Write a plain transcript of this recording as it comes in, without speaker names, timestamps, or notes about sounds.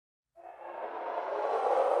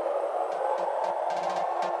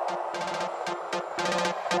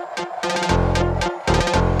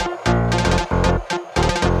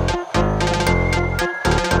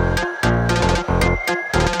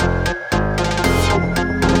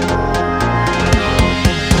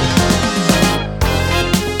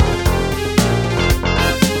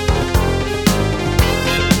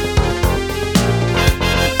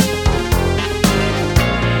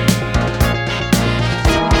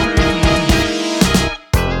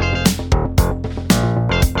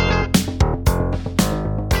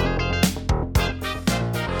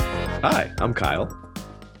I'm Kyle.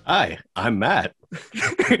 Hi, I'm Matt.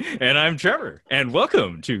 And I'm Trevor, and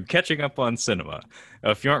welcome to Catching Up on Cinema.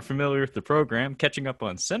 If you aren't familiar with the program, Catching Up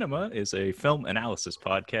on Cinema is a film analysis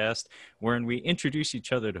podcast wherein we introduce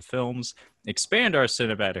each other to films, expand our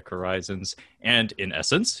cinematic horizons, and, in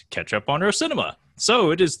essence, catch up on our cinema. So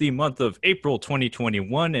it is the month of April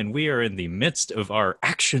 2021, and we are in the midst of our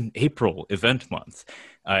Action April event month.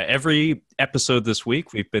 Every episode this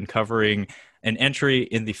week, we've been covering an entry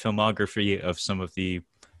in the filmography of some of the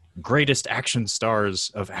greatest action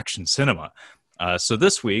stars of action cinema. So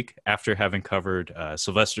this week, after having covered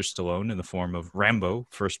Sylvester Stallone in the form of Rambo,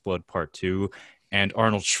 First Blood Part 2, and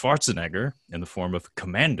Arnold Schwarzenegger in the form of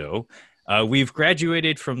Commando, we've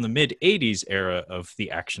graduated from the mid-'80s era of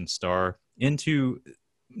the action star into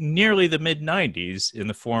nearly the mid-'90s in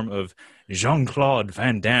the form of Jean-Claude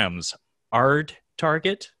Van Damme's Hard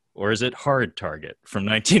Target, or is it Hard Target, from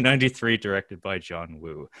 1993, directed by John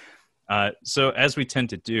Woo. So as we tend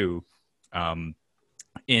to do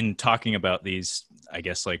in talking about these, I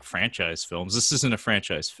guess, like franchise films, this isn't a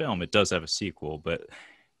franchise film. It does have a sequel, but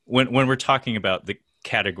when we're talking about the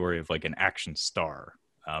category of like an action star,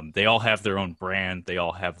 they all have their own brand. They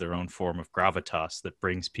all have their own form of gravitas that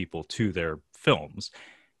brings people to their films.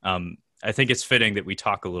 I think it's fitting that we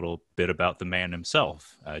talk a little bit about the man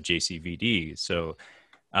himself, JCVD. So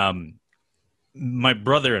my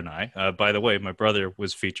brother and I, by the way, my brother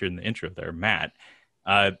was featured in the intro there, Matt.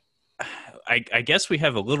 I guess we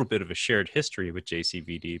have a little bit of a shared history with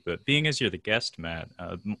JCVD, but being as you're the guest, Matt,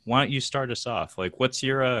 why don't you start us off? Like, what's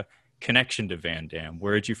your connection to Van Damme?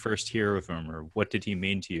 Where did you first hear of him, or what did he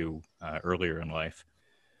mean to you earlier in life?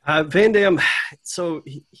 Van Damme, so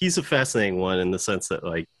he's a fascinating one in the sense that,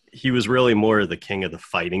 like, he was really more the king of the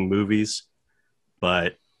fighting movies,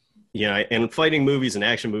 but and fighting movies and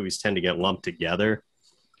action movies tend to get lumped together,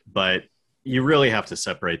 but you really have to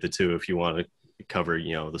separate the two if you want to cover,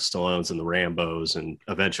 the Stallones and the Rambos and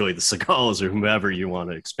eventually the Seagals or whomever you want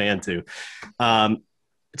to expand to.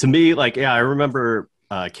 To me, I remember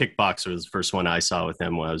Kickboxer was the first one I saw with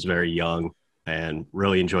him when I was very young and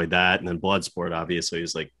really enjoyed that. And then Bloodsport, obviously,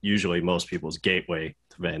 is like usually most people's gateway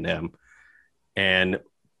to Van Damme. And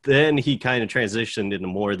then he kind of transitioned into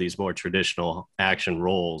more of these more traditional action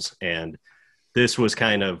roles. And this was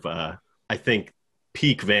kind of, I think,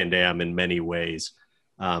 peak Van Damme in many ways.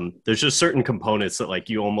 There's just certain components that like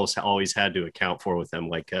you almost always had to account for with him.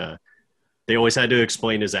 Like they always had to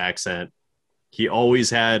explain his accent. He always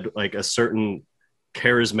had like a certain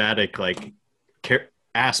charismatic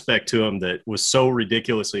aspect to him that was so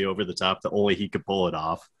ridiculously over the top that only he could pull it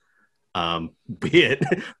off. Be it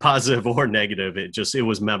positive or negative, it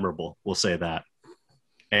was memorable. We'll say that.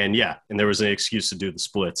 And there was an excuse to do the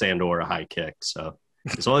splits and or a high kick. So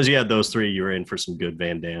as long as you had those three, you were in for some good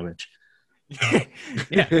Van Damage.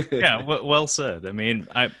 yeah. Well said. I mean,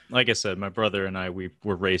 like I said, my brother and I, we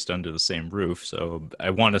were raised under the same roof, so I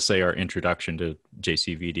want to say our introduction to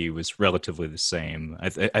JCVD was relatively the same. I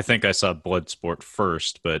think I saw Bloodsport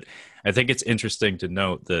first, but I think it's interesting to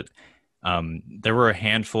note that there were a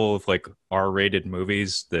handful of like R-rated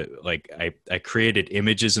movies that like I created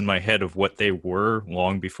images in my head of what they were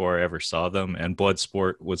long before I ever saw them, and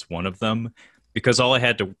Bloodsport was one of them because all I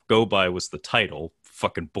had to go by was the title,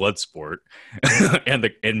 fucking Bloodsport,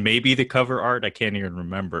 and maybe the cover art. I can't even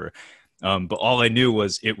remember, but all I knew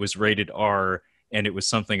was it was rated R, and it was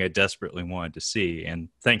something I desperately wanted to see. And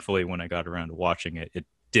thankfully, when I got around to watching it, it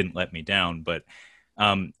didn't let me down. But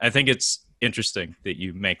I think it's interesting that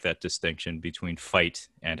you make that distinction between fight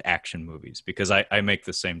and action movies, because I make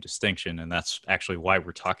the same distinction, and that's actually why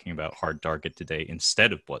we're talking about Hard Target today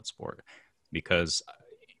instead of Bloodsport, because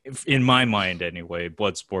in my mind anyway,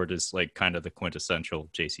 Bloodsport is like kind of the quintessential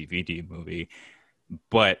JCVD movie,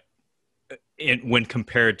 but when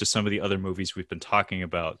compared to some of the other movies we've been talking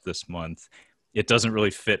about this month, it doesn't really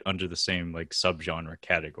fit under the same like subgenre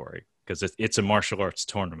category, because it's a martial arts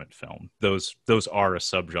tournament film. Those are a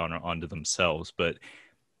subgenre unto themselves. But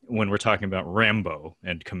when we're talking about Rambo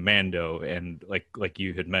and Commando, and like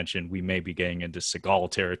you had mentioned, we may be getting into Seagal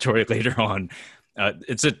territory later on.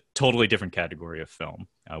 It's a totally different category of film,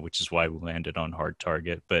 which is why we landed on Hard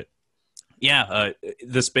Target. But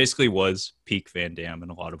this basically was peak Van Damme in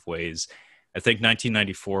a lot of ways. I think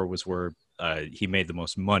 1994 was where he made the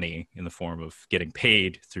most money in the form of getting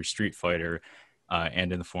paid through Street Fighter,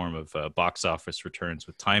 and in the form of box office returns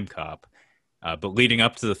with Time Cop. But leading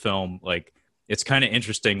up to the film, like, it's kind of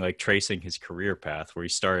interesting, like tracing his career path, where he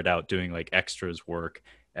started out doing like extras work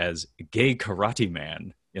as a gay karate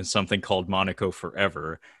man in something called Monaco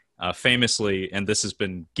Forever. Famously, and this has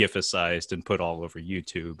been gifficized and put all over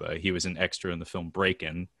YouTube, he was an extra in the film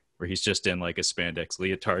Breakin', where he's just in like a spandex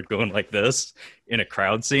leotard going like this in a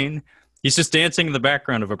crowd scene. He's just dancing in the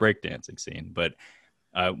background of a breakdancing scene. But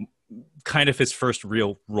kind of his first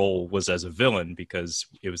real role was as a villain, because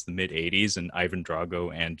it was the mid 80s and Ivan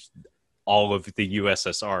Drago and all of the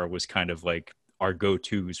USSR was kind of like our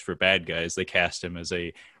go-tos for bad guys. They cast him as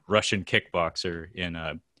a Russian kickboxer in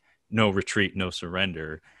No Retreat, No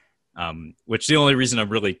Surrender, which the only reason I'm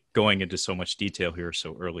really going into so much detail here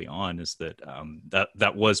so early on is that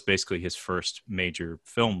that was basically his first major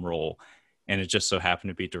film role. And it just so happened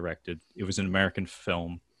to be directed. It was an American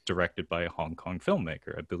film directed by a Hong Kong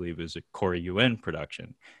filmmaker. I believe it was a Corey Yuen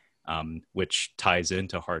production, which ties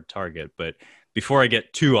into Hard Target. But before I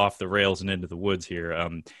get too off the rails and into the woods here,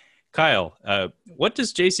 Kyle, what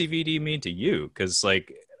does JCVD mean to you? Because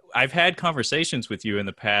like I've had conversations with you in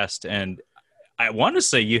the past, and I want to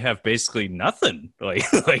say you have basically nothing.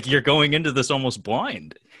 Like you're going into this almost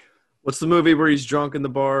blind. What's the movie where he's drunk in the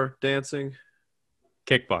bar dancing?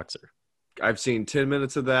 Kickboxer. I've seen 10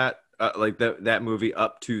 minutes of that, like that movie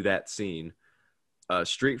up to that scene.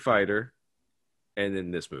 Street Fighter, and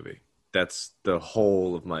then this movie. That's the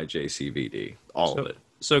whole of my JCVD, all of it.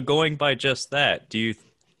 So going by just that, do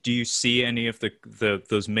you see any of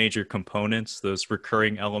those major components, those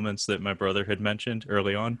recurring elements that my brother had mentioned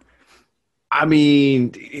early on? I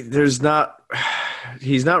mean, he's not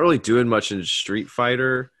really doing much in Street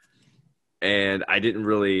Fighter, and I didn't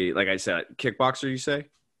really, like I said, Kickboxer, you say?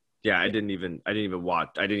 Yeah, I didn't even watch.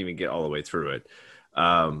 I didn't even get all the way through it.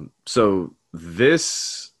 So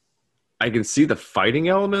this, I can see the fighting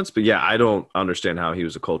elements, but yeah, I don't understand how he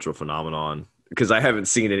was a cultural phenomenon because I haven't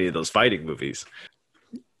seen any of those fighting movies.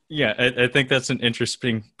 Yeah, I think that's an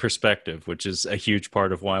interesting perspective, which is a huge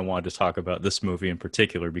part of why I wanted to talk about this movie in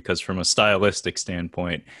particular, because from a stylistic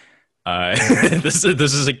standpoint, this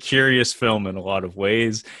is a curious film in a lot of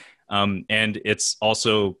ways. And it's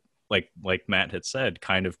also, like Matt had said,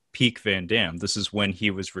 kind of peak Van Damme. This is when he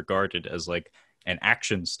was regarded as like an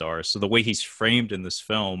action star. So the way he's framed in this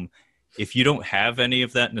film, if you don't have any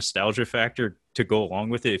of that nostalgia factor to go along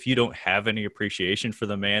with it, if you don't have any appreciation for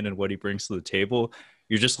the man and what he brings to the table,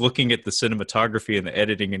 you're just looking at the cinematography and the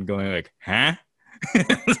editing and going like, huh?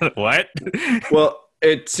 What? Well,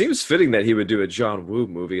 it seems fitting that he would do a John Woo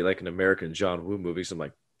movie, like an American John Woo movie. So I'm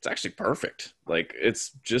like, it's actually perfect. Like, it's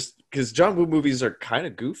just because John Woo movies are kind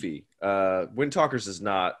of goofy. Wind Talkers is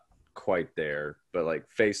not quite there, but like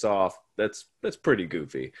Face Off, that's pretty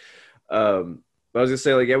goofy. I was gonna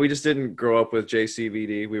say, like, yeah, we just didn't grow up with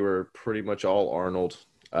JCVD. We were pretty much all Arnold.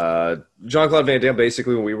 Jean-Claude Van Damme,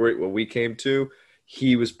 basically, when we came to,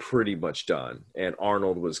 he was pretty much done, and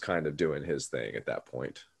Arnold was kind of doing his thing at that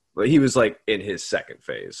point. But he was like in his second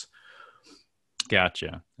phase.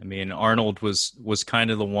 Gotcha. I mean, Arnold was kind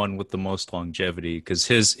of the one with the most longevity because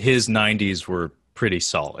his 90s were pretty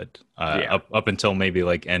solid up until maybe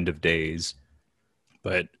like End of Days.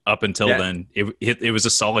 But up until then, it was a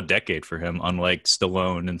solid decade for him, unlike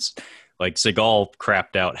Stallone. And like Seagal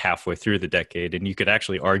crapped out halfway through the decade, and you could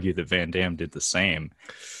actually argue that Van Damme did the same.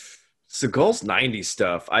 Seagal's 90s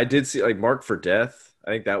stuff, I did see, like Mark for Death. I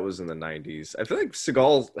think that was in the 90s. I feel like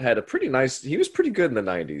Seagal had he was pretty good in the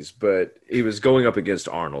 90s, but he was going up against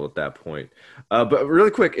Arnold at that point. But really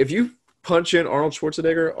quick, if you punch in Arnold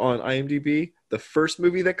Schwarzenegger on IMDb, the first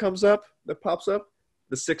movie that pops up,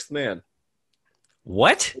 The Sixth Man.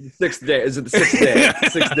 What? The sixth day. Is it the sixth day?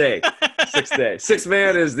 Sixth day. Sixth day. Sixth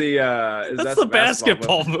Man is the that's the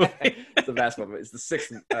basketball movie. It's the basketball movie. It's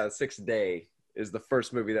the sixth day is the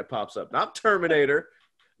first movie that pops up. Not Terminator,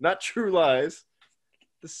 not True Lies.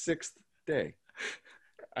 The Sixth Day.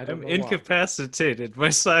 I'm incapacitated.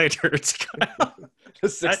 My side hurts. The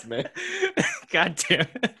Sixth Man. God damn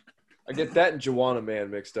it. I get that and Joanna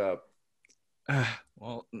Man mixed up.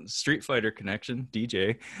 Well, Street Fighter connection,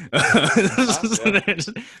 DJ.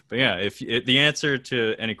 But yeah, if the answer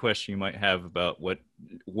to any question you might have about what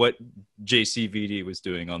JCVD was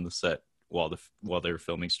doing on the set while they were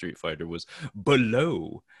filming Street Fighter was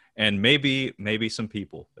below, and maybe some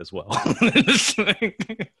people as well.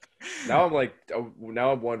 Now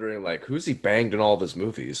I'm wondering, like, who's he banged in all of his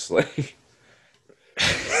movies? Like,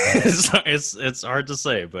 it's hard to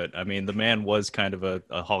say, but I mean, the man was kind of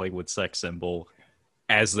a Hollywood sex symbol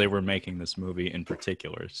as they were making this movie in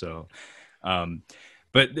particular. So,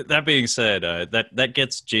 but that being said, that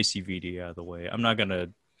gets JCVD out of the way. I'm not going to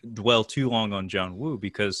dwell too long on John Woo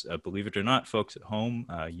because, believe it or not, folks at home,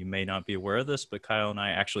 you may not be aware of this, but Kyle and I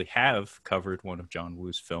actually have covered one of John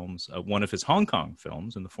Woo's films, one of his Hong Kong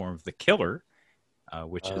films, in the form of The Killer,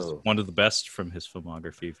 which is one of the best from his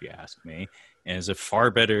filmography, if you ask me, and is a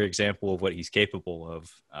far better example of what he's capable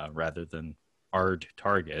of, rather than hard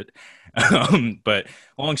target. But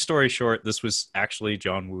long story short, this was actually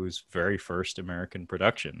John Woo's very first American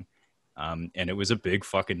production. And it was a big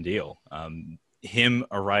fucking deal. Him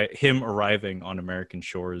arriving on American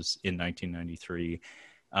shores in 1993.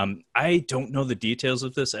 I don't know the details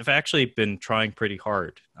of this. I've actually been trying pretty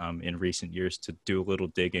hard in recent years to do a little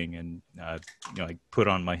digging and like put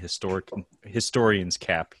on my historian's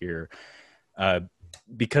cap here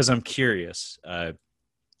because I'm curious.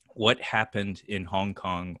 What happened in Hong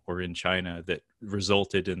Kong or in China that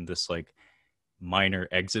resulted in this like minor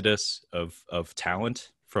exodus of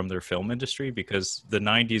talent from their film industry? Because the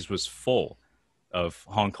 90s was full of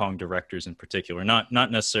Hong Kong directors in particular, not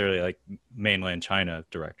necessarily like mainland China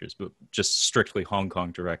directors, but just strictly Hong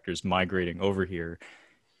Kong directors migrating over here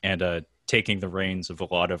and taking the reins of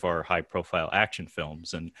a lot of our high profile action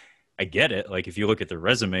films. And I get it. Like if you look at their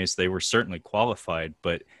resumes, they were certainly qualified,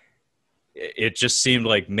 but it just seemed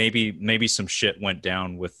like maybe some shit went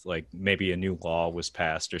down with like maybe a new law was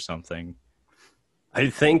passed or something. I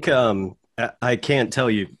think I can't tell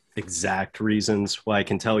you exact reasons why. I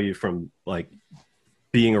can tell you from like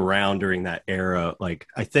being around during that era. Like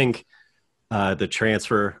I think the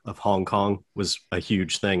transfer of Hong Kong was a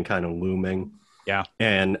huge thing kind of looming. Yeah.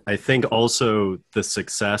 And I think also the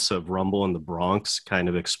success of Rumble in the Bronx kind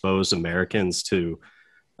of exposed Americans to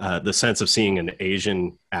the sense of seeing an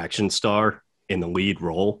Asian action star in the lead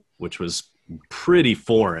role, which was pretty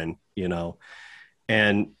foreign, you know.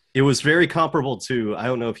 And it was very comparable to, I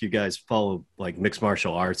don't know if you guys follow like mixed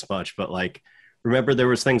martial arts much, but like, remember there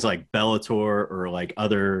was things like Bellator or like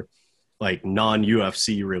other like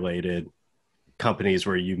non-UFC related companies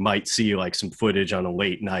where you might see like some footage on a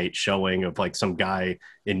late night showing of like some guy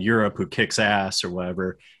in Europe who kicks ass or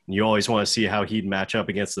whatever. And you always want to see how he'd match up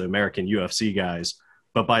against the American UFC guys.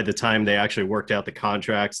 But by the time they actually worked out the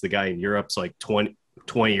contracts, the guy in Europe's like 20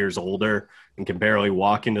 years older and can barely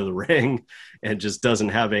walk into the ring and just doesn't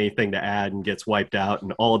have anything to add and gets wiped out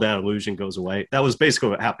and all that illusion goes away. That was basically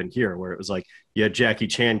what happened here, where it was like, yeah, Jackie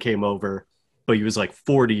Chan came over, but he was like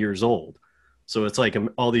 40 years old. So it's like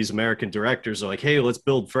all these American directors are like, hey, let's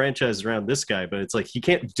build franchises around this guy. But it's like, he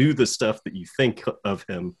can't do the stuff that you think of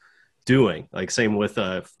him doing. Like same with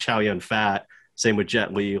Chow Yun-fat, same with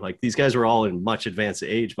Jet Li. Like these guys were all in much advanced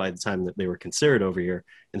age by the time that they were considered over here.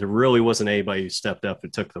 And there really wasn't anybody who stepped up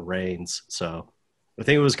and took the reins. So I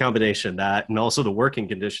think it was a combination of that. And also the working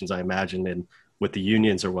conditions, I imagine, and with the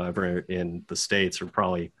unions or whatever in the States are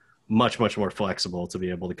probably much, much more flexible to be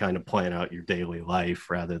able to kind of plan out your daily life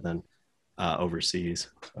rather than overseas.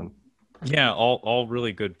 Yeah, all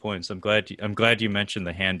really good points. I'm glad you mentioned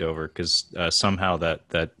the handover because somehow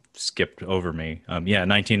that skipped over me.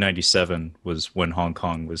 1997 was when Hong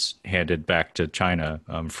Kong was handed back to China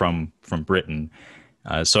from Britain.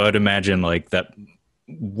 So I'd imagine like that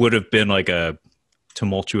would have been like a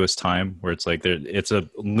tumultuous time where it's like it's a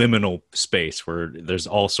liminal space where there's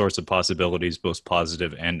all sorts of possibilities, both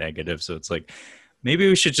positive and negative. So it's like maybe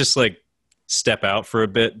we should just like step out for a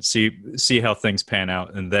bit, see how things pan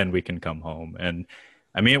out, and then we can come home. And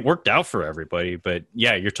I mean, it worked out for everybody, but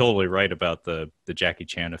yeah, you're totally right about the Jackie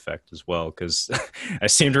Chan effect as well. Because I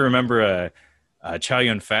seem to remember Chow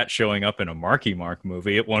Yun-fat showing up in a Marky Mark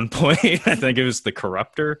movie at one point. I think it was The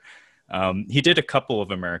Corruptor. He did a couple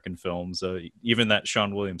of American films, even that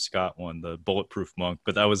Sean William Scott one, The Bulletproof Monk,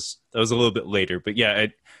 but that was a little bit later. But yeah,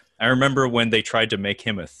 I remember when they tried to make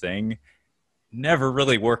him a thing. Never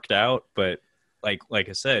really worked out, but like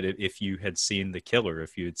I said, if you had seen The Killer,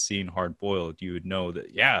 if you had seen Hard Boiled, you would know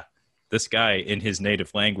that, yeah, this guy in his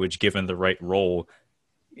native language, given the right role,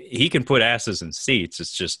 he can put asses in seats.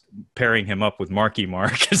 It's just pairing him up with Marky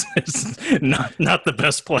Mark is not the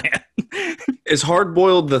best plan. Is Hard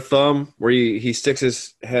Boiled the thumb where he sticks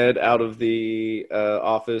his head out of the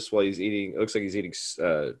office while he's eating? It looks like he's eating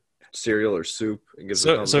cereal or soup and gives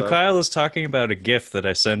a thumbs up. Kyle is talking about a GIF that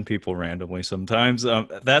I send people randomly sometimes.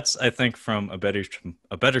 That's I think from a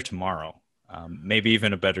better tomorrow, maybe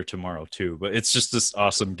even A Better Tomorrow too. But it's just this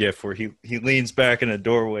awesome GIF where he leans back in a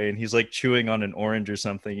doorway and he's like chewing on an orange or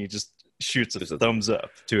something. He just shoots a thumbs up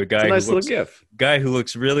to a guy. It's a nice little GIF. Guy who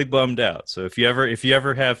looks really bummed out. So if you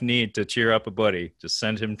ever have need to cheer up a buddy, just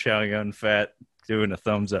send him Chow Yun-fat doing a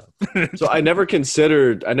thumbs up. So I never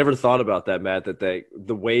thought about that, Matt, that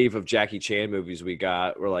the wave of Jackie Chan movies we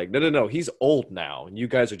got were like, no, he's old now, and you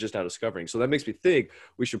guys are just now discovering. So that makes me think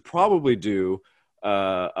we should probably do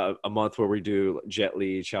a month where we do Jet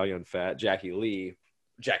Li, Chow Yun-fat, Jackie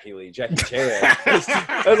Chan.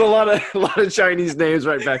 There's a lot of Chinese names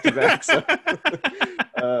right back to back. So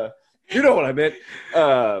you know what I meant.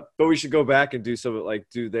 But we should go back and do some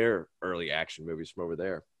do their early action movies from over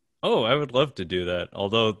there. Oh, I would love to do that.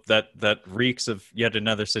 Although that reeks of yet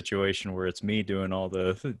another situation where it's me doing all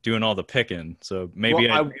the picking. So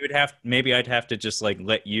Well, maybe I'd have to just like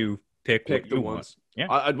let you pick what pick the you want. ones. Yeah.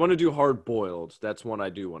 I'd want to do Hard Boiled. That's one I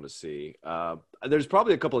do want to see. There's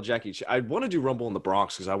probably a couple of I'd want to do Rumble in the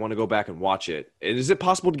Bronx because I want to go back and watch it. And is it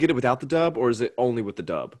possible to get it without the dub, or is it only with the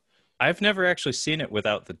dub? I've never actually seen it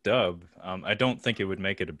without the dub. I don't think it would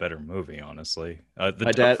make it a better movie, honestly. My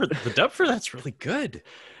dad, The dub for that's really good.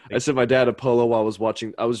 I sent my dad a polo while I was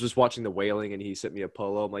watching. I was just watching The Wailing, and he sent me a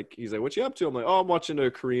polo. He's like, "What you up to?" I'm like, "Oh, I'm watching a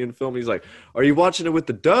Korean film." He's like, "Are you watching it with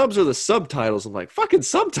the dubs or the subtitles?" I'm like, "Fucking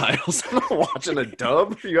subtitles! I'm not watching a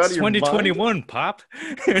dub. Are you out of your mind?" 2021, Pop.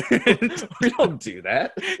 We don't do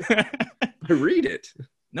that. I read it.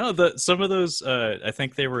 No, some of those I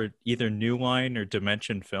think they were either New Line or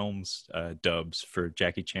Dimension Films dubs for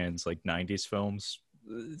Jackie Chan's like 90s films.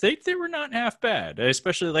 They were not half bad. I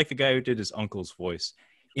especially like the guy who did his uncle's voice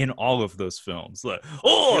in all of those films. Like,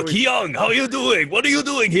 "Oh, Kyung, how you doing? What are you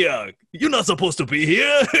doing here? You're not supposed to be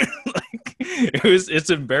here." Like, it's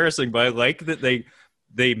embarrassing, but I like that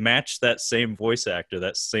they matched that same voice actor,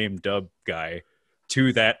 that same dub guy,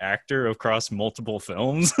 to that actor across multiple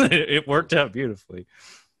films. It worked out beautifully.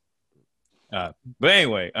 But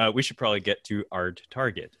anyway, we should probably get to Hard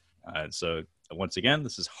Target. So once again,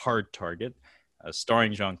 this is Hard Target,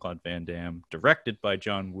 starring Jean-Claude Van Damme, directed by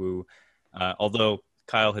John Woo. Although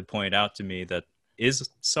Kyle had pointed out to me that is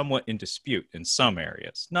somewhat in dispute in some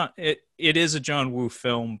areas. It is a John Woo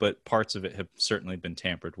film, but parts of it have certainly been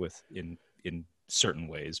tampered with in certain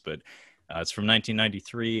ways. But it's from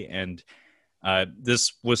 1993, and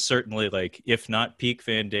this was certainly, like, if not peak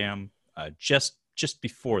Van Damme, just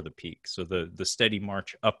before the peak, so the steady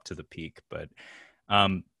march up to the peak. But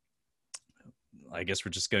I guess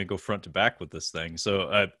we're just going to go front to back with this thing.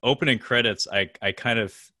 So opening credits, I kind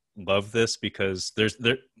of love this because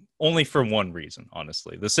there only for one reason,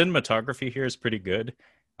 honestly. The cinematography here is pretty good,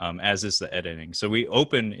 as is the editing. So we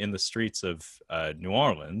open in the streets of New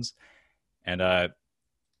Orleans, and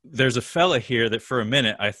there's a fella here that for a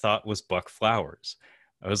minute I thought was Buck Flowers.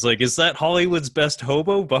 I was like, is that Hollywood's best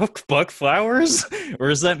hobo, Buck Flowers?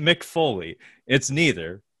 Or is that Mick Foley? It's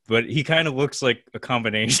neither, but he kind of looks like a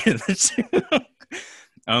combination of the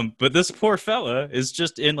two. But this poor fella is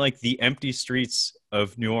just in like the empty streets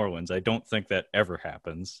of New Orleans. I don't think that ever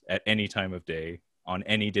happens at any time of day, on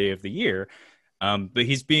any day of the year. But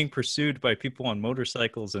he's being pursued by people on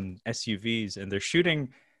motorcycles and SUVs, and they're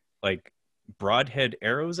shooting like broadhead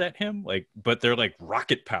arrows at him, but they're like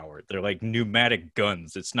rocket powered. They're like pneumatic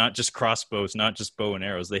guns. It's not just crossbows, not just bow and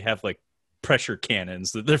arrows. They have like pressure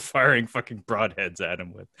cannons that they're firing fucking broadheads at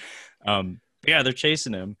him with. Yeah, they're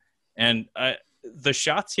chasing him, and the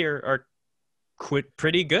shots here are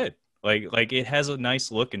pretty good. Like it has a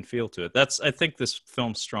nice look and feel to it. That's, I think, this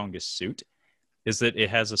film's strongest suit, is that it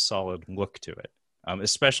has a solid look to it,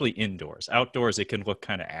 especially indoors. Outdoors, it can look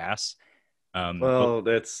kind of ass. Well,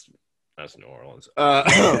 that's New Orleans.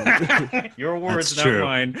 Your words, not true.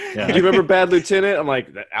 mine. Yeah. Do you remember Bad Lieutenant? I'm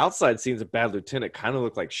like, the outside scenes of Bad Lieutenant kind of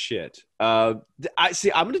look like shit. I'm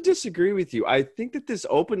going to disagree with you. I think that this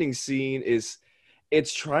opening scene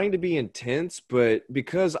it's trying to be intense, but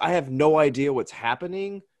because I have no idea what's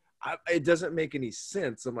happening, it doesn't make any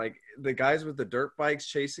sense. I'm like, the guys with the dirt bikes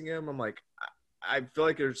chasing him, I'm like, I feel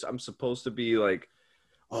like I'm supposed to be like,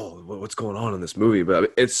 oh, what's going on in this movie?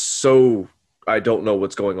 But it's so, I don't know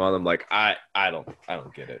what's going on. I'm like, I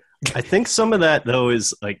don't get it. I think some of that, though,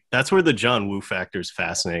 is like, that's where the John Woo factor is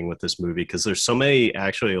fascinating with this movie, because there's so many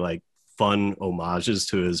actually like fun homages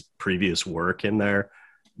to his previous work in there,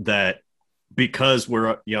 that because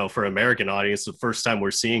we're, for American audience, the first time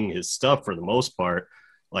we're seeing his stuff for the most part,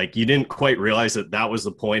 like, you didn't quite realize that was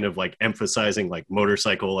the point of like emphasizing like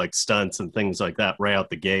motorcycle like stunts and things like that right out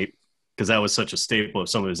the gate, because that was such a staple of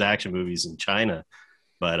some of his action movies in China.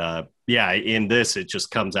 But yeah, in this, it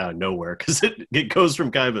just comes out of nowhere, because it goes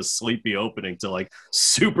from kind of a sleepy opening to like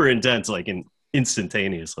super intense, like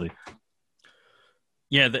instantaneously.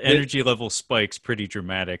 Yeah, the energy level spikes pretty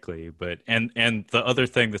dramatically. But and the other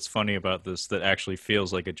thing that's funny about this that actually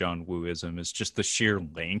feels like a John Wooism is just the sheer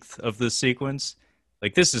length of the sequence.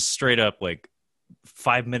 Like, this is straight up like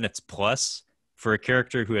 5 minutes plus for a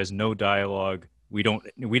character who has no dialogue. We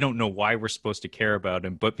don't know why we're supposed to care about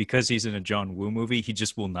him, but because he's in a John Woo movie, he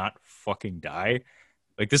just will not fucking die.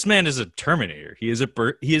 Like, this man is a Terminator. He is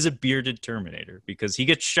a bearded Terminator, because he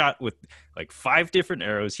gets shot with like 5 different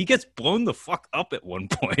arrows. He gets blown the fuck up at one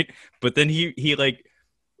point, but then he like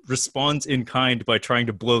responds in kind by trying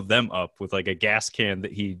to blow them up with like a gas can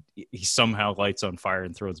that he somehow lights on fire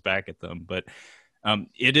and throws back at them. But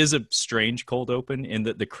it is a strange cold open in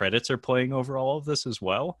that the credits are playing over all of this as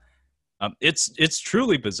well. It's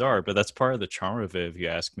truly bizarre, but that's part of the charm of it, if you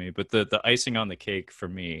ask me. But the icing on the cake for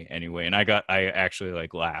me, anyway, and I actually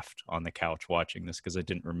like laughed on the couch watching this because I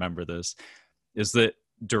didn't remember this, is that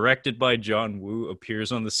directed by John Woo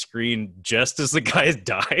appears on the screen just as the guy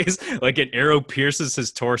dies. Like an arrow pierces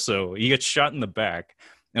his torso. He gets shot in the back.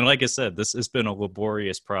 And like I said, this has been a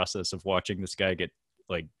laborious process of watching this guy get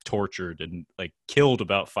like tortured and like killed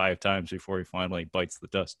about 5 times before he finally bites the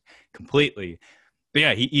dust completely. But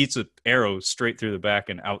yeah, he eats an arrow straight through the back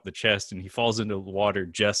and out the chest, and he falls into the water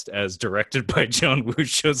just as directed by John Woo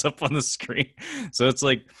shows up on the screen. So it's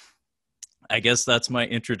like, I guess that's my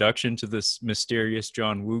introduction to this mysterious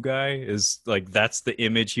John Woo guy, is like, that's the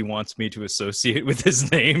image he wants me to associate with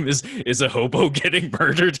his name is a hobo getting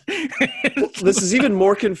murdered. This is even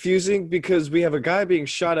more confusing because we have a guy being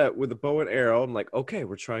shot at with a bow and arrow. I'm like, okay,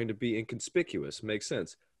 we're trying to be inconspicuous. Makes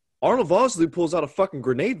sense. Arnold Vosloo pulls out a fucking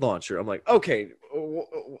grenade launcher. I'm like, okay,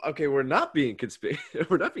 we're not being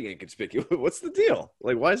we're not being inconspicuous. What's the deal?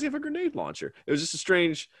 Like, why does he have a grenade launcher? It was just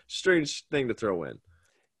a strange thing to throw in.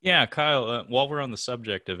 Yeah, Kyle, while we're on the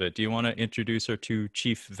subject of it, do you want to introduce our 2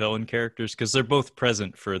 chief villain characters? Because they're both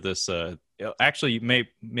present for this. Actually, you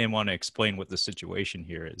may want to explain what the situation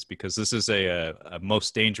here is, because this is a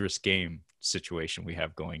most dangerous game situation we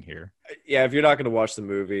have going here. Yeah, if you're not going to watch the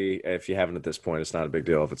movie, if you haven't at this point, it's not a big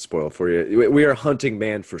deal if it's spoiled for you. We are hunting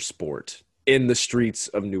man for sport in the streets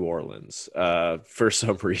of New Orleans for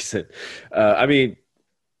some reason. I mean,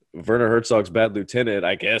 Werner Herzog's Bad Lieutenant,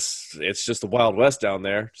 I guess it's just the Wild West down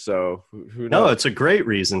there. So who knows? No, it's a great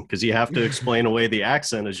reason, because you have to explain away the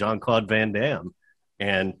accent of Jean-Claude Van Damme.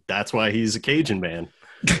 And that's why he's a Cajun man.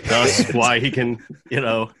 That's why he can,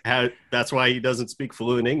 that's why he doesn't speak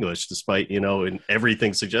fluent English, despite, and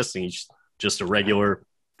everything suggesting he's just a regular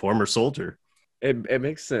former soldier. It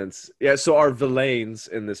makes sense. Yeah, so our villains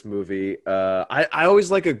in this movie, I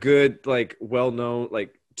always like a good, like, well-known,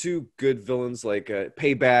 like, 2 good villains, like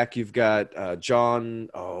Payback. You've got John,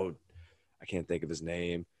 I can't think of his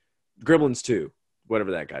name. Gremlins 2,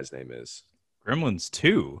 whatever that guy's name is. Gremlins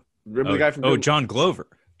 2? Remember the guy from Gremlins? John Glover.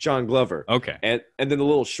 John Glover. Okay. And then the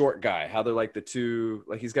little short guy, how they're like the 2,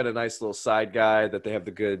 like he's got a nice little side guy that they have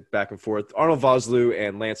the good back and forth. Arnold Vosloo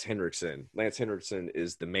and Lance Henriksen. Lance Henriksen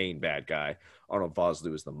is the main bad guy. Arnold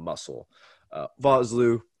Vosloo is the muscle.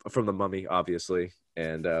 Vosloo from The Mummy, obviously,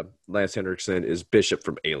 and Lance Henriksen is Bishop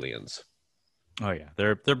from Aliens. Oh yeah,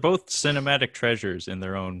 they're both cinematic treasures in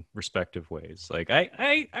their own respective ways. Like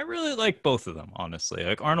I really like both of them, honestly.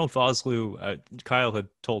 Like Arnold Vosloo, Kyle had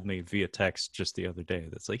told me via text just the other day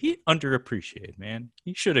that's like, he underappreciated, man.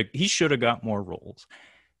 He should have got more roles.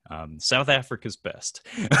 South Africa's best.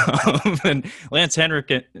 And Lance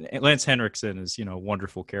Henriksen is, a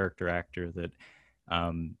wonderful character actor that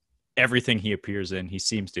everything he appears in, he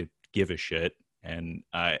seems to give a shit. And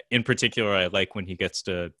in particular, I like when he gets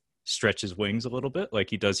to stretch his wings a little bit,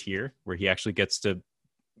 like he does here, where he actually gets to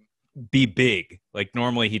be big. Like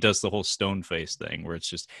normally he does the whole stone face thing, where it's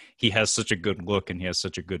just, he has such a good look and he has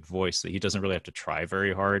such a good voice that he doesn't really have to try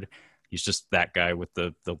very hard. He's just that guy with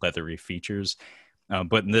the leathery features.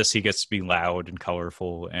 But in this, he gets to be loud and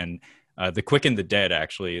colorful. And the Quick and the Dead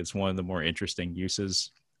actually is one of the more interesting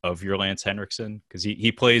uses of your Lance Henriksen, because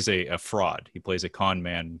he plays a fraud. He plays a con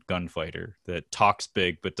man gunfighter that talks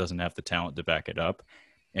big but doesn't have the talent to back it up.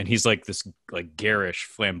 And he's like this like garish,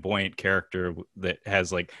 flamboyant character that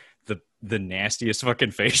has like the nastiest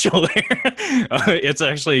fucking facial hair. It's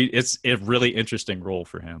a really interesting role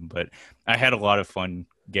for him. But I had a lot of fun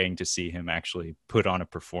getting to see him actually put on a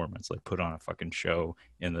performance, like put on a fucking show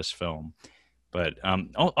in this film. But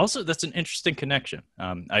also, that's an interesting connection.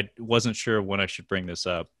 I wasn't sure when I should bring this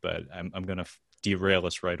up, but I'm going to derail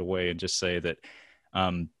us right away and just say that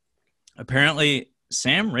apparently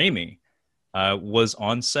Sam Raimi was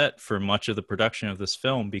on set for much of the production of this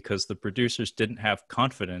film because the producers didn't have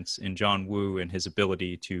confidence in John Woo and his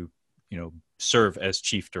ability to, serve as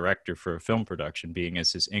chief director for a film production, being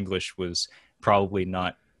as his English was probably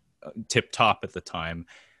not tip top at the time.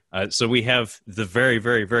 So we have the very,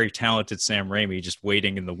 very, very talented Sam Raimi just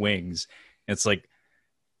waiting in the wings. It's like,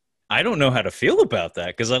 I don't know how to feel about that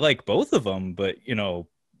because I like both of them, but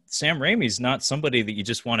Sam Raimi's not somebody that you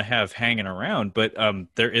just want to have hanging around, but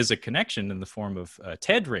there is a connection in the form of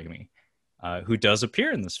Ted Raimi, who does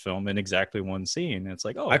appear in this film in exactly one scene. And it's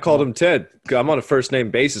like, I called him Ted. I'm on a first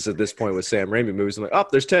name basis at this point with Sam Raimi movies. I'm like, oh,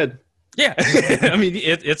 there's Ted. Yeah. I mean,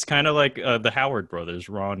 it's kind of like the Howard brothers,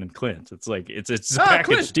 Ron and Clint. It's like, it's a package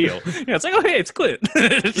Clint. deal. Yeah, it's like, oh, hey, it's Clint.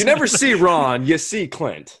 You never see Ron, you see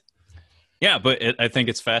Clint. Yeah, but I think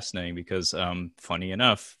it's fascinating because, funny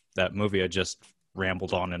enough, that movie I just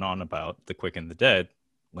rambled on and on about, The Quick and the Dead,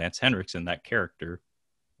 Lance Henriksen, that character,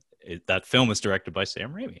 that film is directed by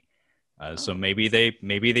Sam Raimi. So maybe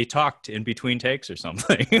they talked in between takes or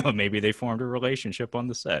something. Maybe they formed a relationship on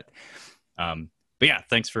the set. But yeah,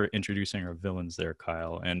 thanks for introducing our villains there,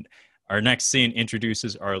 Kyle. And our next scene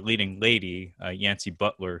introduces our leading lady, Yancy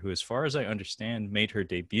Butler, who, as far as I understand, made her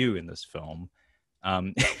debut in this film.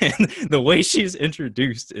 And the way she's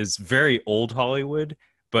introduced is very old Hollywood,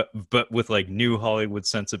 but with like new Hollywood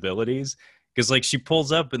sensibilities. Because like she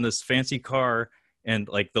pulls up in this fancy car, and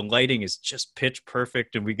like the lighting is just pitch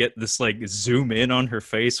perfect, and we get this like zoom in on her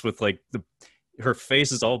face with like her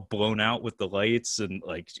face is all blown out with the lights, and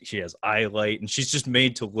like she has eye light, and she's just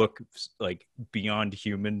made to look like beyond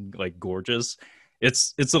human, like gorgeous.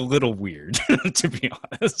 It's a little weird to be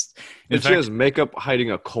honest. And she has makeup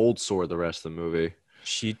hiding a cold sore the rest of the movie.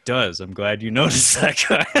 She does. I'm glad you noticed that,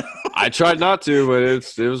 guy. I tried not to, but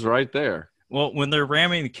it was right there. Well, when they're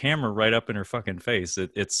ramming the camera right up in her fucking face,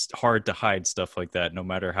 it's hard to hide stuff like that, no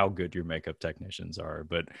matter how good your makeup technicians are.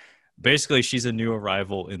 But basically, she's a new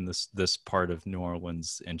arrival in this part of New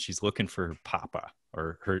Orleans, and she's looking for her papa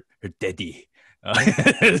or her daddy.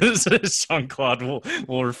 Jean-Claude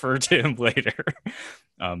will refer to him later.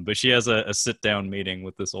 But she has a sit-down meeting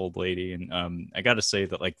with this old lady, and I got to say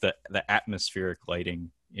that like the atmospheric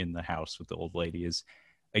lighting in the house with the old lady is,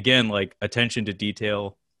 again, like attention to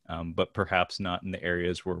detail. But perhaps not in the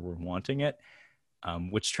areas where we're wanting it,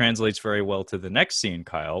 which translates very well to the next scene,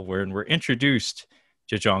 Kyle, wherein we're introduced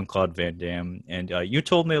to Jean-Claude Van Damme. And you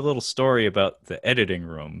told me a little story about the editing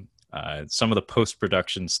room, some of the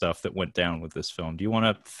post-production stuff that went down with this film. Do you want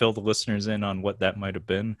to fill the listeners in on what that might have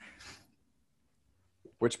been?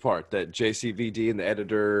 Which part? That JCVD and the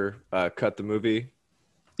editor cut the movie?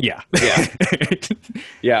 Yeah.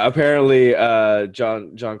 Yeah. Apparently,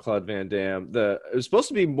 Jean-Claude Van Damme. It was supposed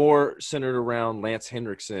to be more centered around Lance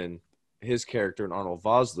Henriksen, his character, and Arnold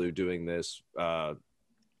Vosloo doing this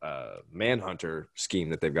manhunter scheme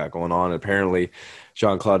that they've got going on. Apparently,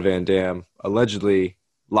 Jean-Claude Van Damme allegedly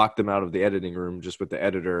locked them out of the editing room just with the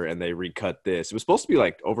editor, and they recut this. It was supposed to be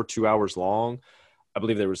like over 2 hours long. I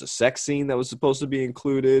believe there was a sex scene that was supposed to be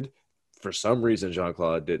included. For some reason,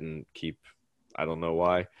 Jean-Claude didn't keep. I don't know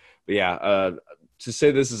why. But yeah, to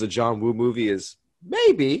say this is a John Woo movie is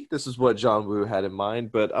maybe this is what John Woo had in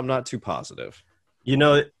mind, but I'm not too positive. You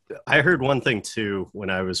know, I heard one thing too when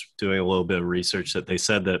I was doing a little bit of research, that they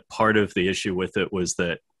said that part of the issue with it was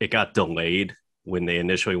that it got delayed when they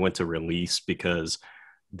initially went to release, because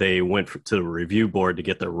they went to the review board to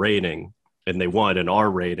get their rating, and they wanted an R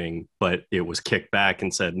rating, but it was kicked back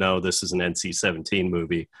and said, no, this is an NC-17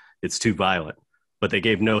 movie. It's too violent. But they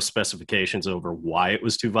gave no specifications over why it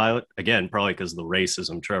was too violent. Again, probably because of the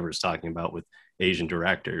racism Trevor's talking about with Asian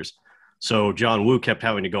directors. So John Woo kept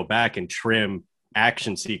having to go back and trim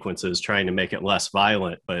action sequences, trying to make it less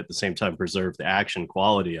violent, but at the same time preserve the action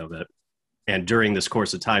quality of it. And during this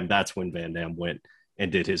course of time, that's when Van Damme went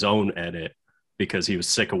and did his own edit, because he was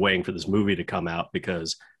sick of waiting for this movie to come out,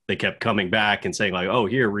 because they kept coming back and saying like, oh,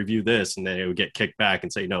 here, review this. And then it would get kicked back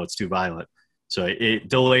and say, no, it's too violent. So it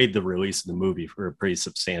delayed the release of the movie for a pretty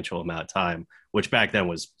substantial amount of time, which back then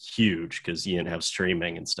was huge because you didn't have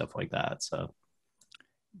streaming and stuff like that. So,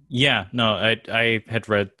 yeah, no, I had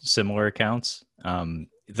read similar accounts.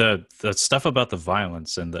 The stuff about the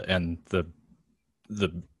violence and the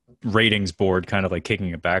ratings board kind of like kicking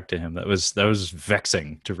it back to him, that was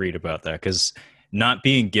vexing to read about that, because not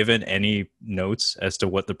being given any notes as to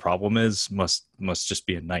what the problem is must just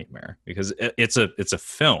be a nightmare, because it's a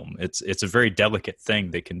film. It's a very delicate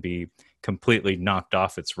thing that can be completely knocked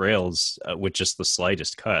off its rails with just the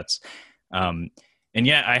slightest cuts. And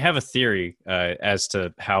yeah, I have a theory as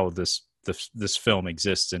to how this film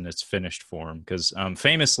exists in its finished form, because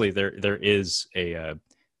famously there is a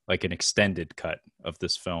like an extended cut of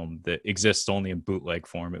this film that exists only in bootleg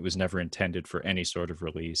form. It was never intended for any sort of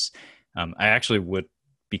release. I actually would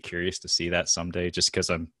be curious to see that someday, just because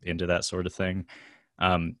I'm into that sort of thing.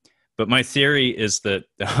 But my theory is that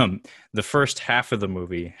the first half of the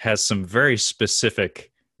movie has some very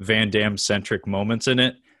specific Van Damme-centric moments in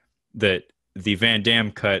it that the Van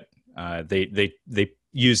Damme cut, they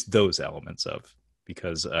used those elements of,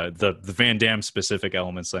 because the Van Damme specific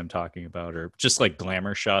elements that I'm talking about are just like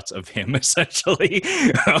glamour shots of him, essentially.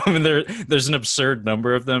 And there's an absurd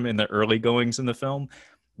number of them in the early goings in the film.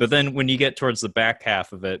 But then when you get towards the back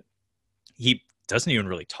half of it, he doesn't even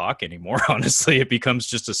really talk anymore, honestly. It becomes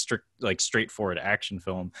just a straightforward action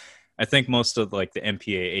film. I think most of like the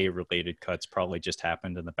MPAA related cuts probably just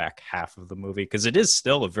happened in the back half of the movie, because it is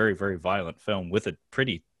still a very, very violent film with a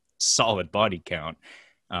pretty solid body count.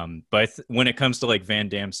 But when it comes to like Van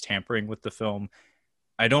Damme's tampering with the film,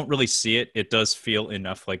 I don't really see it. It does feel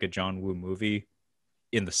enough like a John Woo movie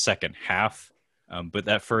in the second half. But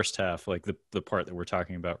that first half, like the part that we're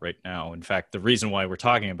talking about right now, in fact, the reason why we're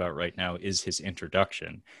talking about right now is his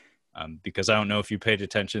introduction. Because I don't know if you paid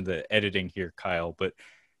attention to the editing here, Kyle, but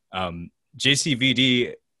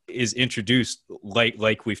JCVD is introduced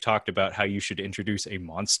like we've talked about how you should introduce a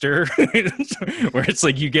monster, where it's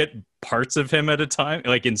like you get parts of him at a time,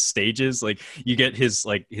 like in stages. Like you get his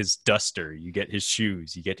duster, you get his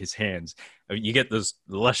shoes, you get his hands, you get those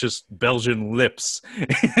luscious Belgian lips,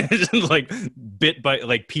 like bit by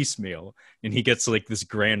like piecemeal, and he gets like this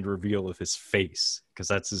grand reveal of his face, because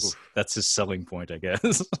that's his selling point, I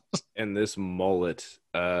guess. And this mullet,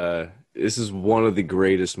 this is one of the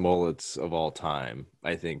greatest mullets of all time,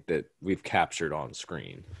 I think, that we've captured on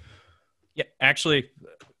screen. Yeah, actually,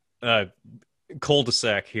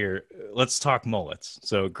 cul-de-sac here. Let's talk mullets.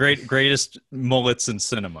 So greatest mullets in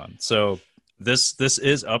cinema. So this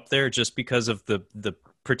is up there just because of the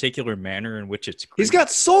particular manner in which it's created. He's got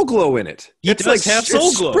Soul Glow in it. He It's does have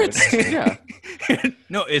Soul Glow. Yeah.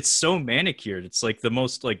 No, it's so manicured. It's like the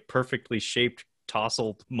most like perfectly shaped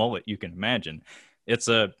tousled mullet you can imagine. It's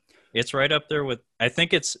right up there with, I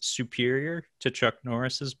think it's superior to Chuck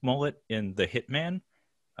Norris's mullet in The Hitman.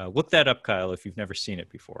 Look that up, Kyle, if you've never seen it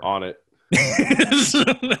before. On it.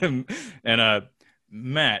 And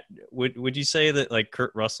Matt, would you say that like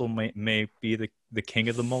Kurt Russell may be the king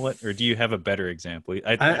of the mullet, or do you have a better example?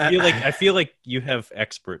 I feel like you have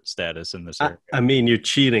expert status in this area. I mean, you're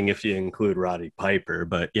cheating if you include Roddy Piper,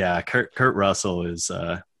 but yeah, Kurt Russell is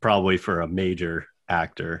probably, for a major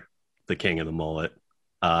actor, the king of the mullet.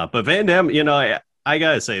 But Van Damme, you know, I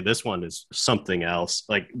gotta say this one is something else.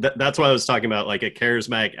 Like that's why I was talking about, like a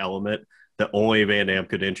charismatic element that only Van Damme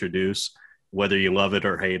could introduce, whether you love it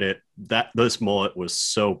or hate it. This mullet was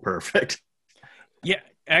so perfect. Yeah,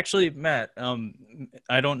 actually, Matt,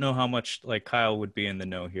 I don't know how much like Kyle would be in the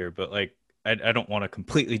know here, but like I don't want to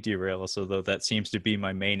completely derail us, although that seems to be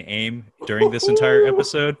my main aim during this entire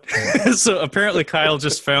episode. So apparently Kyle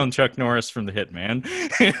just found Chuck Norris from The Hitman.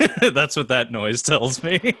 That's what that noise tells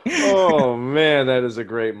me. Oh man, that is a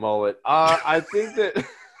great mullet. I think that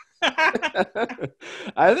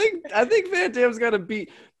I think Van Damme's got to beat,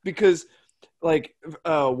 because like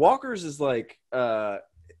Walker's is like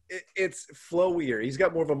it's flowier. He's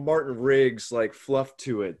got more of a Martin Riggs like fluff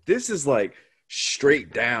to it. This is like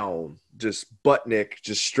straight down, just butt neck,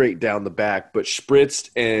 just straight down the back, but spritzed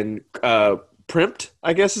and primped,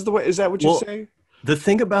 I guess is the way. Is that what you say? The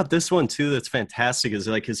thing about this one too that's fantastic is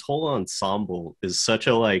like his whole ensemble is such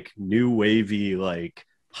a like new wavy, like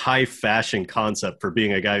high fashion concept for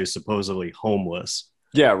being a guy who's supposedly homeless.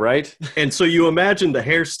 Yeah, right. And so you imagine the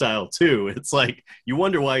hairstyle too. It's like you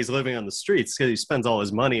wonder why he's living on the streets, because he spends all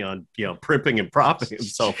his money on, you know, primping and propping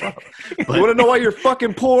himself up. But, you want to know why you're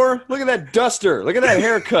fucking poor? Look at that duster. Look at that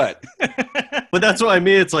haircut. But that's what I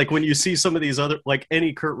mean. It's like when you see some of these other, like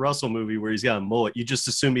any Kurt Russell movie where he's got a mullet, you just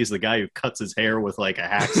assume he's the guy who cuts his hair with like a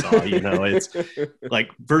hacksaw. You know, it's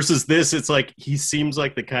like versus this, it's like he seems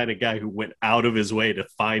like the kind of guy who went out of his way to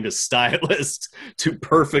find a stylist to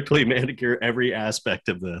perfectly manicure every aspect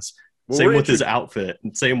of this. Well, same with his outfit,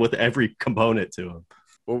 and same with every component to him.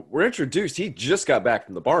 Well, we're introduced. He just got back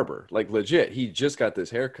from the barber, like legit. He just got this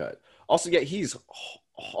haircut. Also, yeah, he's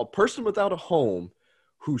a person without a home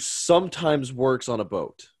who sometimes works on a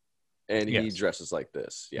boat, and he dresses like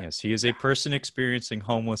this. Yeah. Yes, he is a person experiencing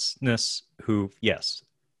homelessness who, yes,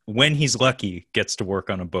 when he's lucky, gets to work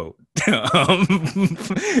on a boat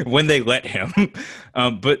when they let him.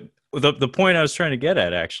 But the point I was trying to get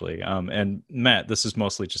at, actually, and Matt, this is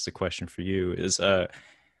mostly just a question for you, is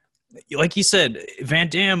like you said, Van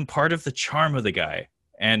Damme, part of the charm of the guy,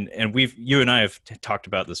 and you and I have talked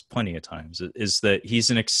about this plenty of times, is that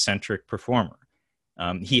he's an eccentric performer.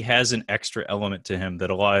 He has an extra element to him that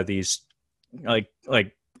a lot of these, like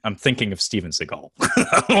I'm thinking of Steven Seagal.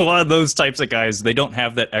 A lot of those types of guys, they don't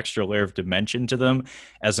have that extra layer of dimension to them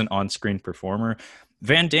as an on-screen performer.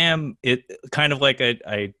 Van Damme, it kind of like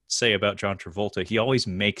I say about John Travolta, he always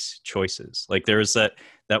makes choices. Like there's that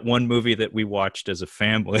one movie that we watched as a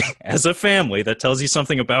family, that tells you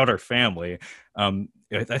something about our family.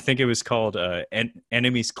 I think it was called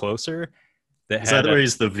Enemies Closer. Is that where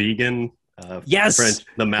he's the vegan? Yes,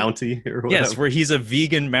 the Mountie or whatever. Yes, where he's a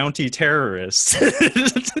vegan Mountie terrorist.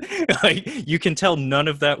 Like you can tell none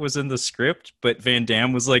of that was in the script, but Van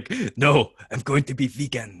Damme was like, "No, I'm going to be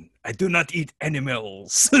vegan. I do not eat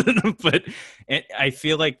animals." But I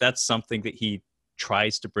feel like that's something that he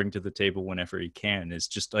tries to bring to the table whenever he can, is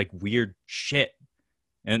just like weird shit,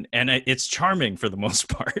 and it's charming for the most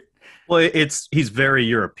part. Well, he's very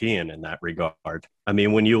European in that regard. I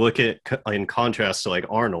mean, when you look at in contrast to like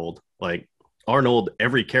Arnold,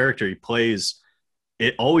 every character he plays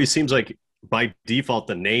it always seems like by default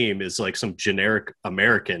the name is like some generic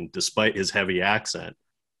American, despite his heavy accent,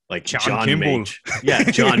 like John Kimball.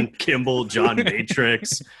 John Kimball, John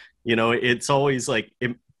Matrix. You know, it's always like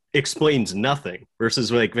it explains nothing.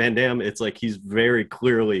 Versus like Van Damme, it's like he's very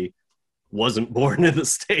clearly wasn't born in the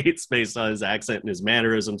States based on his accent and his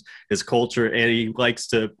mannerisms, his culture, and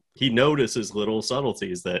he notices little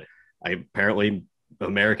subtleties that apparently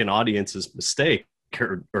American audiences mistake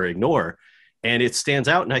or ignore. And it stands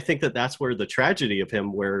out. And I think that that's where the tragedy of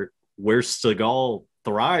him, where Seagal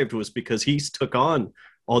thrived, was because he took on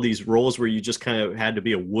all these roles where you just kind of had to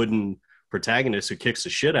be a wooden protagonist who kicks the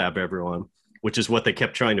shit out of everyone, which is what they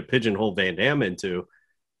kept trying to pigeonhole Van Damme into.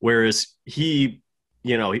 Whereas he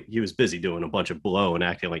was busy doing a bunch of blow and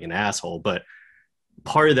acting like an asshole. But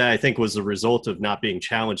part of that, I think, was the result of not being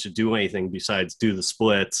challenged to do anything besides do the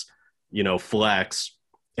splits, flex,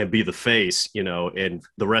 and be the face, and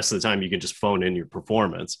the rest of the time you can just phone in your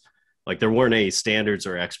performance. Like there weren't any standards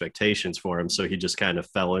or expectations for him. So he just kind of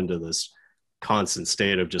fell into this constant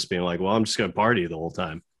state of just being like, well, I'm just going to party the whole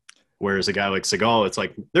time. Whereas a guy like Seagal, it's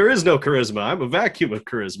like, there is no charisma. I'm a vacuum of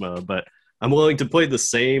charisma, but I'm willing to play the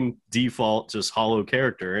same default, just hollow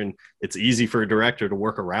character. And it's easy for a director to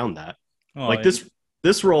work around that.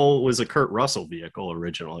 This role was a Kurt Russell vehicle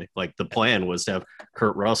originally. Like the plan was to have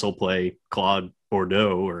Kurt Russell play Claude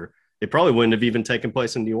Bordeaux, or it probably wouldn't have even taken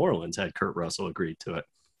place in New Orleans had Kurt Russell agreed to it.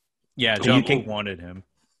 Yeah, John Woo wanted him.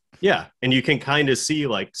 Yeah, and you can kind of see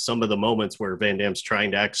like some of the moments where Van Damme's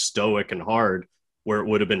trying to act stoic and hard, where it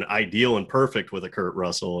would have been ideal and perfect with a Kurt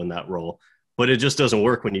Russell in that role. But it just doesn't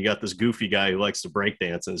work when you got this goofy guy who likes to break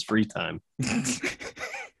dance in his free time.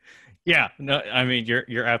 Yeah, no, I mean,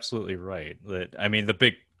 you're absolutely right. The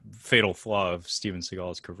big fatal flaw of Steven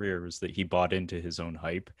Seagal's career was that he bought into his own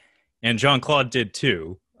hype. And Jean-Claude did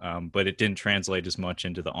too, but it didn't translate as much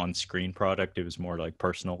into the on-screen product. It was more like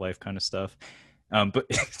personal life kind of stuff. But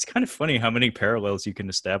it's kind of funny how many parallels you can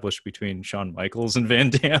establish between Shawn Michaels and Van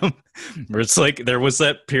Damme, where it's like there was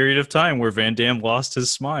that period of time where Van Damme lost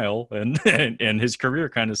his smile and his career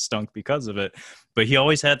kind of stunk because of it. But he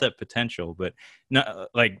always had that potential. But not,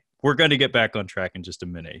 like, we're going to get back on track in just a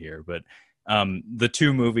minute here. But the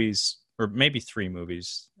two movies, or maybe three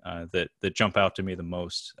movies that jump out to me the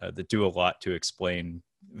most, that do a lot to explain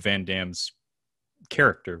Van Damme's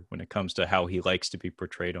character when it comes to how he likes to be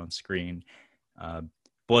portrayed on screen.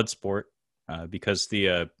 Bloodsport, because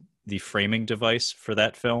the framing device for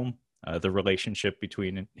that film, the relationship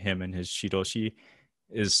between him and his shidoshi,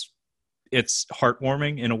 it's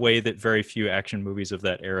heartwarming in a way that very few action movies of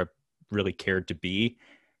that era really cared to be.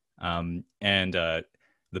 And the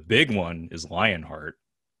big one is Lionheart,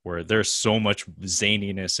 where there's so much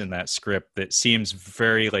zaniness in that script that seems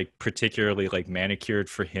very like particularly like manicured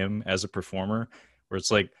for him as a performer, where it's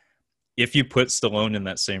like, if you put Stallone in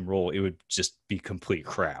that same role, it would just be complete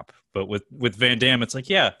crap. But with Van Damme, it's like,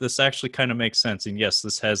 yeah, this actually kind of makes sense. And yes,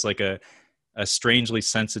 this has like a strangely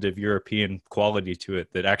sensitive European quality to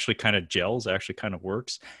it that actually kind of gels, actually kind of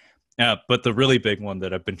works. But the really big one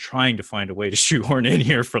that I've been trying to find a way to shoehorn in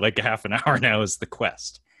here for like a half an hour now is The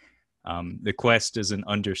Quest. The Quest is an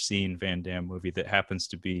underseen Van Damme movie that happens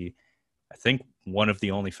to be, I think, one of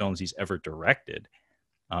the only films he's ever directed.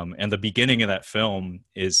 And the beginning of that film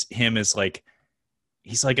is him as like,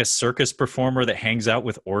 he's like a circus performer that hangs out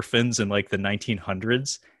with orphans in like the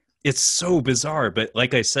 1900s. It's so bizarre, but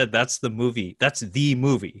like I said, that's the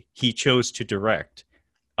movie he chose to direct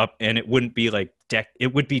up, and it wouldn't be like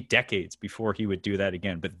it would be decades before he would do that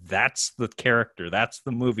again. But that's the character, that's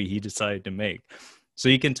the movie he decided to make. So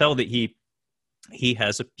you can tell that he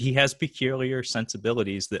has peculiar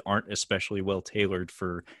sensibilities that aren't especially well tailored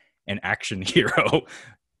for an action hero.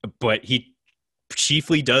 But he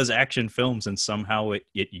chiefly does action films, and somehow it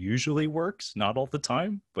usually works, not all the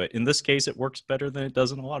time, but in this case it works better than it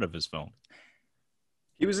does in a lot of his films.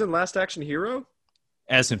 He was in Last Action Hero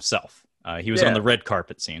as himself. He was on the red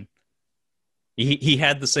carpet scene. He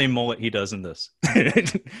had the same mullet he does in this.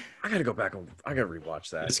 I gotta go back. I gotta rewatch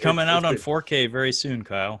that. It's coming out on 4K very soon,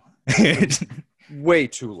 Kyle. Way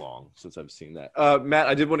too long since I've seen that. Matt,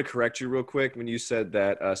 I did want to correct you real quick when you said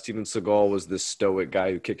that Steven Seagal was this stoic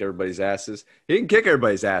guy who kicked everybody's asses. He didn't kick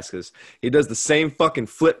everybody's asses. He does the same fucking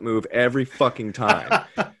flip move every fucking time.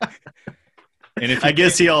 And I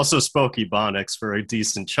guess he also spoke Ebonics for a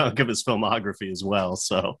decent chunk of his filmography as well.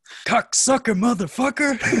 So, cocksucker,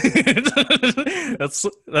 motherfucker.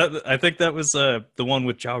 I think that was the one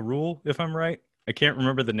with Ja Rule, if I'm right. I can't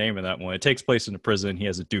remember the name of that one. It takes place in a prison. He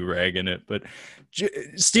has a do-rag in it, but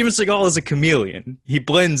Steven Seagal is a chameleon. He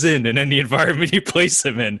blends in any environment you place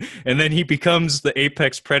him in, and then he becomes the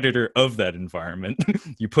apex predator of that environment.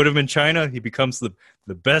 You put him in China, he becomes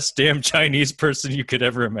the best damn Chinese person you could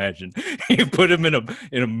ever imagine. You put him in a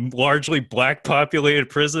largely black populated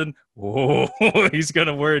prison, whoa, he's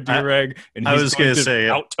gonna wear a do-rag, and he's going to say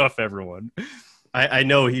out tough everyone. I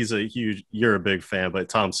know you're a big fan, but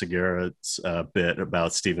Tom Segura's bit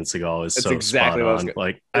about Steven Seagal is so exactly spot on.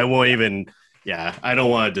 Like, I won't even, I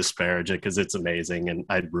don't want to disparage it because it's amazing and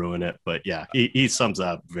I'd ruin it. But yeah, he sums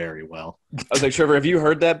up very well. I was like, Trevor, have you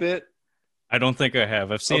heard that bit? I don't think I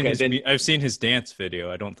have. I've seen his dance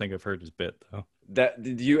video. I don't think I've heard his bit though.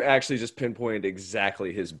 Did you actually just pinpoint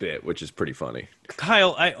exactly his bit, which is pretty funny.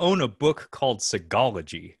 Kyle, I own a book called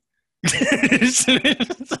Segology.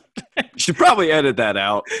 You should probably edit that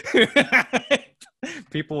out.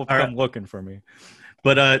 People will come looking for me.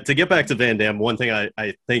 But to get back to Van Damme, one thing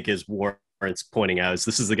I think is warrants pointing out is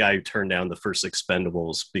this is the guy who turned down the first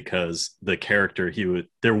Expendables because the character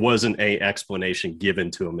there wasn't a explanation given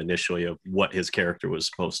to him initially of what his character was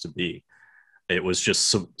supposed to be. It was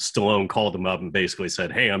just Stallone called him up and basically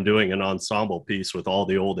said, "Hey, I'm doing an ensemble piece with all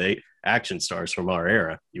the old action stars from our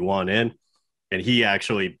era. You want in?" And he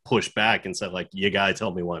actually pushed back and said, like, you got to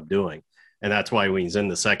tell me what I'm doing. And that's why when he's in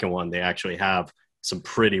the second one, they actually have some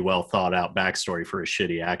pretty well thought out backstory for a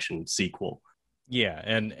shitty action sequel. Yeah.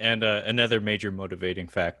 And another major motivating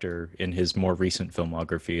factor in his more recent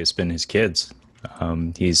filmography has been his kids.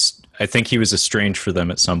 I think he was estranged for them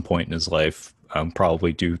at some point in his life,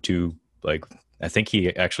 probably due to I think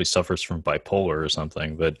he actually suffers from bipolar or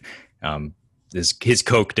something, but his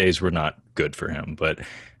coke days were not good for him. But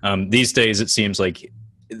these days it seems like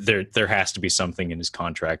there has to be something in his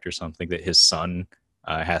contract or something that his son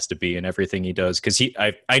has to be in everything he does, because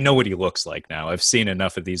I know what he looks like now. I've seen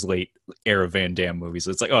enough of these late era Van Damme movies.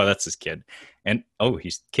 It's like, oh, that's his kid, and oh,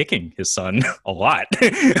 he's kicking his son a lot.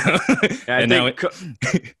 And now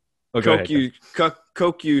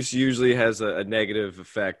coke use usually has a negative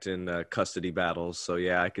effect in custody battles. So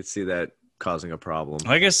yeah, I could see that causing a problem.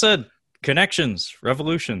 Like I said, connections,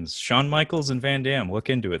 revolutions, Shawn Michaels and Van Damme, look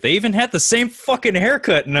into it. They even had the same fucking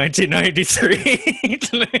haircut in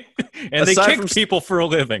 1993. And they kicked people for a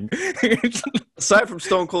living. Aside from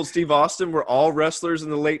Stone Cold Steve Austin, were all wrestlers in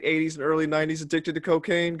the late 80s and early 90s addicted to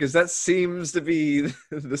cocaine? Because that seems to be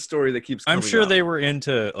the story that keeps coming I'm sure up. They were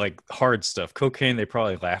into like hard stuff. Cocaine, they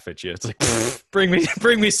probably laugh at you. It's like,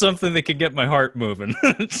 bring me something that can get my heart moving.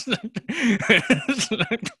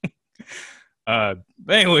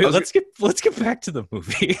 Anyway, let's get back to the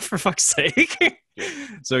movie, for fuck's sake.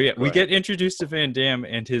 So yeah, we get introduced to Van Damme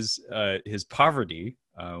and his poverty.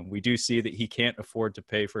 We do see that he can't afford to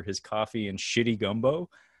pay for his coffee and shitty gumbo.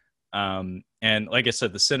 And like I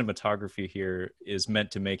said, the cinematography here is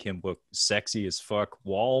meant to make him look sexy as fuck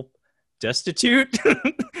while destitute,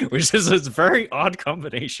 which is a very odd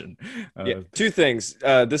combination. Two things.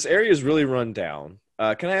 This area is really run down.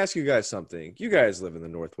 Can I ask you guys something? You guys live in the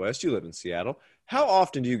Northwest. You live in Seattle. How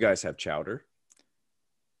often do you guys have chowder?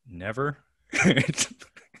 Never.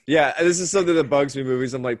 Yeah, this is something that bugs me in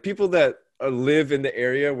movies. I'm like, people that live in the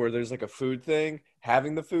area where there's like a food thing,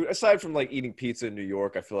 having the food, aside from like eating pizza in New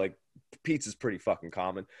York, I feel like pizza's pretty fucking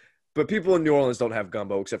common. But people in New Orleans don't have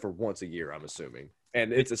gumbo except for once a year, I'm assuming.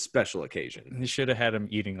 And it's a special occasion. You should have had him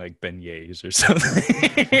eating like beignets or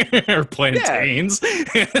something. Or plantains.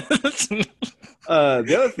 The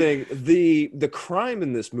other thing, the crime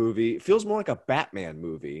in this movie feels more like a Batman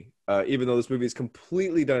movie, even though this movie is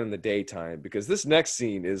completely done in the daytime, because this next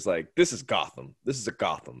scene is like, this is Gotham. This is a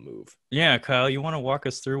Gotham move. Yeah, Kyle, you want to walk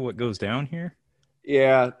us through what goes down here?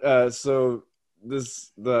 Yeah, so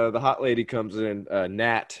the hot lady comes in.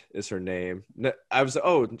 Nat is her name. I was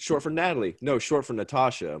short for Natalie. No, short for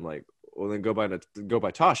Natasha. I'm like, well, then go by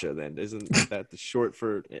Tasha. Then isn't that the short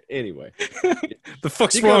for anyway? The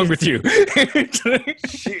fuck's wrong with you?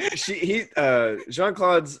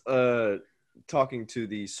 Jean-Claude's talking to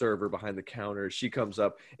the server behind the counter. She comes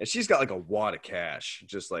up and she's got like a wad of cash,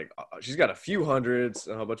 just like she's got a few hundreds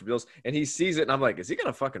and a whole bunch of bills, and he sees it and I'm like, is he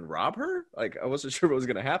gonna fucking rob her? Like, I wasn't sure what was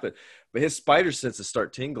gonna happen, but his spider senses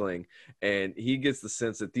start tingling and he gets the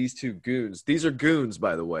sense that these two goons, these are goons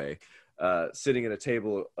by the way, sitting at a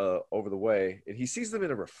table over the way, and he sees them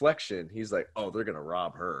in a reflection. He's like, oh, they're gonna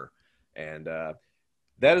rob her, and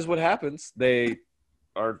that is what happens. They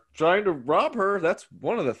are trying to rob her. That's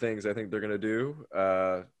one of the things I think they're going to do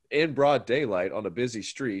in broad daylight on a busy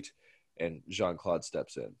street, and Jean-Claude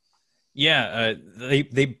steps in. Yeah,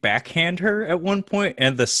 they backhand her at one point,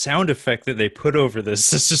 and the sound effect that they put over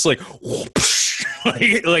this is just like, whoosh.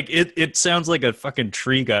 like it sounds like a fucking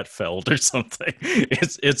tree got felled or something.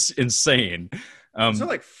 It's insane. Is there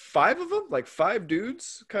like 5 of them? Like 5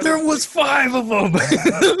 dudes? There was 5 of them.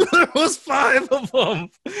 There was 5 of them.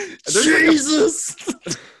 Jesus.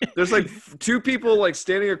 There's like 2 people like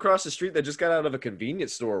standing across the street that just got out of a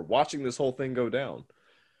convenience store watching this whole thing go down.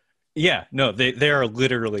 Yeah, no, they are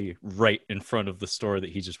literally right in front of the store that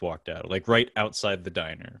he just walked out, like right outside the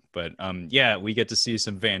diner. But yeah, we get to see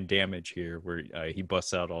some Van Damme here where he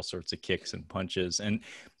busts out all sorts of kicks and punches. And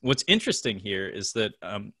what's interesting here is that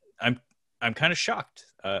I'm kind of shocked.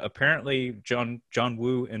 Apparently, John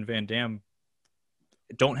Woo and Van Damme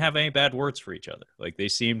don't have any bad words for each other. Like they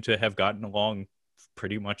seem to have gotten along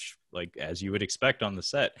pretty much like as you would expect on the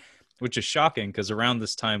set, which is shocking because around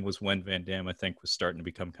this time was when Van Damme, I think, was starting to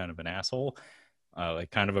become kind of an asshole, like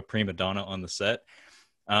kind of a prima donna on the set.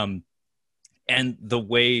 And the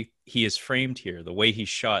way he is framed here, the way he's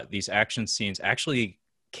shot, these action scenes actually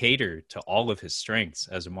cater to all of his strengths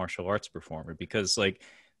as a martial arts performer because like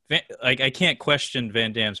I can't question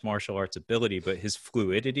Van Damme's martial arts ability, but his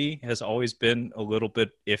fluidity has always been a little bit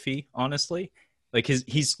iffy, honestly. Like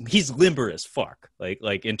he's limber as fuck.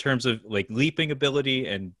 Like in terms of like leaping ability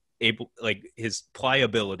and able like his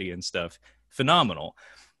pliability and stuff, phenomenal.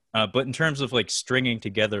 But in terms of like stringing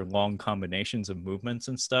together long combinations of movements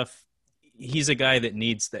and stuff, he's a guy that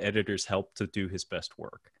needs the editor's help to do his best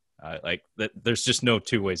work. Like that, there's just no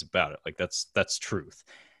 2 ways about it. Like that's truth.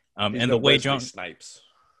 And the way Wesley John Snipes.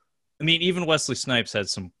 I mean, even Wesley Snipes had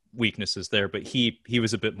some weaknesses there, but he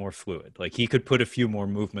was a bit more fluid. Like he could put a few more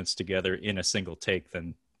movements together in a single take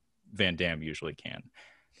than Van Damme usually can.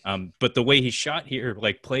 But the way he's shot here,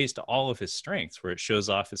 like plays to all of his strengths where it shows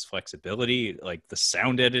off his flexibility, like the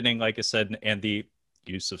sound editing, like I said, and the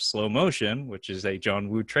use of slow motion, which is a John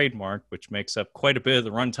Woo trademark, which makes up quite a bit of the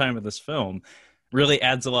runtime of this film, really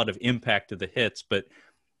adds a lot of impact to the hits. But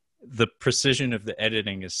the precision of the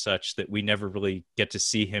editing is such that we never really get to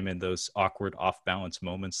see him in those awkward off balance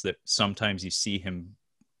moments that sometimes you see him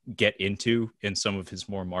get into in some of his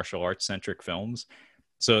more martial arts centric films.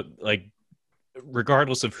 So like,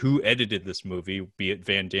 regardless of who edited this movie, be it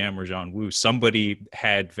Van Damme or John Woo, somebody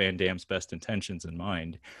had Van Damme's best intentions in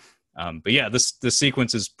mind. But yeah, the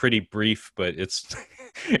sequence is pretty brief, but it's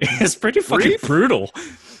it's pretty fucking brutal.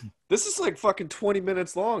 This is like fucking 20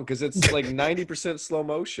 minutes long because it's like 90% slow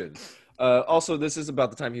motion. Also, this is about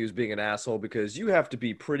the time he was being an asshole because you have to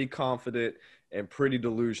be pretty confident and pretty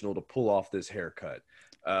delusional to pull off this haircut.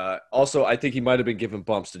 Also, I think he might have been giving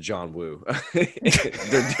bumps to John Woo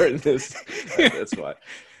during this. That's why.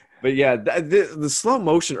 But yeah, the slow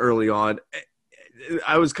motion early on,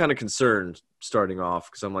 I was kind of concerned starting off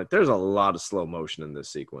because I'm like, there's a lot of slow motion in this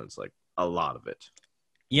sequence, like a lot of it.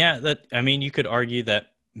 Yeah, I mean, you could argue that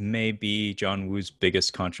may be John Woo's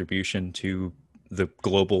biggest contribution to the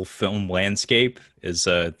global film landscape is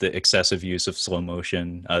the excessive use of slow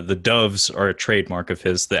motion. The doves are a trademark of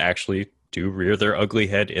his that actually do rear their ugly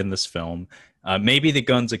head in this film. Maybe the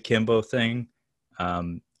guns akimbo thing,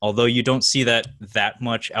 although you don't see that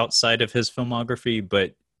much outside of his filmography,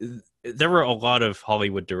 but there were a lot of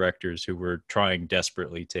Hollywood directors who were trying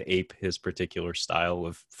desperately to ape his particular style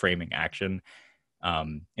of framing action.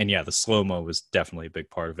 And yeah, the slow-mo was definitely a big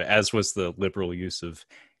part of it, as was the liberal use of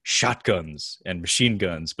shotguns and machine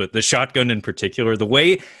guns. But the shotgun in particular, the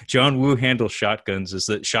way John Woo handles shotguns is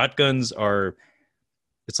that shotguns are,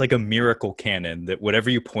 it's like a miracle cannon that whatever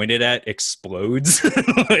you point it at explodes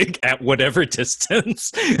like at whatever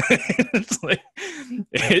distance. It's like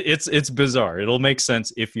it's bizarre. It'll make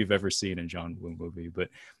sense if you've ever seen a John Woo movie. But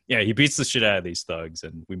yeah, he beats the shit out of these thugs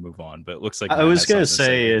and we move on. But it looks like I was gonna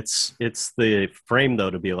say it's the frame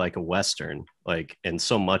though to be like a Western, like, and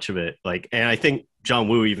so much of it, like, and I think John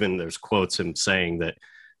Woo, even there's quotes him saying that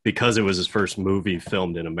because it was his first movie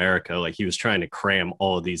filmed in America, like he was trying to cram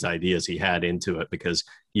all of these ideas he had into it because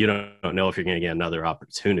you don't know if you're going to get another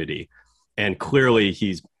opportunity. And clearly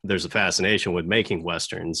there's a fascination with making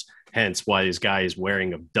Westerns, hence why this guy is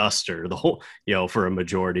wearing a duster the whole, for a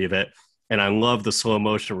majority of it. And I love the slow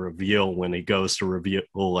motion reveal when he goes to reveal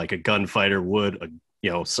like a gunfighter would,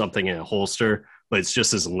 something in a holster, but it's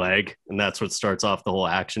just his leg. And that's what starts off the whole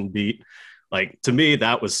action beat. Like, to me,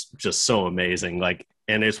 that was just so amazing. Like,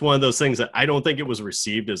 and it's one of those things that I don't think it was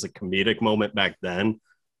received as a comedic moment back then,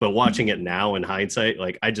 but watching it now in hindsight,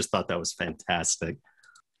 like, I just thought that was fantastic.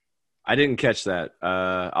 I didn't catch that.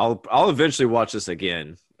 I'll eventually watch this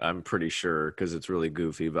again, I'm pretty sure, because it's really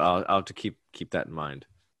goofy, but I'll have to keep that in mind.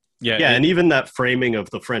 Yeah, and even that framing of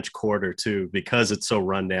the French Quarter, too, because it's so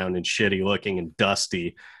run down and shitty looking and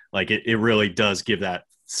dusty, like, it really does give that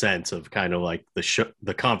sense of kind of like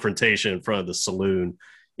the confrontation in front of the saloon,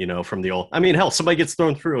 from the old. I mean, hell, somebody gets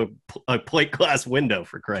thrown through a plate glass window,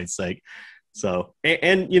 for Christ's sake. So,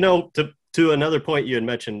 and to another point you had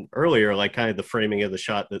mentioned earlier, like kind of the framing of the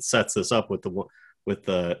shot that sets this up with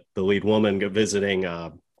the lead woman visiting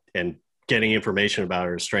and getting information about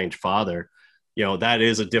her estranged father. That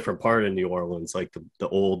is a different part of New Orleans, like the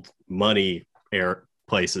old money air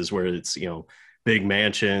places where it's, big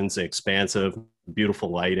mansions, expansive, beautiful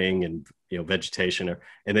lighting and, vegetation.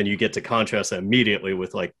 And then you get to contrast that immediately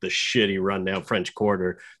with like the shitty rundown French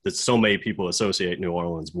Quarter that so many people associate New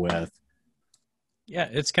Orleans with. Yeah,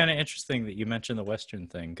 it's kind of interesting that you mentioned the Western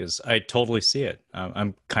thing because I totally see it.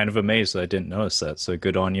 I'm kind of amazed that I didn't notice that. So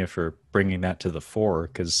good on you for bringing that to the fore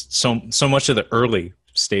because so much of the early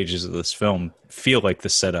stages of this film feel like the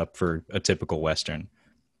setup for a typical Western.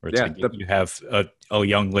 Where it's you have a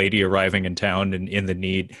young lady arriving in town and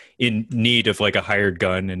in need of like a hired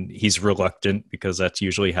gun, and he's reluctant because that's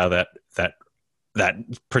usually how that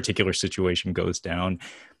particular situation goes down.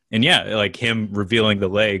 And yeah, like him revealing the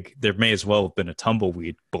leg, there may as well have been a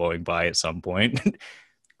tumbleweed blowing by at some point.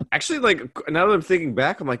 Actually, like now that I'm thinking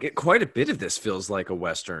back, I'm like, quite a bit of this feels like a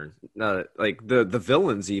Western. Like the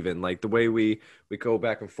villains, even like the way we go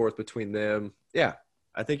back and forth between them. Yeah,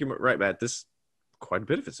 I think you're right, Matt. This quite a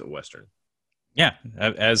bit of it's a Western. Yeah,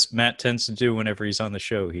 as Matt tends to do whenever he's on the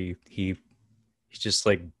show, he just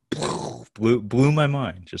like blew my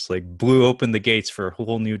mind, just like blew open the gates for a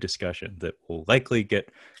whole new discussion that will likely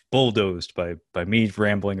get bulldozed by me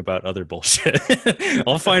rambling about other bullshit.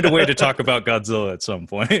 I'll find a way to talk about Godzilla at some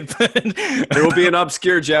point. There will be an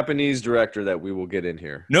obscure Japanese director that we will get in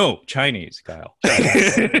here. No, Chinese, Kyle.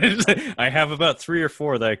 I have about 3 or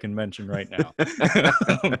 4 that I can mention right now,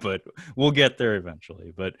 but we'll get there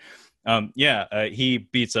eventually. But he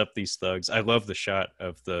beats up these thugs. I love the shot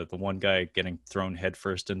of the one guy getting thrown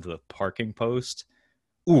headfirst into the parking post.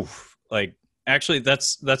 Oof, like. Actually,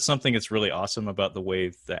 that's something that's really awesome about the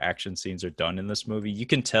way the action scenes are done in this movie. You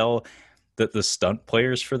can tell that the stunt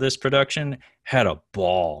players for this production had a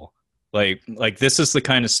ball. Like this is the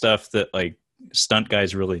kind of stuff that like stunt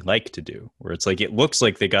guys really like to do, where it's like it looks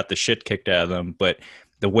like they got the shit kicked out of them, but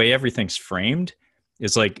the way everything's framed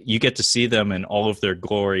is like you get to see them in all of their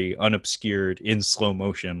glory, unobscured, in slow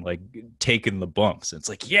motion, like taking the bumps. It's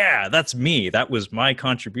like, yeah, that's me. That was my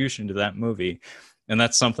contribution to that movie. And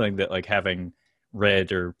that's something that, like, having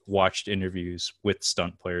read or watched interviews with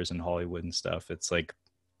stunt players in Hollywood and stuff, it's like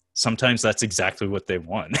sometimes that's exactly what they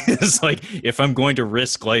want. It's like, if I'm going to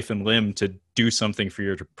risk life and limb to do something for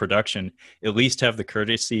your production, at least have the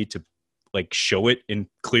courtesy to like show it in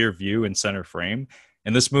clear view and center frame.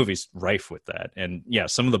 And this movie's rife with that. And yeah,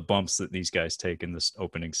 some of the bumps that these guys take in this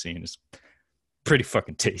opening scene is pretty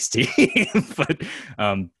fucking tasty. But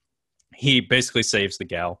he basically saves the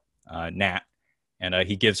gal, Nat. And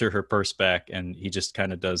he gives her purse back, and he just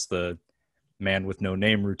kind of does the man with no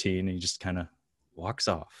name routine. And he just kind of walks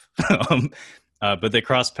off. But they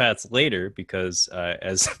cross paths later because,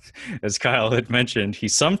 as Kyle had mentioned, he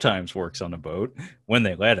sometimes works on a boat when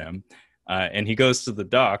they let him. And he goes to the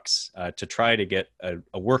docks to try to get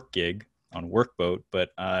a work gig on a workboat. But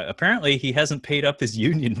apparently he hasn't paid up his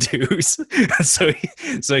union dues. so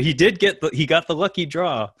he got the lucky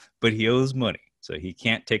draw, but he owes money. So he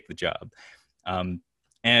can't take the job.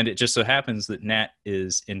 And it just so happens that Nat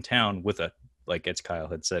is in town with like as Kyle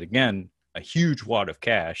had said again, a huge wad of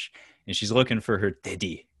cash, and she's looking for her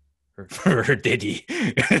daddy,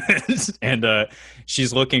 and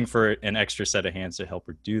she's looking for an extra set of hands to help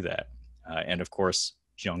her do that. And of course,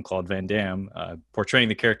 Jean-Claude Van Damme, portraying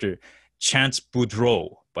the character Chance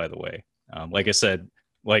Boudreaux, by the way. Like I said,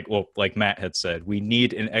 like Matt had said, we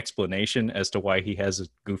need an explanation as to why he has a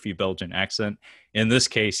goofy Belgian accent. In this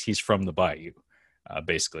case, he's from the Bayou,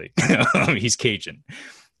 basically. He's Cajun.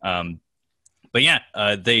 But yeah,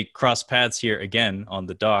 they cross paths here again on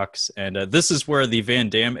the docks. And this is where the Van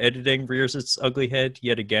Damme editing rears its ugly head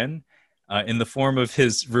yet again, in the form of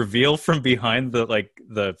his reveal from behind the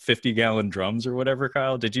 50-gallon drums or whatever.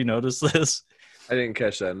 Kyle, did you notice this? I didn't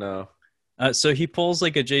catch that, no. So he pulls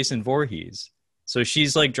like a Jason Voorhees. So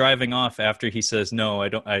she's like driving off after he says, no,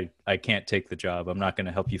 I can't take the job. I'm not going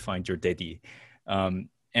to help you find your daddy.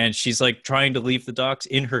 And she's like trying to leave the docks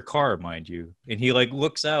in her car, mind you. And he like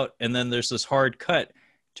looks out, and then there's this hard cut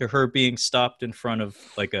to her being stopped in front of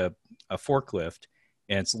like a forklift,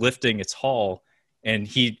 and it's lifting its haul. And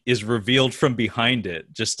he is revealed from behind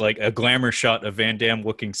it, just like a glamour shot of Van Damme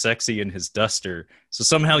looking sexy in his duster. So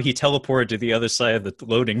somehow he teleported to the other side of the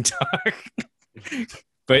loading dock.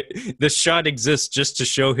 But this shot exists just to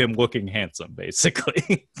show him looking handsome,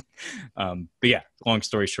 basically. But yeah, long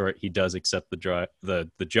story short, he does accept the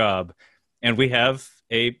job. And we have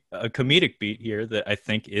a comedic beat here that I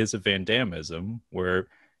think is a Van Dammeism, where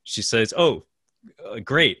she says, "Oh,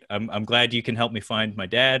 great! I'm glad you can help me find my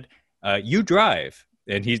dad. You drive."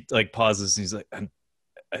 And he like pauses and he's like,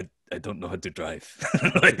 I don't know how to drive.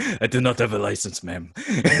 I do not have a license, ma'am.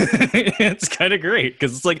 It's kind of great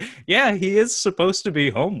because it's like, yeah, he is supposed to be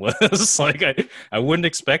homeless. Like I wouldn't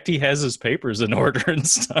expect he has his papers in order and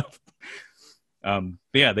stuff. But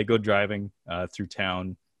yeah, they go driving through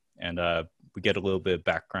town, and we get a little bit of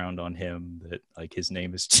background on him, that like his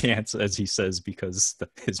name is Chance, as he says, because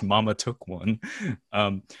his mama took one.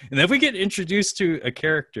 And then we get introduced to a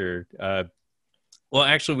character. Well,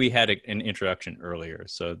 actually, we had an introduction earlier.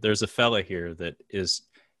 So there's a fella here that is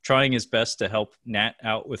trying his best to help Nat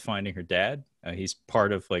out with finding her dad. He's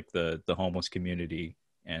part of like the homeless community,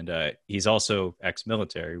 and he's also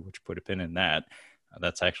ex-military, which put a pin in that.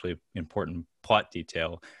 That's actually an important plot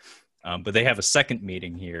detail. But they have a second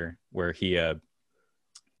meeting here where he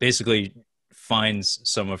basically finds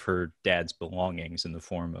some of her dad's belongings in the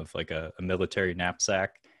form of like a military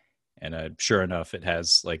knapsack. And sure enough, it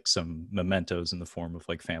has like some mementos in the form of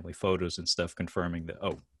like family photos and stuff, confirming that,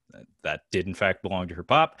 oh, that did in fact belong to her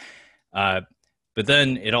pop. But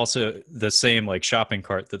then it also, the same like shopping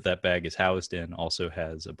cart that bag is housed in also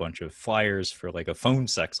has a bunch of flyers for like a phone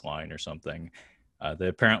sex line or something. That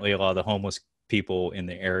apparently a lot of the homeless people in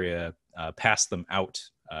the area pass them out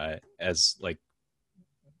as like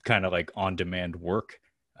kind of like on-demand work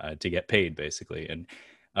to get paid, basically. And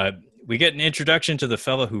we get an introduction to the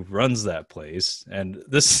fellow who runs that place, and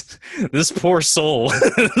this poor soul,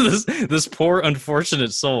 this poor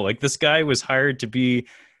unfortunate soul. Like, this guy was hired to be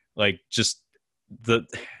like just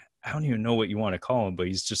I don't even know what you want to call him, but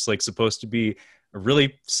he's just like supposed to be a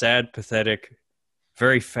really sad, pathetic,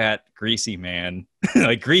 very fat, greasy man,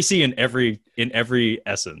 like greasy in every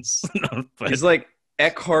essence. But he's like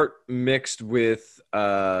Eckhart mixed with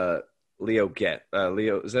Leo Getz.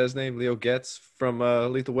 Leo, is that his name? Leo Getz from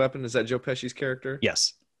Lethal Weapon? Is that Joe Pesci's character?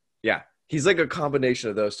 Yes. Yeah. He's like a combination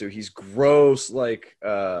of those two. He's gross like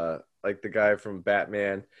the guy from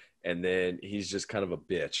Batman, and then he's just kind of a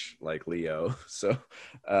bitch like Leo. So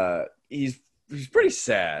he's pretty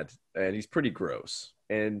sad, and he's pretty gross.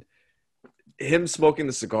 And him smoking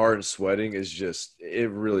the cigar and sweating is just,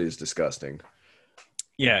 it really is disgusting.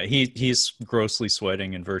 Yeah, he's grossly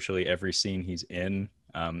sweating in virtually every scene he's in.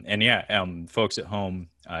 And yeah, folks at home,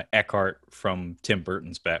 Eckhart from Tim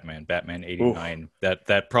Burton's Batman 89. Oof.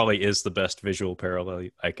 That probably is the best visual parallel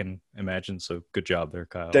I can imagine. So good job there,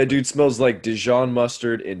 Kyle. That dude smells like Dijon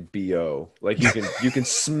mustard and BO. Like you can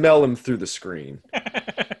smell him through the screen.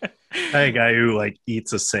 A guy who like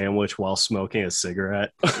eats a sandwich while smoking a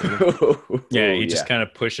cigarette. Yeah, he just kind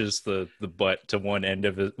of pushes the butt to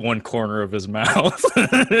one corner of his mouth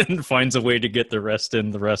and finds a way to get the rest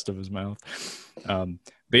in the rest of his mouth.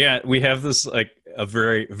 But yeah, we have this like a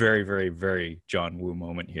very, very, very, very John Woo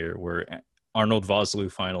moment here where Arnold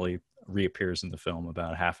Vosloo finally reappears in the film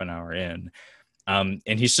about half an hour in. And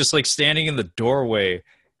he's just like standing in the doorway,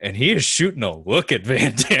 and he is shooting a look at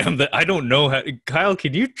Van Damme that I don't know how. Kyle,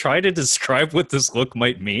 can you try to describe what this look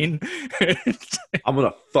might mean? I'm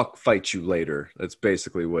gonna fight you later. That's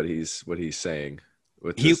basically what he's saying.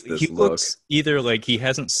 With he look. Looks either like he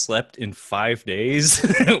hasn't slept in 5 days,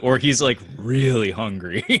 or he's like really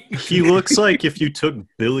hungry. He looks like if you took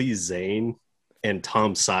Billy Zane and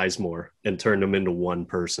Tom Sizemore and turned them into one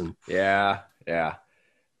person. Yeah.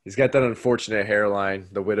 He's got that unfortunate hairline,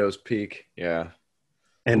 the widow's peak. Yeah.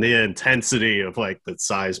 And the intensity of like the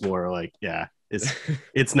Sizemore, like, yeah,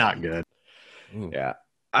 it's not good. Yeah.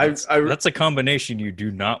 That's a combination you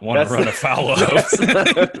do not want to run afoul of.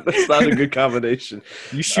 That's not a good combination.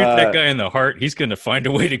 You shoot that guy in the heart, he's going to find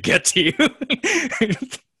a way to get to you.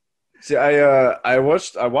 See, I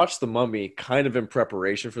watched The Mummy kind of in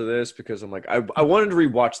preparation for this because I'm like, I wanted to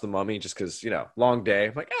rewatch The Mummy just because, long day.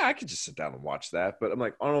 I'm like, I could just sit down and watch that. But I'm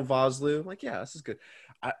like, Arnold Vosloo, I'm like, yeah, this is good.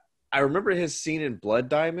 I remember his scene in Blood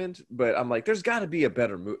Diamond, but I'm like, there's got to be a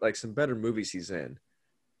better some better movies he's in.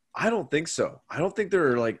 I don't think so. I don't think there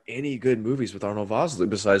are like any good movies with Arnold Vosloo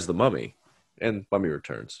besides The Mummy and Mummy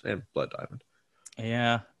Returns and Blood Diamond.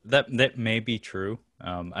 Yeah, that may be true.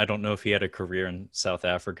 I don't know if he had a career in South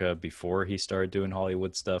Africa before he started doing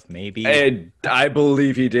Hollywood stuff. Maybe. And I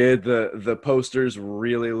believe he did. The posters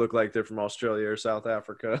really look like they're from Australia or South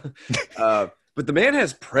Africa. But the man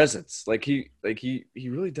has presence. Like he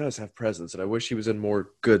really does have presence, and I wish he was in more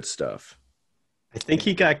good stuff. I think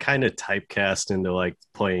he got kind of typecast into like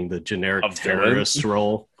playing the generic terrorist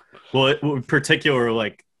role. Well, particular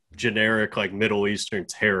like generic like Middle Eastern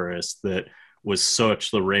terrorist that was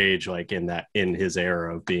such the rage like in his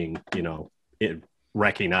era of being, a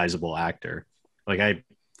recognizable actor. Like I'm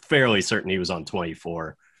fairly certain he was on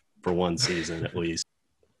 24 for one season at least.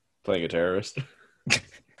 Playing a terrorist.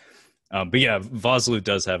 But yeah, Vosloo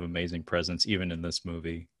does have amazing presence even in this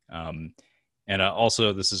movie. And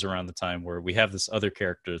also, this is around the time where we have this other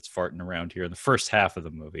character that's farting around here in the first half of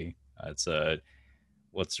the movie. It's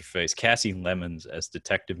what's her face? Cassie Lemons as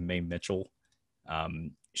Detective May Mitchell.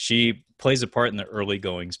 She plays a part in the early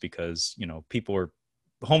goings because, you know,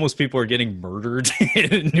 homeless people are getting murdered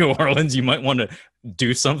in New Orleans. You might want to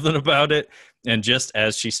do something about it. And just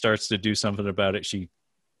as she starts to do something about it,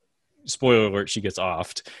 spoiler alert, she gets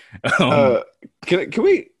offed. Can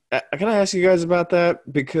I ask you guys about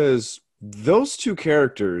that? Because those two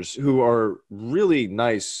characters who are really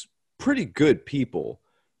nice, pretty good people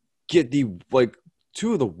get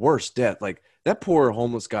two of the worst death. Like that poor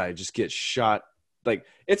homeless guy just gets shot. Like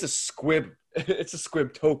it's a squibtopia.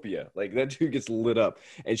 Like that dude gets lit up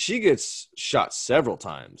and she gets shot several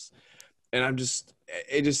times. And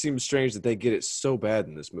it just seems strange that they get it so bad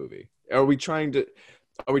in this movie. Are we trying to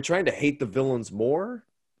hate the villains more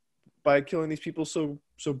by killing these people so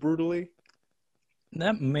brutally?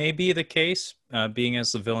 That may be the case, being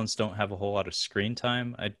as the villains don't have a whole lot of screen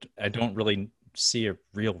time. I don't really see a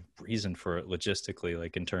real reason for it logistically,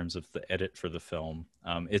 like in terms of the edit for the film.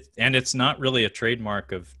 It's not really a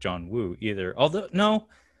trademark of John Woo either. Although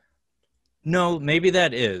no, maybe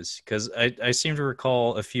that is, because I seem to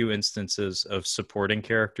recall a few instances of supporting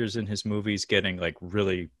characters in his movies getting like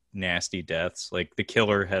really nasty deaths. Like the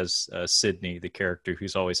killer has Sydney, the character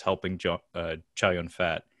who's always helping Chow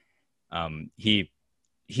Yun-fat.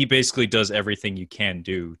 He basically does everything you can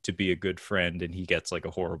do to be a good friend, and he gets like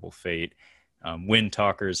a horrible fate. Wind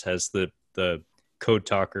Talkers has the code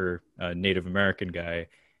talker Native American guy,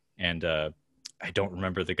 and I don't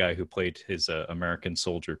remember the guy who played his American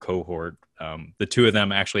soldier cohort. The two of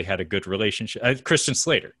them actually had a good relationship. Christian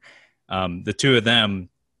Slater. The two of them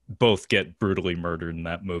both get brutally murdered in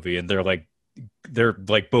that movie, and they're like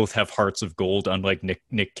both have hearts of gold, unlike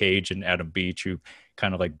Nick Cage and Adam Beach, who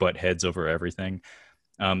kind of like butt heads over everything.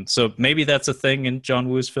 So maybe that's a thing in John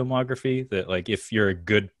Woo's filmography, that like if you're a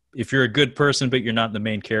good person but you're not the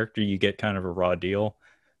main character, you get kind of a raw deal.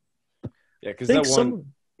 Yeah, because that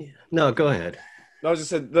one. No, go ahead. I was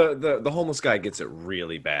just saying the homeless guy gets it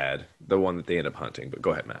really bad. The one that they end up hunting. But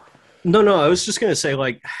go ahead, Matt. No, I was just gonna say,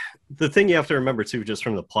 like, the thing you have to remember too, just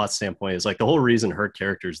from the plot standpoint, is like the whole reason her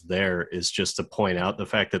character's there is just to point out the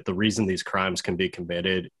fact that the reason these crimes can be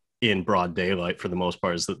committed in broad daylight for the most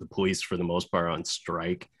part is that the police for the most part are on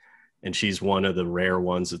strike, and she's one of the rare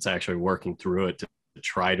ones that's actually working through it to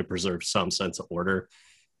try to preserve some sense of order.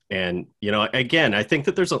 And you know, again, I think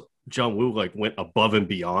that John Woo like went above and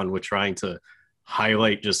beyond with trying to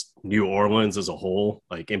highlight just New Orleans as a whole,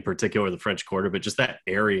 like in particular the French Quarter, but just that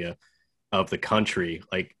area of the country.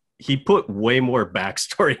 Like he put way more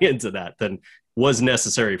backstory into that than was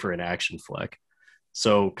necessary for an action flick.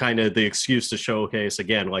 So kind of the excuse to showcase,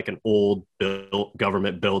 again, like an old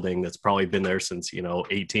government building that's probably been there since,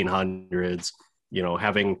 1800s,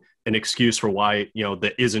 having an excuse for why,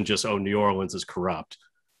 that isn't just, oh, New Orleans is corrupt.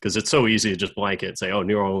 Because it's so easy to just blanket and say, oh,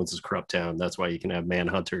 New Orleans is a corrupt town. That's why you can have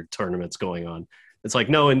manhunter tournaments going on. It's like,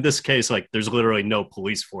 no, in this case, like there's literally no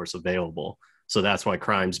police force available. So that's why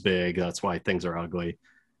crime's big. That's why things are ugly,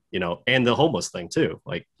 and the homeless thing too.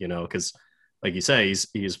 Like, because like you say,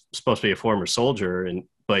 he's supposed to be a former soldier,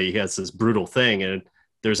 but he has this brutal thing. And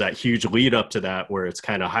there's that huge lead up to that where it's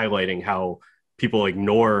kind of highlighting how people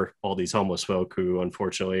ignore all these homeless folk who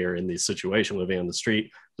unfortunately are in this situation living on the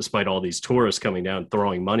street, despite all these tourists coming down,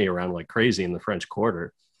 throwing money around like crazy in the French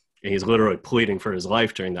Quarter. And he's literally pleading for his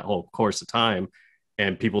life during that whole course of time.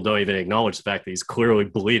 And people don't even acknowledge the fact that he's clearly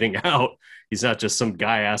bleeding out. He's not just some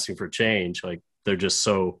guy asking for change. Like they're just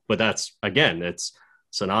so, but that's, again, it's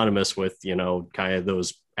synonymous with, kind of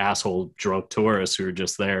those asshole drunk tourists who are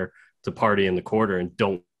just there to party in the quarter and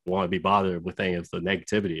don't want to be bothered with any of the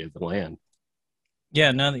negativity of the land.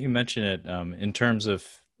 Yeah, now that you mention it, in terms of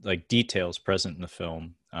like details present in the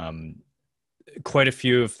film, quite a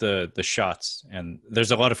few of the shots, and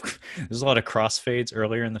there's a lot of crossfades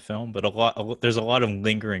earlier in the film, but there's a lot of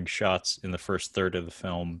lingering shots in the first third of the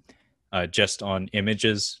film, just on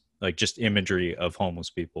images, like just imagery of homeless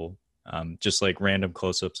people, just like random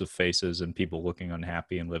close-ups of faces and people looking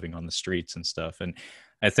unhappy and living on the streets and stuff. And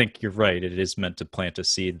I think you're right; it is meant to plant a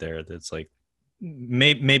seed there that's like,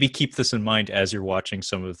 maybe keep this in mind as you're watching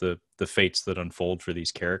some of the fates that unfold for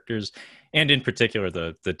these characters, and in particular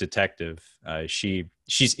the detective.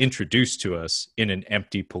 She's introduced to us in an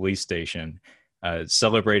empty police station,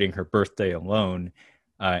 celebrating her birthday alone,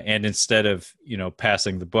 and instead of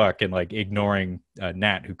passing the buck and like ignoring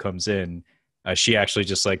Nat who comes in, she actually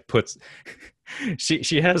just like puts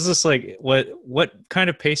she has this like what kind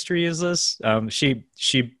of pastry is this?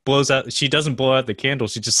 She blows out. She doesn't blow out the candle.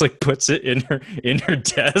 She just like puts it in her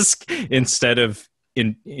desk instead of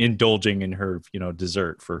indulging in her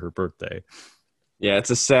dessert for her birthday. Yeah,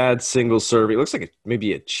 it's a sad single serving. It looks like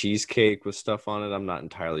maybe a cheesecake with stuff on it. I'm not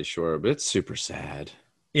entirely sure, but it's super sad.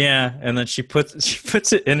 Yeah, and then she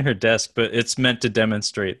puts it in her desk, but it's meant to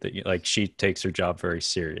demonstrate that like she takes her job very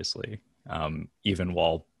seriously, even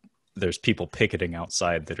while there's people picketing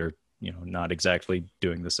outside that are not exactly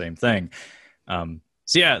doing the same thing.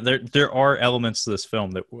 So yeah, there are elements to this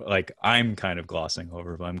film that like I'm kind of glossing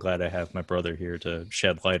over, but I'm glad I have my brother here to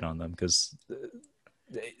shed light on them, because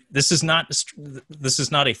this is not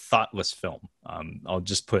a thoughtless film. I'll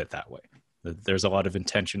just put it that way. There's a lot of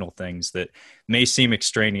intentional things that may seem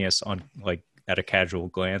extraneous on like at a casual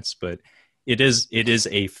glance, but it is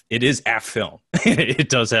a film. It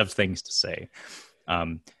does have things to say.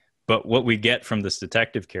 But what we get from this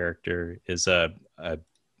detective character is a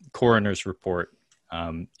coroner's report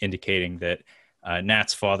indicating that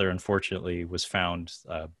Nat's father, unfortunately, was found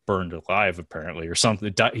burned alive, apparently, or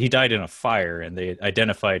something. He died in a fire, and they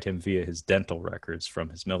identified him via his dental records from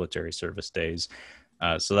his military service days.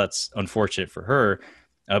 So that's unfortunate for her.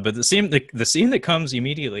 But the scene that comes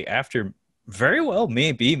immediately after very well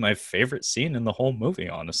may be my favorite scene in the whole movie,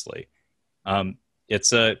 honestly.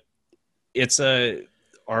 It's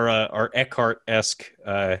our Eckhart-esque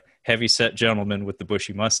heavy-set gentleman with the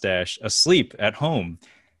bushy mustache asleep at home.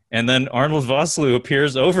 And then Arnold Vosloo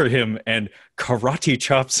appears over him and karate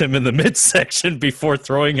chops him in the midsection before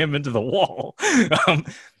throwing him into the wall.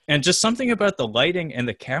 And just something about the lighting and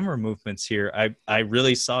the camera movements here, I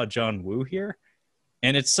really saw John Woo here.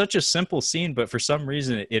 And it's such a simple scene, but for some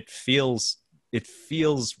reason it feels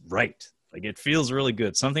right. Like it feels really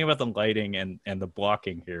good. Something about the lighting and the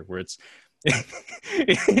blocking here where it's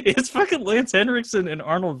fucking Lance Henriksen and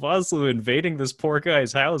Arnold Vosloo invading this poor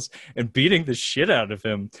guy's house and beating the shit out of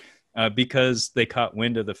him because they caught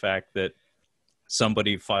wind of the fact that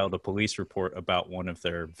somebody filed a police report about one of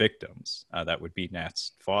their victims. That would be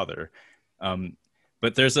Nat's father.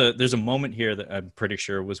 But there's a moment here that I'm pretty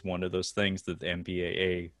sure was one of those things that the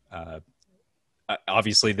MPAA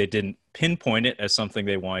obviously they didn't pinpoint it as something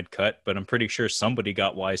they wanted cut, but I'm pretty sure somebody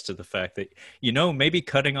got wise to the fact that, maybe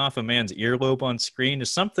cutting off a man's earlobe on screen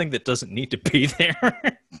is something that doesn't need to be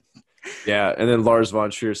there. Yeah, and then Lars von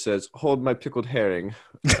Trier says, "Hold my pickled herring."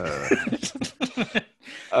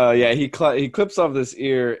 Yeah, he clips off this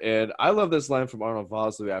ear, and I love this line from Arnold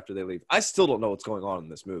Vosloo after they leave. I still don't know what's going on in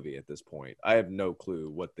this movie at this point. I have no clue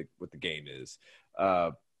what the game is.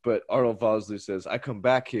 But Arnold Vosloo says, "I come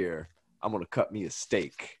back here, I'm going to cut me a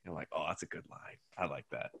steak." I'm like, oh, that's a good line. I like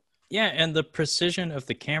that. Yeah, and the precision of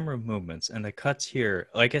the camera movements and the cuts here.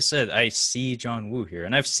 Like I said, I see John Woo here,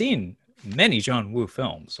 and I've seen many John Woo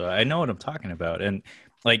films, so I know what I'm talking about. And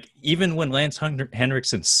like even when Lance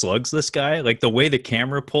Henriksen slugs this guy, like the way the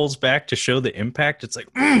camera pulls back to show the impact, it's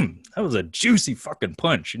like, that was a juicy fucking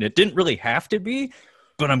punch. And it didn't really have to be,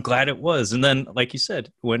 but I'm glad it was. And then, like you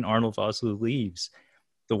said, when Arnold Vosloo leaves,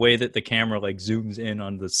 the way that the camera like zooms in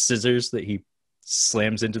on the scissors that he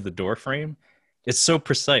slams into the door frame, it's so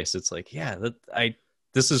precise. It's like, yeah,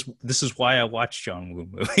 this is why I watch John Woo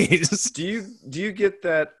movies. Do you get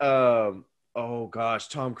that? Oh gosh,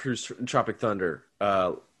 Tom Cruise in Tropic Thunder.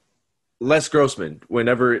 Les Grossman,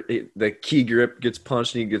 whenever the key grip gets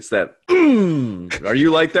punched and he gets that, are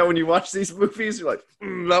you like that when you watch these movies? You're like,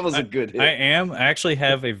 that was a good hit. I am. I actually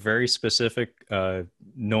have a very specific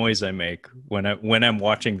noise I make when I'm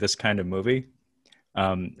watching this kind of movie.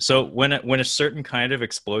 So when a certain kind of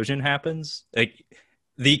explosion happens, like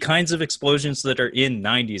the kinds of explosions that are in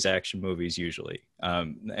 90s action movies usually,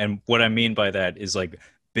 and what I mean by that is like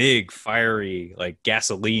big fiery like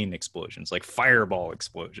gasoline explosions, like fireball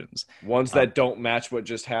explosions, ones that don't match what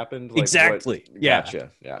just happened. Like exactly. Yeah.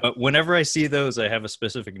 Gotcha. Yeah. But whenever I see those, I have a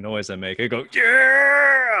specific noise I make. I go,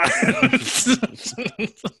 yeah.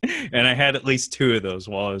 And I had at least two of those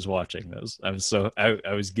while I was watching those. I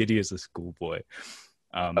was giddy as a schoolboy.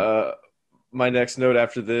 My next note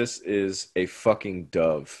after this is a fucking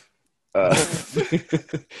dove. Because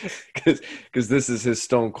this is his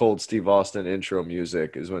Stone Cold Steve Austin intro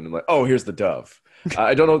music is when I'm like, oh, here's the dove.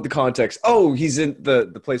 I don't know the context. Oh, he's in the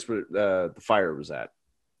place where the fire was at.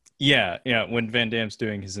 Yeah. When Van Damme's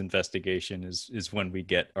doing his investigation is when we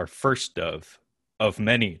get our first dove of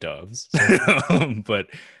many doves. But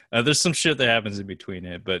there's some shit that happens in between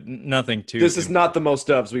it, but nothing too. This is not the most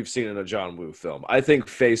doves we've seen in a John Woo film. I think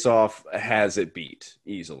Face Off has it beat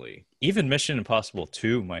easily. Even Mission Impossible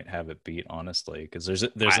 2 might have it beat, honestly, because there's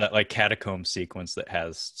that like catacomb sequence that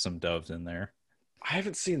has some doves in there. I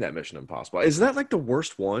haven't seen that Mission Impossible. Is that like the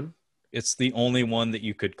worst one? It's the only one that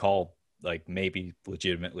you could call like maybe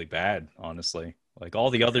legitimately bad, honestly. Like all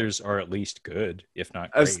the others are at least good, if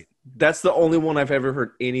not great. That's the only one I've ever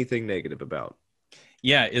heard anything negative about.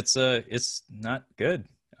 Yeah, it's not good.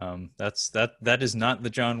 That is not the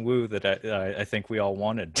John Woo that I think we all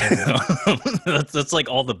wanted. That's like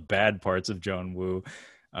all the bad parts of John Woo.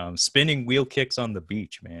 Spinning wheel kicks on the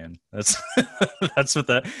beach, man. That's that's what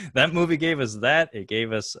that movie gave us. It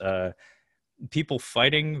gave us people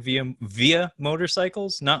fighting via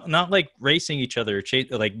motorcycles, not like racing each other,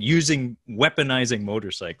 like weaponizing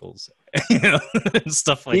motorcycles, and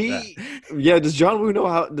stuff like that. Yeah, does John Woo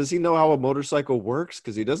does he know how a motorcycle works?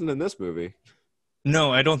 Because he doesn't in this movie.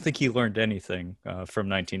 No, I don't think he learned anything from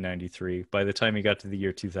 1993. By the time he got to the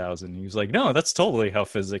year 2000, he was like, no, that's totally how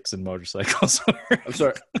physics and motorcycles work. I'm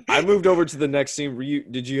sorry. I moved over to the next scene.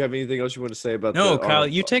 Did you have anything else you want to say about No, Kyle,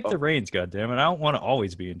 you take the reins, goddammit. I don't want to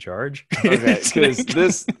always be in charge. Okay,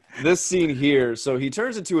 because this scene here, so he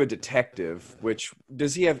turns into a detective, which,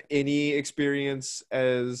 does he have any experience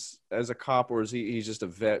as a cop, or is he's just a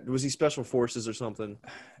vet? Was he special forces or something?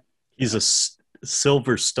 He's a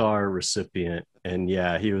Silver Star recipient, and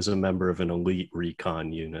yeah, he was a member of an elite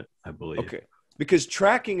recon unit, I believe. Okay, because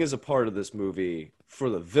tracking is a part of this movie for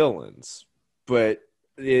the villains, but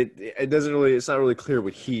it doesn't really, it's not really clear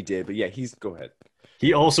what he did. But yeah, go ahead.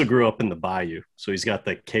 He also grew up in the bayou, so he's got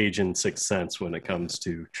the Cajun sixth sense when it comes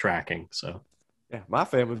to tracking. So yeah, my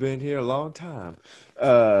family been here a long time.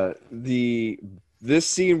 This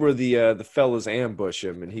scene where the fellas ambush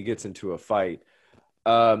him and he gets into a fight.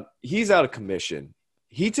 He's out of commission.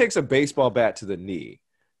 He takes a baseball bat to the knee.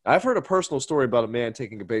 I've heard a personal story about a man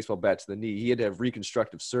taking a baseball bat to the knee. He had to have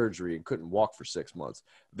reconstructive surgery and couldn't walk for 6 months.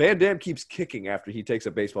 Van Damme keeps kicking after he takes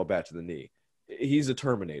a baseball bat to the knee. He's a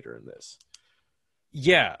Terminator in this.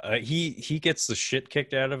 Yeah, he gets the shit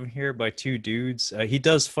kicked out of him here by two dudes. He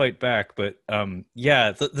does fight back, but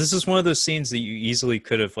this is one of those scenes that you easily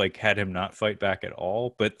could have like had him not fight back at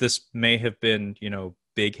all. But this may have been,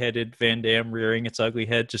 big-headed Van Damme rearing its ugly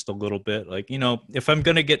head just a little bit. Like, if I'm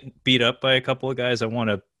going to get beat up by a couple of guys, I want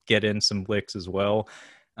to get in some licks as well.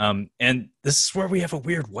 And this is where we have a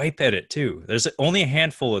weird wipe edit, too. There's only a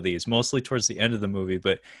handful of these, mostly towards the end of the movie.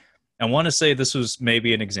 But I want to say this was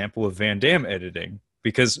maybe an example of Van Damme editing,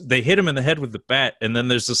 because they hit him in the head with the bat, and then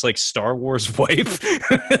there's this, like, Star Wars wipe.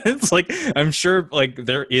 It's like, I'm sure, like,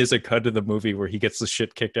 there is a cut of the movie where he gets the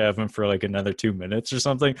shit kicked out of him for, like, another 2 minutes or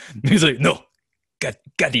something. He's like, no.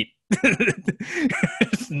 Got it.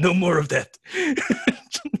 No more of that.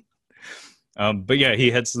 But yeah,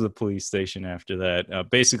 he heads to the police station after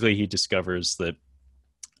that. Basically, he discovers that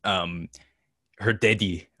her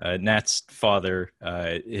daddy, Nat's father,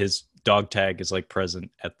 his dog tag is like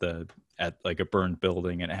present at like a burned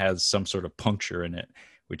building, and it has some sort of puncture in it,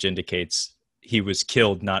 which indicates he was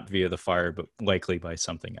killed not via the fire, but likely by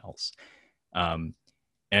something else.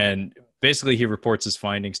 And basically, he reports his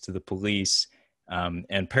findings to the police.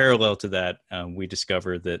 And parallel to that, we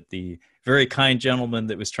discover that the very kind gentleman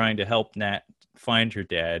that was trying to help Nat find her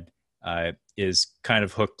dad is kind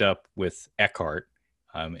of hooked up with Eckhart,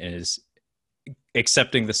 and is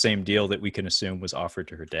accepting the same deal that we can assume was offered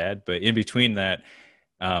to her dad. But in between that,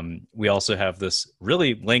 we also have this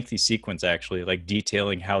really lengthy sequence, actually, like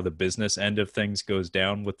detailing how the business end of things goes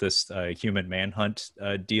down with this human manhunt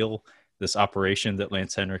deal, this operation that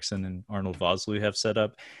Lance Henriksen and Arnold Vosloo have set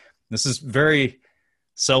up. This is very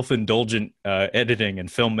self-indulgent editing and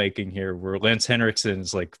filmmaking here, where Lance Henriksen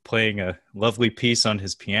is like playing a lovely piece on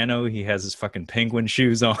his piano. He has his fucking penguin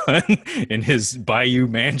shoes on in his bayou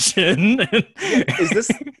mansion. Is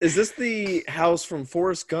this the house from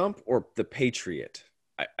Forrest Gump or The Patriot?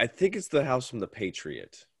 I think it's the house from The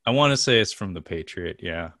Patriot. I want to say it's from The Patriot.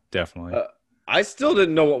 Yeah, definitely. I still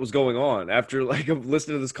didn't know what was going on after like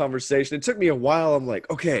listening to this conversation. It took me a while. I'm like,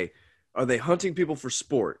 okay, are they hunting people for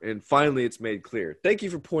sport? And finally, it's made clear. Thank you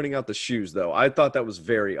for pointing out the shoes, though. I thought that was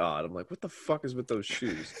very odd. I'm like, what the fuck is with those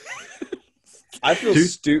shoes? I feel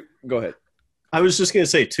stupid. Go ahead. I was just going to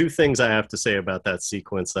say 2 things I have to say about that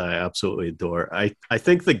sequence that I absolutely adore. I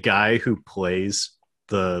think the guy who plays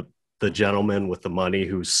the gentleman with the money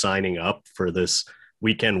who's signing up for this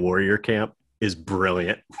weekend warrior camp is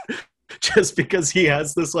brilliant. Just because he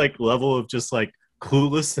has this like level of just like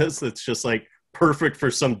cluelessness that's just like perfect for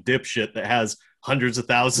some dipshit that has hundreds of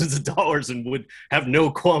thousands of dollars and would have no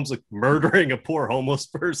qualms like murdering a poor homeless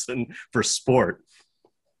person for sport.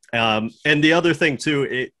 And the other thing too,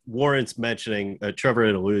 it warrants mentioning, Trevor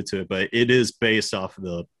had alluded to it, but it is based off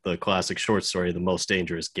of the classic short story, The Most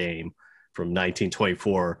Dangerous Game from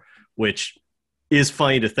 1924, which is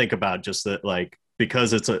funny to think about, just that like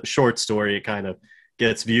because it's a short story, it kind of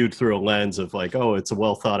gets viewed through a lens of like, oh, it's a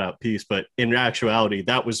well thought out piece. But in actuality,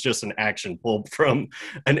 that was just an action pulled from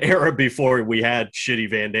an era before we had shitty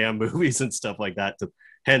Van Damme movies and stuff like that.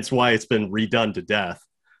 Hence why it's been redone to death.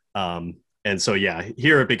 And so, yeah,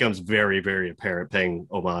 here it becomes very, very apparent, paying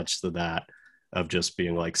homage to that, of just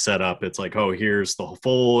being like set up. It's like, oh, here's the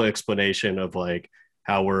full explanation of like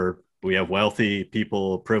how we have wealthy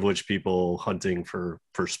people, privileged people hunting for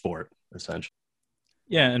sport, essentially.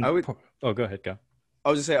 Yeah. And go ahead, go. I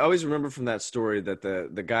was just say, I always remember from that story that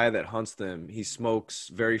the guy that hunts them, he smokes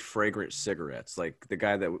very fragrant cigarettes. Like the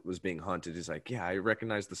guy that was being hunted is like, yeah, I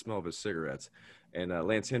recognize the smell of his cigarettes. And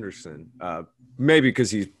Lance Henriksen, maybe because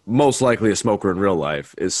he's most likely a smoker in real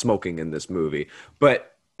life, is smoking in this movie.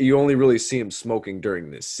 But you only really see him smoking during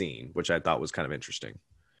this scene, which I thought was kind of interesting.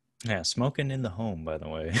 Yeah, smoking in the home, by the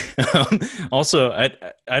way. Also,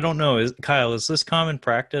 I don't know, Kyle, is this common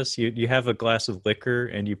practice? You have a glass of liquor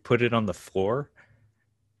and you put it on the floor?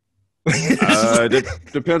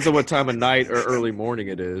 Depends on what time of night or early morning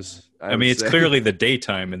it is. I mean, it's clearly the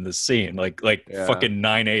daytime in the scene, like fucking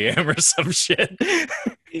 9 a.m. or some shit.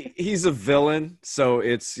 He's a villain, so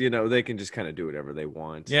it's, they can just kind of do whatever they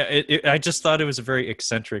want. Yeah, I just thought it was a very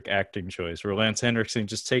eccentric acting choice where Lance Henriksen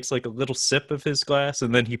just takes like a little sip of his glass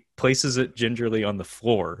and then he places it gingerly on the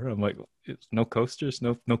floor. I'm like, no coasters,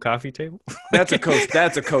 no coffee table. That's a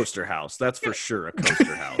coaster house. That's for sure a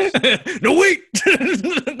coaster house. No, wait.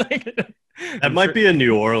 That might be a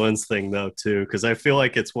New Orleans thing though too, because I feel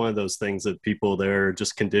like it's one of those things that people there are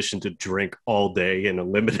just conditioned to drink all day in a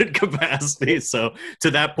limited capacity. So to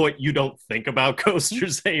that point, you don't think about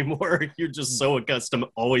coasters anymore. You're just so accustomed to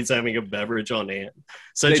always having a beverage on hand.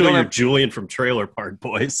 Essentially, you're Julian from Trailer Park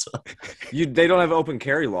Boys. They don't have open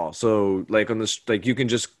carry law, so like on this, like you can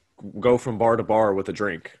just go from bar to bar with a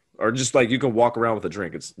drink, or just like you can walk around with a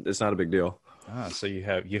drink. It's not a big deal. So you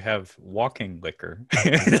have walking liquor.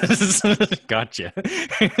 Gotcha.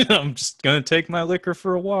 I'm just gonna take my liquor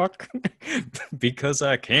for a walk because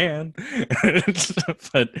I can.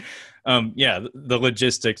 But the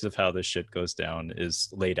logistics of how this shit goes down is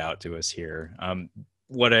laid out to us here.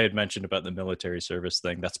 What I had mentioned about the military service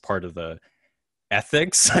thing, that's part of the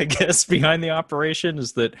ethics, I guess, behind the operation,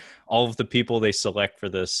 is that all of the people they select for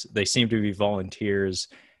this, they seem to be volunteers.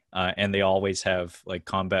 And they always have like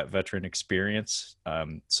combat veteran experience.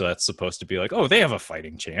 So that's supposed to be like, oh, they have a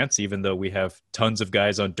fighting chance, even though we have tons of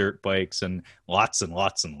guys on dirt bikes and lots and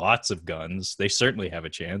lots and lots of guns. They certainly have a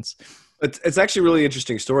chance. It's actually really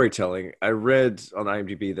interesting storytelling. I read on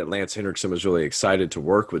IMDb that Lance Henriksen was really excited to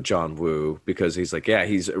work with John Woo because he's like, yeah,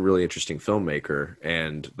 he's a really interesting filmmaker,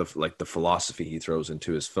 and the philosophy he throws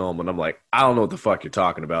into his film. And I'm like, I don't know what the fuck you're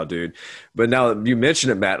talking about, dude. But now that you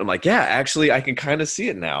mention it, Matt, I'm like, yeah, actually, I can kind of see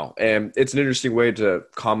it now. And it's an interesting way to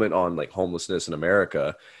comment on like homelessness in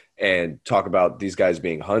America and talk about these guys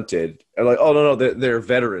being hunted. And like, oh no, they're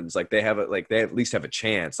veterans. Like they at least have a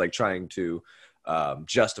chance. Like trying to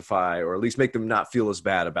justify or at least make them not feel as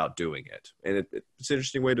bad about doing it. And it's an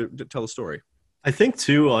interesting way to tell a story. I think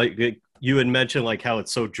too, like you had mentioned like how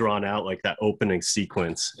it's so drawn out, like that opening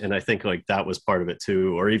sequence. And I think like that was part of it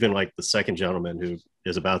too. Or even like the second gentleman who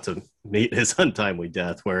is about to meet his untimely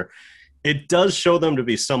death, where it does show them to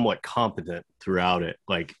be somewhat competent throughout it,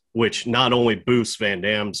 like, which not only boosts Van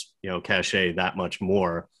Damme's, cachet that much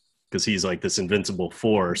more because he's like this invincible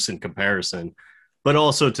force in comparison, but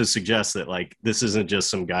also to suggest that like this isn't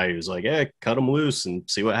just some guy who's like, hey, cut him loose and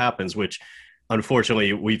see what happens, which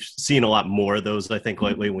unfortunately we've seen a lot more of those, I think,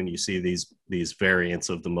 lately when you see these variants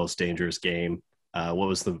of the most dangerous game. What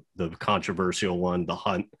was the controversial one? The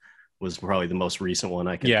Hunt was probably the most recent one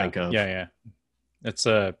I can think of. Yeah. It's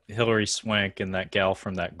Hilary Swank and that gal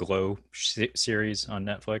from that Glow series on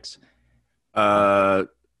Netflix. The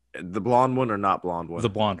blonde one or not blonde one? The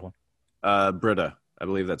blonde one. Britta. I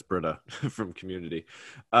believe that's Britta from Community.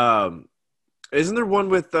 Isn't there one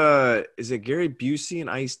with is it Gary Busey and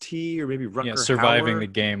Ice-T or maybe Rutger Surviving Hauer? the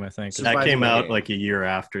Game, I think. That came out like a year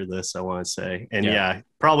after this, I want to say. And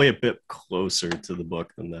probably a bit closer to the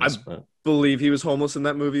book than this. I believe he was homeless in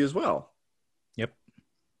that movie as well. Yep.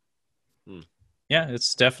 Yeah,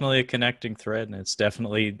 it's definitely a connecting thread, and it's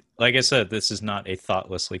definitely, like I said, this is not a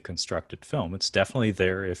thoughtlessly constructed film. It's definitely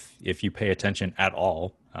there if you pay attention at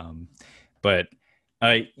all. But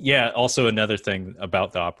also another thing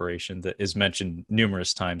about the operation that is mentioned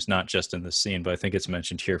numerous times, not just in this scene, but I think it's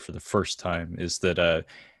mentioned here for the first time, is that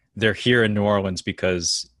they're here in New Orleans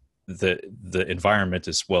because the environment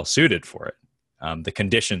is well suited for it. The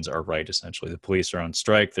conditions are right, essentially. The police are on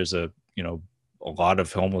strike. There's a lot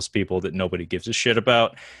of homeless people that nobody gives a shit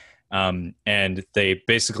about. And they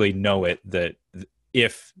basically know it, that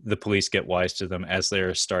if the police get wise to them, as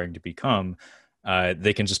they're starting to become,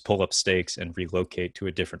 they can just pull up stakes and relocate to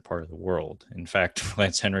a different part of the world. In fact,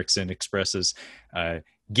 Lance Henriksen expresses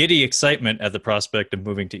giddy excitement at the prospect of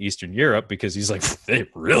moving to Eastern Europe, because he's like, they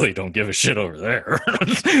really don't give a shit over there.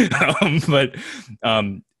 But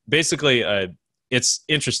basically, it's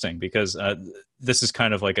interesting because this is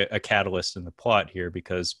kind of like a catalyst in the plot here,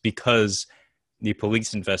 because the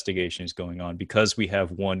police investigation is going on, because we have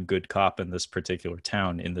one good cop in this particular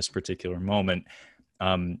town in this particular moment.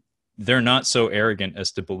 They're not so arrogant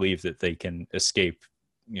as to believe that they can escape,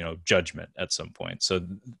 judgment at some point. So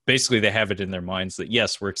basically they have it in their minds that,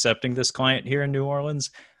 yes, we're accepting this client here in New Orleans,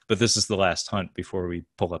 but this is the last hunt before we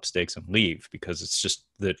pull up stakes and leave, because it's just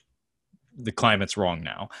that the climate's wrong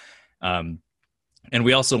now. And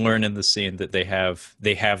we also learn in the scene that they have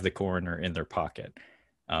the coroner in their pocket.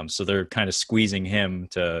 So they're kind of squeezing him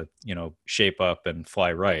to, shape up and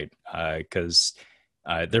fly right, because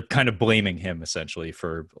they're kind of blaming him essentially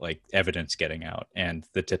for like evidence getting out. And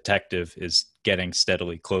the detective is getting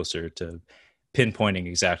steadily closer to pinpointing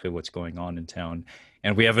exactly what's going on in town.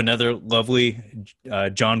 And we have another lovely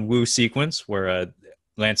John Woo sequence where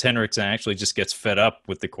Lance Henriksen actually just gets fed up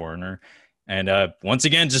with the coroner. And once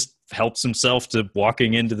again, just helps himself to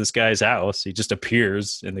walking into this guy's house. He just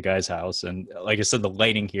appears in the guy's house. And like I said, the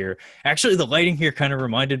lighting here kind of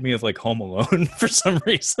reminded me of like Home Alone for some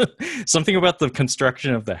reason. Something about the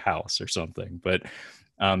construction of the house or something. But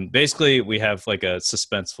basically, we have like a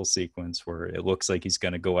suspenseful sequence where it looks like he's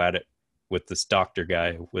going to go at it with this doctor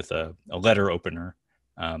guy with a letter opener.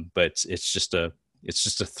 But it's just a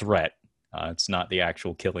threat. It's not the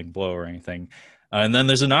actual killing blow or anything. And then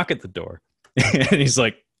there's a knock at the door. And he's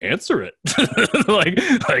like, answer it.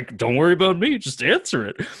 like don't worry about me, just answer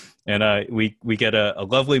it. And we get a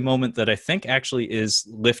lovely moment that I think actually is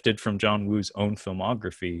lifted from John Woo's own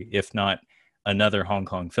filmography, if not another Hong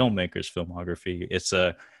Kong filmmaker's filmography. It's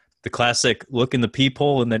the classic look in the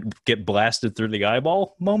peephole and then get blasted through the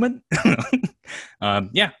eyeball moment.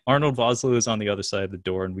 Arnold Vosloo is on the other side of the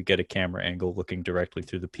door, and we get a camera angle looking directly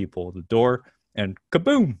through the peephole of the door, and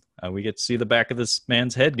kaboom! We get to see the back of this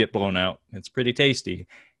man's head get blown out. It's pretty tasty.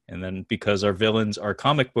 And then because our villains are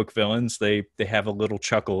comic book villains, they have a little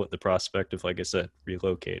chuckle at the prospect of, like I said,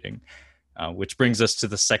 relocating. Which brings us to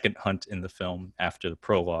the second hunt in the film after the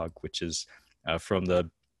prologue, which is from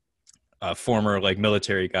the former like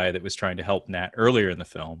military guy that was trying to help Nat earlier in the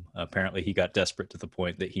film. Apparently he got desperate to the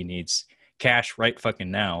point that he needs cash right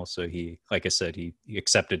fucking now. So he, like I said, he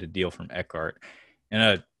accepted a deal from Eckhart.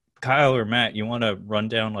 And Kyle or Matt, you want to run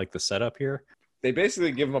down like the setup here? They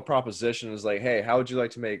basically give him a proposition. It's like, hey, how would you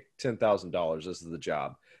like to make $10,000? This is the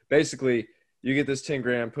job. Basically, you get this 10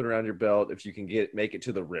 grand put around your belt if you can make it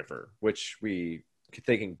to the river, which we,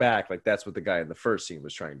 thinking back, like that's what the guy in the first scene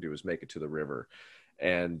was trying to do, was make it to the river.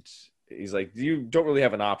 And he's like, you don't really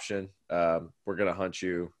have an option. We're going to hunt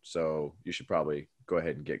you, so you should probably go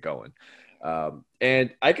ahead and get going.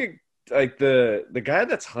 And I could, like, the guy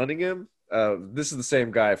that's hunting him, this is the same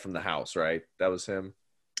guy from The House, right? That was him.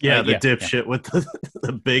 Yeah, the dipshit with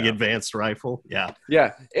the big advanced rifle. Yeah.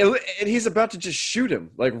 Yeah. And he's about to just shoot him,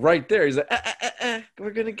 like right there. He's like, we're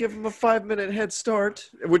going to give him a 5-minute head start,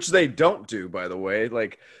 which they don't do, by the way.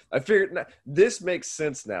 Like, I figured this makes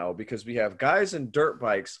sense now because we have guys in dirt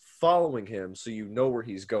bikes following him, so you know where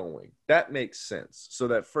he's going. That makes sense. So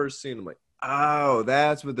that first scene, I'm like, oh,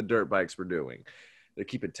 that's what the dirt bikes were doing. They're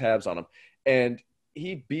keeping tabs on him. And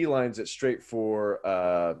he beelines it straight for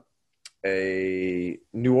a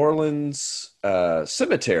New Orleans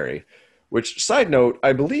cemetery, which, side note,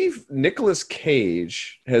 I believe Nicolas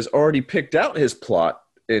Cage has already picked out his plot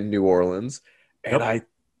in New Orleans. And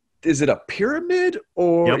is it a pyramid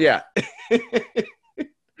or yeah.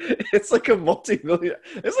 It's like a multi-million,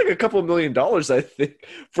 it's like a couple $1 million, I think,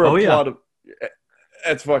 for a plot of,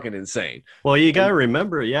 that's fucking insane. Well, you got to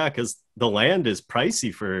remember, because the land is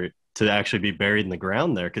pricey to actually be buried in the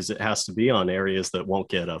ground there, because it has to be on areas that won't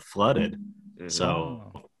get flooded. Mm-hmm.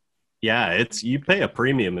 So it's, you pay a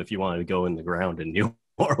premium if you want to go in the ground in New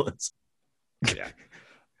Orleans. Yeah.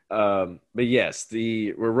 But yes,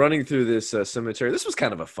 we're running through this cemetery. This was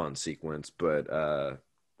kind of a fun sequence, but go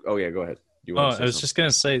ahead. I was just gonna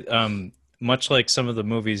say, much like some of the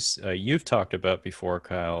movies you've talked about before,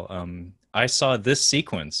 Kyle, I saw this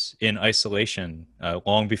sequence in isolation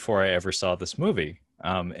long before I ever saw this movie.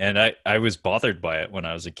 And I was bothered by it when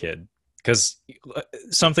I was a kid, because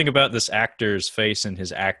something about this actor's face and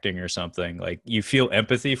his acting or something, like you feel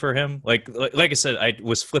empathy for him. Like I said, I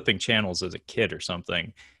was flipping channels as a kid or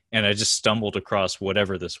something, and I just stumbled across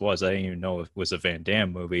whatever this was. I didn't even know it was a Van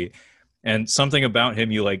Damme movie, and something about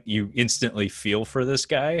him, you instantly feel for this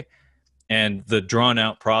guy. and the drawn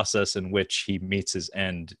out process in which he meets his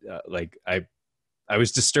end, I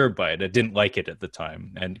was disturbed by it. I didn't like it at the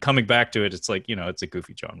time. And coming back to it, it's like, it's a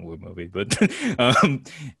goofy John Woo movie, but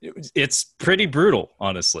it's pretty brutal,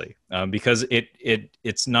 honestly, because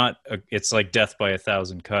it's not, it's like death by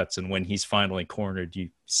 1,000 cuts. And when he's finally cornered,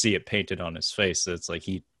 you see it painted on his face. It's like,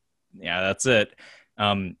 that's it.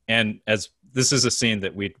 And as this is a scene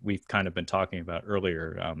that we've kind of been talking about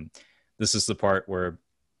earlier. This is the part where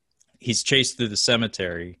he's chased through the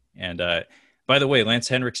cemetery. And, by the way, Lance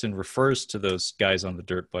Henriksen refers to those guys on the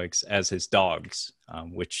dirt bikes as his dogs,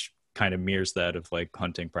 which kind of mirrors that of like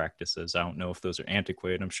hunting practices. I don't know if those are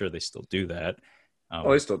antiquated. I'm sure they still do that.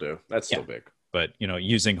 They still do. That's still big. But,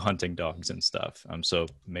 using hunting dogs and stuff. So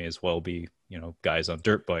may as well be, guys on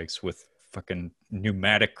dirt bikes with fucking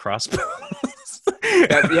pneumatic crossbows.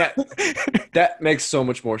 That makes so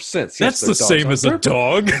much more sense. That's the same as a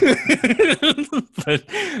dog. But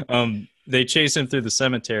they chase him through the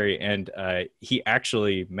cemetery, and he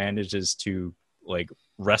actually manages to like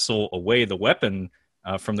wrestle away the weapon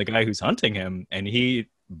from the guy who's hunting him, and he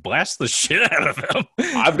blasts the shit out of him.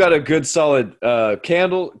 I've got a good solid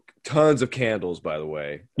candle, tons of candles, by the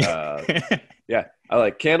way. Yeah, I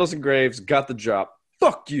like candles and graves. Got the drop.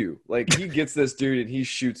 Fuck you. Like, he gets this dude and he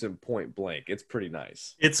shoots him point blank. It's pretty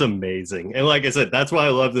nice. It's amazing. And like I said, that's why I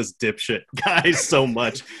love this dipshit guy so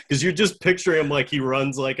much, because you just picture him like he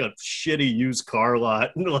runs like a shitty used car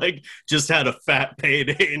lot and like just had a fat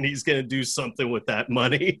payday and he's going to do something with that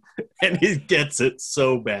money. And he gets it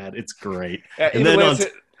so bad. It's great. And then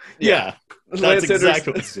that's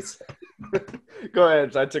exactly what it's Go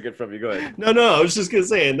ahead. I took it from you. Go ahead. No, I was just going to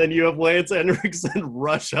say, and then you have Lance Henriksen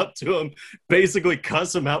rush up to him, basically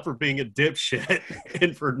cuss him out for being a dipshit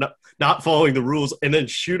and for not following the rules, and then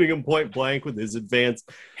shooting him point blank with his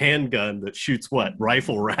advanced handgun that shoots,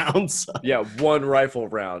 rifle rounds? Yeah, one rifle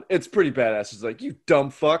round. It's pretty badass. It's like, you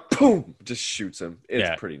dumb fuck. Boom. Just shoots him.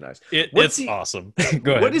 It's pretty nice. It's awesome.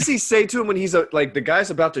 Go ahead. What does he say to him when he's like, the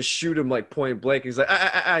guy's about to shoot him like point blank? He's like,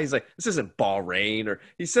 He's like, this isn't Bahrain, or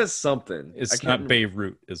he says something. It's not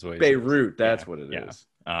Beirut, is what Beirut. That's what it is.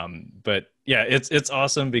 But yeah, it's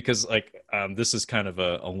awesome because this is kind of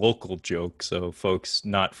a local joke, so folks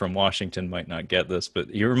not from Washington might not get this, but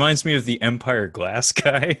he reminds me of the Empire Glass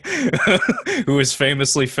guy who was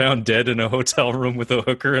famously found dead in a hotel room with a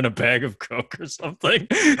hooker and a bag of coke or something.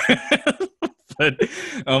 But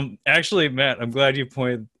actually, Matt, I'm glad you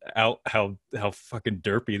pointed out how fucking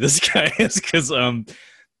derpy this guy is, because I'm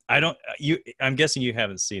guessing you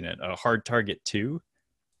haven't seen it. Hard Target 2.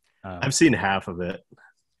 I've seen half of it.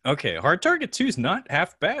 Okay, Hard Target 2 is not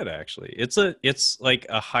half bad, actually. It's like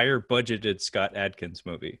a higher budgeted Scott Adkins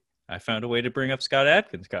movie. I found a way to bring up Scott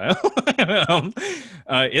Adkins, Kyle.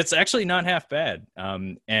 It's actually not half bad,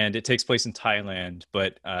 and it takes place in Thailand.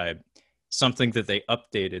 But something that they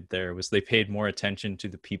updated there was they paid more attention to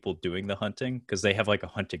the people doing the hunting, because they have like a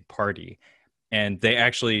hunting party, and they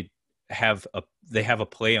actually have a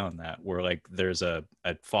play on that where like there's a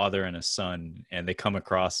father and a son, and they come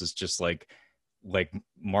across as just like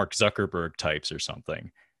Mark Zuckerberg types or something,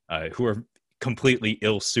 who are completely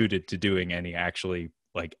ill-suited to doing any actually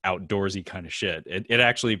like outdoorsy kind of shit. It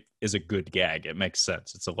actually is a good gag. It makes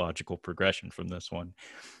sense. It's a logical progression from this one.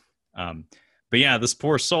 But yeah, this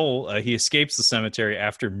poor soul, he escapes the cemetery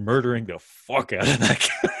after murdering the fuck out of that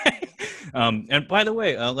guy. And by the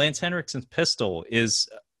way, Lance Henriksen's pistol is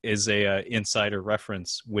a insider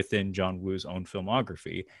reference within John Woo's own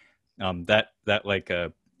filmography. That like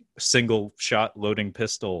a single shot loading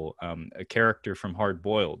pistol, a character from Hard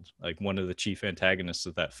Boiled, like one of the chief antagonists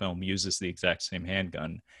of that film, uses the exact same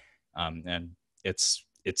handgun. And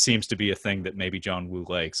it seems to be a thing that maybe John Woo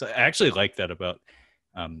likes. I actually like that about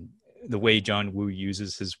the way John Woo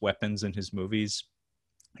uses his weapons in his movies.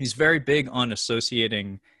 He's very big on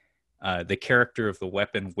associating the character of the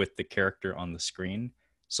weapon with the character on the screen.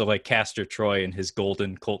 So like Castor Troy and his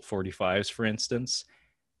golden Colt 45s, for instance,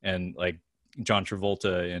 and like John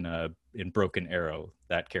Travolta in Broken Arrow,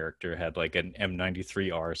 that character had like an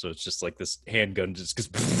M93R, so it's just like this handgun just goes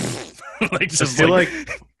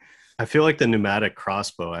I feel like the pneumatic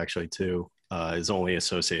crossbow actually too is only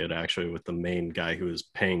associated actually with the main guy who was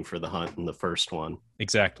paying for the hunt in the first one.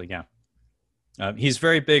 Exactly, yeah. He's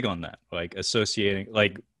very big on that, like associating,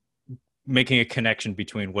 like making a connection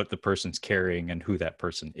between what the person's carrying and who that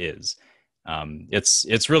person is.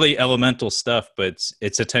 It's really elemental stuff, but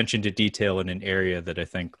it's attention to detail in an area that I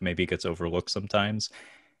think maybe gets overlooked sometimes.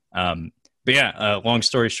 But yeah, long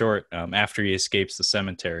story short, after he escapes the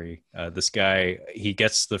cemetery, this guy, he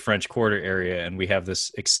gets to the French Quarter area, and we have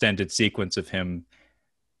this extended sequence of him.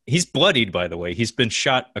 He's bloodied, by the way. He's been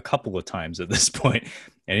shot a couple of times at this point,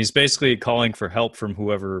 And he's basically calling for help from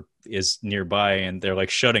whoever is nearby, and they're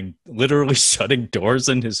like literally shutting doors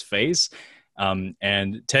in his face. And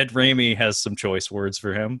Ted Raimi has some choice words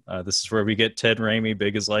for him. This is where we get Ted Raimi,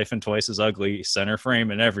 big as life and twice as ugly, center frame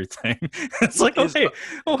and everything. It's like,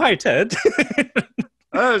 hi, Ted.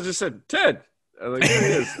 I just said Ted. Like, there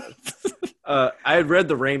he is. I had read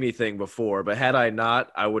the Raimi thing before, but had I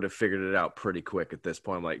not, I would have figured it out pretty quick at this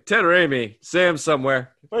point. I'm like, Ted Raimi, Sam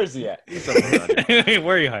somewhere. Where's he at? He's somewhere around here.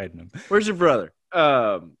 Where are you hiding him? Where's your brother?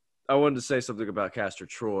 I wanted to say something about Castor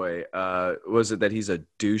Troy. Was it that he's a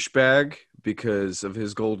douchebag because of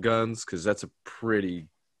his gold guns? Because that's a pretty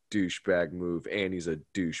douchebag move, and he's a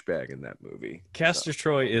douchebag in that movie. Castor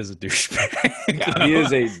Troy is a douchebag. Yeah, he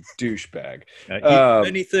is a douchebag.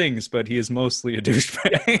 Many things, but he is mostly a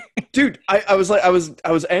douchebag. Dude, I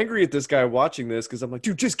was angry at this guy watching this because I'm like,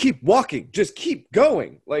 dude, just keep walking, just keep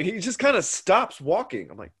going. Like, he just kind of stops walking.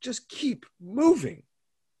 I'm like, just keep moving.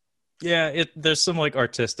 Yeah, there's some like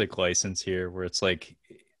artistic license here where it's like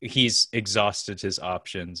he's exhausted his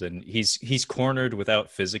options and he's cornered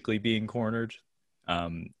without physically being cornered.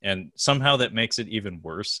 And somehow that makes it even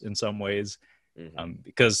worse in some ways.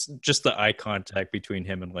 Because just the eye contact between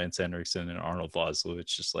him and Lance Henriksen and Arnold Vosloo,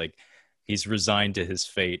 it's just like he's resigned to his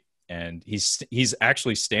fate, and he's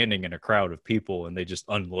actually standing in a crowd of people, and they just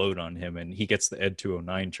unload on him, and he gets the Ed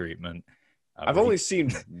 209 treatment. I've only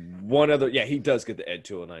seen one other. Yeah, he does get the Ed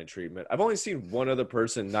 209 treatment. I've only seen one other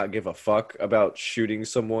person not give a fuck about shooting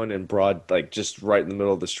someone in broad, like just right in the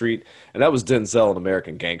middle of the street, and that was Denzel in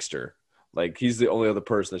American Gangster. Like, he's the only other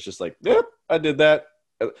person that's just like, yep, I did that.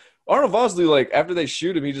 Arnold Vosloo, like, after they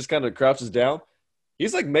shoot him, he just kind of crouches down.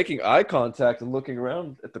 He's like making eye contact and looking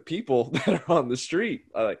around at the people that are on the street.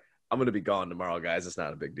 I'm going to be gone tomorrow, guys. It's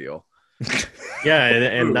not a big deal. Yeah,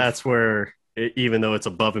 and that's where, even though it's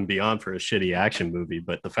above and beyond for a shitty action movie,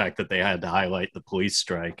 but the fact that they had to highlight the police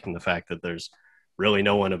strike and the fact that there's really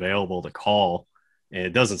no one available to call, and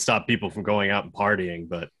it doesn't stop people from going out and partying,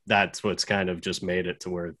 but that's what's kind of just made it to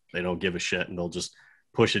where they don't give a shit and they'll just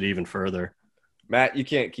push it even further. Matt, you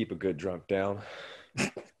can't keep a good drunk down.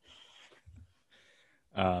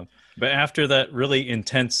 But after that really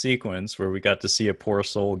intense sequence where we got to see a poor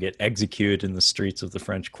soul get executed in the streets of the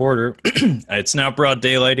French Quarter, it's now broad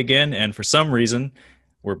daylight again, and for some reason,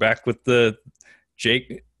 we're back with the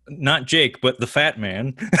not Jake, but the fat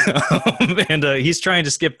man, and he's trying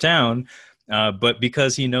to skip town, but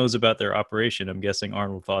because he knows about their operation, I'm guessing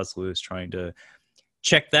Arnold Vosloo is trying to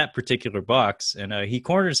check that particular box, and he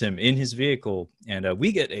corners him in his vehicle, and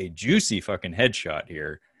we get a juicy fucking headshot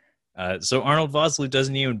here. So Arnold Vosloo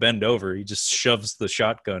doesn't even bend over. He just shoves the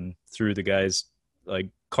shotgun through the guy's like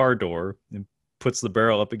car door and puts the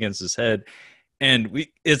barrel up against his head. And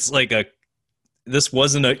it's like this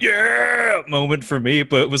wasn't a yeah moment for me,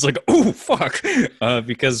 but it was like, oh fuck,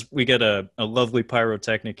 because we get a lovely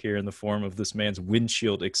pyrotechnic here in the form of this man's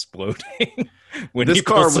windshield exploding when he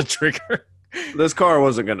pulls the trigger. This car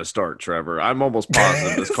wasn't going to start, Trevor. I'm almost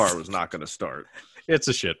positive this car was not going to start. It's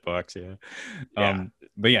a shit box, yeah.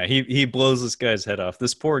 But yeah, he blows this guy's head off.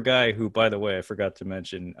 This poor guy, who, by the way, I forgot to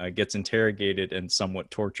mention, gets interrogated and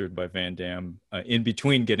somewhat tortured by Van Damme in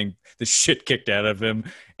between getting the shit kicked out of him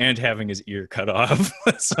and having his ear cut off.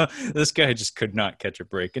 So this guy just could not catch a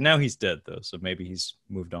break. And now he's dead, though, so maybe he's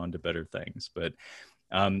moved on to better things. But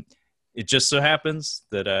it just so happens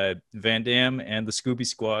that Van Damme and the Scooby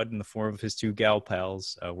Squad, in the form of his two gal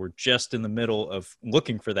pals, were just in the middle of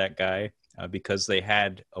looking for that guy because they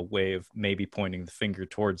had a way of maybe pointing the finger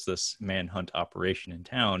towards this manhunt operation in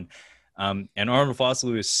town. And Arnold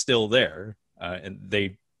Vosloo is still there, and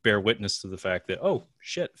they bear witness to the fact that, oh,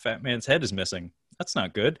 shit, Fat Man's head is missing. That's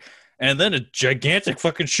not good. And then a gigantic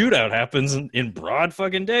fucking shootout happens in broad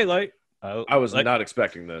fucking daylight. I was not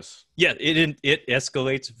expecting this. Yeah, it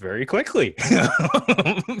escalates very quickly.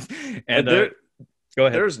 and go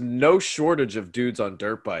ahead. There's no shortage of dudes on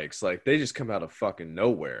dirt bikes. Like, they just come out of fucking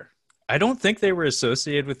nowhere. I don't think they were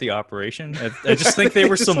associated with the operation. I just think they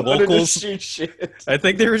were some locals. I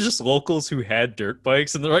think they were just locals who had dirt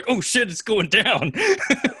bikes, and they're like, "Oh shit, it's going down."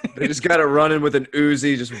 They just got it running with an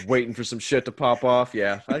Uzi, just waiting for some shit to pop off.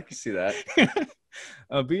 Yeah, I can see that.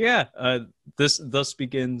 But yeah, this thus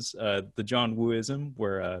begins the John Wooism,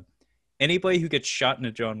 where anybody who gets shot in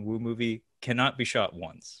a John Woo movie cannot be shot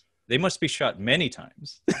once. They must be shot many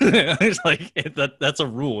times. It's like that's a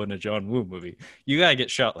rule in a John Woo movie. You gotta get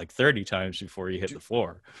shot like 30 times before you hit the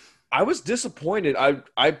floor. I was disappointed.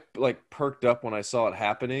 I like perked up when I saw it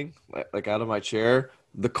happening, like out of my chair.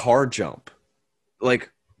 The car jump, like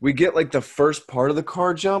we get like the first part of the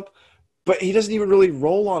car jump, but he doesn't even really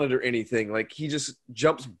roll on it or anything. Like, he just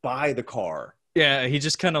jumps by the car. Yeah, he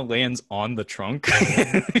just kind of lands on the trunk.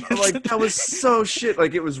 Like that was so shit.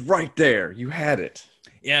 Like it was right there. You had it.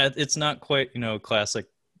 Yeah, it's not quite, classic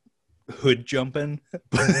hood jumping,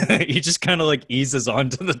 but he just kind of like eases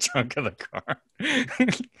onto the trunk of the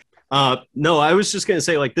car. No, I was just gonna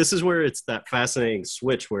say, like, this is where it's that fascinating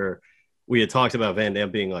switch where we had talked about Van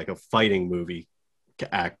Damme being like a fighting movie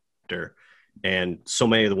actor, and so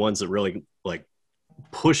many of the ones that really like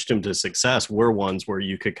pushed him to success were ones where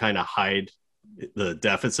you could kind of hide the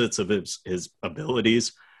deficits of his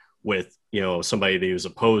abilities with, somebody that he was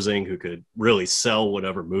opposing who could really sell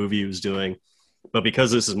whatever movie he was doing. But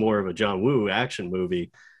because this is more of a John Woo action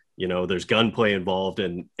movie, there's gunplay involved,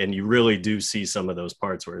 and you really do see some of those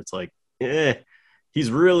parts where it's like, he's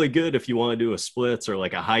really good if you want to do a splits or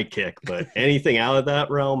like a high kick, but anything out of that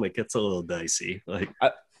realm, it gets a little dicey. Like,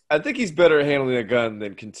 I think he's better at handling a gun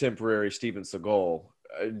than contemporary Steven Seagal.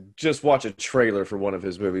 Just watch a trailer for one of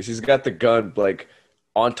his movies. He's got the gun like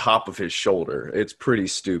on top of his shoulder. It's pretty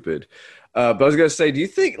stupid. But I was gonna say, do you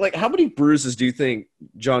think, like, how many bruises do you think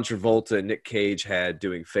John Travolta and Nick Cage had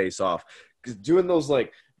doing Face Off? Because doing those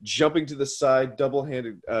like jumping to the side,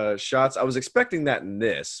 double-handed shots, I was expecting that in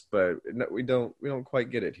this, but we don't quite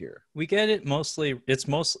get it here. We get it mostly.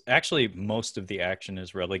 Most of the action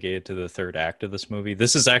is relegated to the third act of this movie.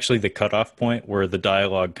 This is actually the cutoff point where the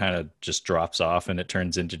dialogue kind of just drops off and it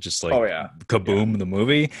turns into just like kaboom, the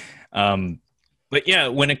movie. But yeah,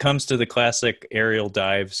 when it comes to the classic aerial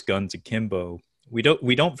dives, guns akimbo, we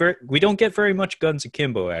don't get very much guns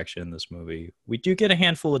akimbo action in this movie. We do get a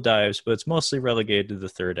handful of dives, but it's mostly relegated to the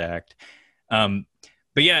third act. But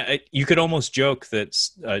yeah, you could almost joke that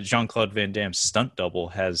Jean-Claude Van Damme's stunt double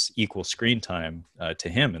has equal screen time to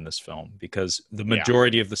him in this film, because the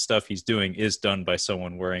majority of the stuff he's doing is done by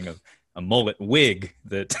someone wearing a mullet wig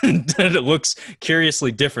that looks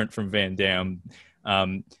curiously different from Van Damme.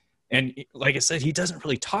 And like I said, he doesn't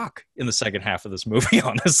really talk in the second half of this movie,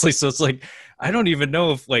 honestly. So it's like, I don't even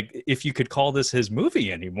know if you could call this his movie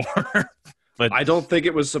anymore. But I don't think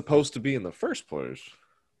it was supposed to be in the first place.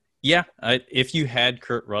 Yeah, if you had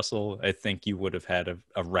Kurt Russell, I think you would have had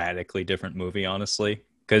a radically different movie, honestly.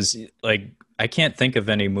 Because like, I can't think of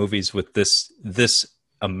any movies with this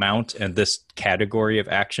amount and this category of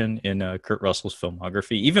action in Kurt Russell's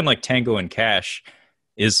filmography. Even like Tango and Cash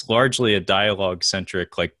is largely a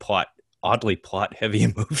dialogue-centric, like oddly plot-heavy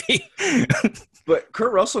movie. But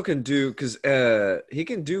Kurt Russell can do, because he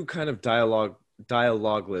can do kind of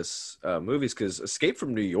dialogueless movies, because Escape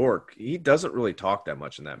from New York, he doesn't really talk that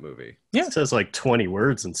much in that movie. Yeah, it says like 20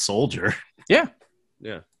 words in Soldier. Yeah.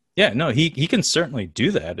 No, he can certainly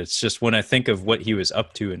do that. It's just when I think of what he was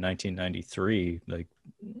up to in 1993, like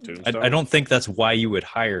I don't think that's why you would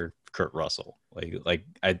hire Kurt Russell. Like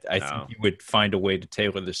I think you would find a way to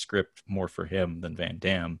tailor the script more for him than Van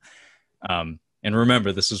Damme. And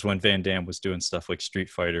remember, this is when Van Damme was doing stuff like Street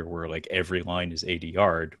Fighter, where like every line is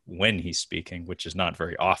ADR'd when he's speaking, which is not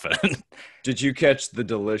very often. Did you catch the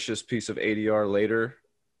delicious piece of ADR later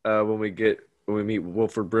when we meet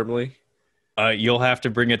Wilford Brimley? You'll have to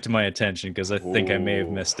bring it to my attention, because I think I may have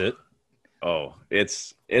missed it. Oh,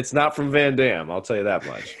 it's not from Van Damme, I'll tell you that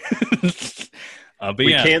much. But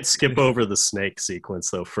we can't skip over the snake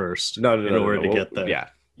sequence though first. No, in order to get there.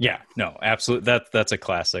 Yeah, no, absolutely. That's a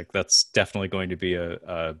classic. That's definitely going to be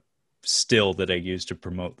a still that I use to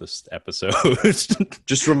promote this episode.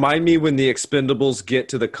 Just remind me when the Expendables get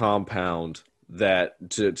to the compound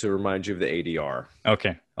to remind you of the ADR.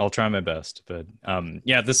 Okay, I'll try my best. But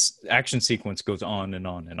this action sequence goes on and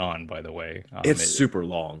on and on, by the way. It's super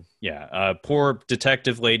long. Yeah, poor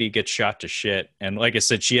detective lady gets shot to shit. And like I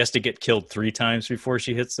said, she has to get killed 3 times before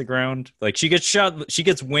she hits the ground. Like, she gets shot, she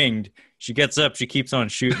gets winged, she gets up, she keeps on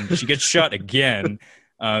shooting, she gets shot again.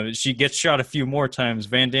 She gets shot a few more times.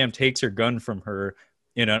 Van Damme takes her gun from her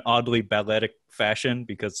in an oddly balletic fashion,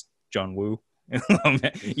 because John Woo.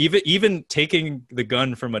 Even taking the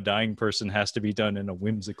gun from a dying person has to be done in a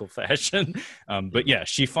whimsical fashion. But yeah,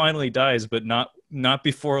 she finally dies, but not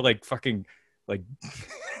before like fucking like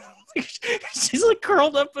she's like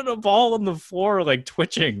curled up in a ball on the floor, like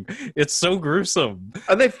twitching. It's so gruesome.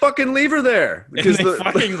 And they fucking leave her there. Because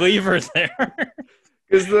leave her there.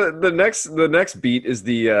 Because the next beat is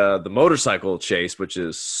the motorcycle chase, which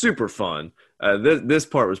is super fun. This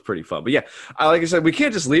part was pretty fun. But yeah, like I said, we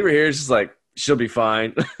can't just leave her here. It's just like, she'll be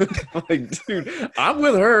fine. Like, dude, I'm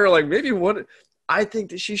with her. Like, I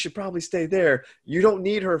think that she should probably stay there. You don't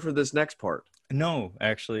need her for this next part. No,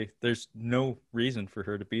 actually, there's no reason for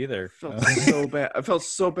her to be there. I felt so bad. I felt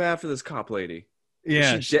so bad for this cop lady.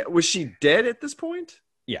 Yeah. Was she dead at this point?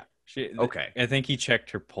 Yeah, Okay. I think he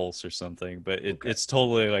checked her pulse or something, but it's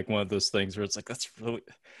totally like one of those things where it's like that's really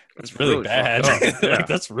bad. fucked up. Yeah. Like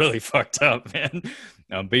that's really fucked up, man.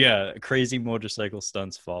 But yeah, crazy motorcycle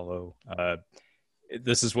stunts follow.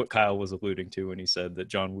 This is what Kyle was alluding to when he said that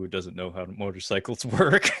John Woo doesn't know how motorcycles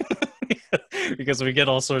work, because we get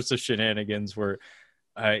all sorts of shenanigans where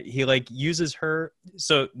he like uses her.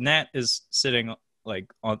 So Nat is sitting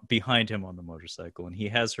like behind him on the motorcycle, and he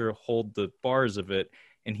has her hold the bars of it,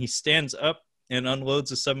 and he stands up and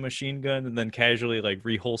unloads a submachine gun and then casually like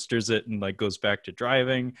reholsters it and like goes back to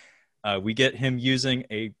driving. We get him using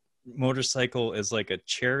a motorcycle as like a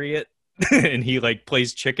chariot and he like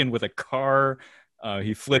plays chicken with a car.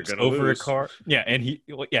 He flips over a car. Yeah. And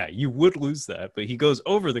you would lose that, but he goes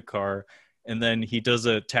over the car and then he does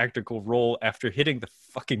a tactical roll after hitting the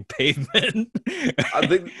fucking pavement. I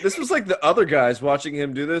think this was like the other guys watching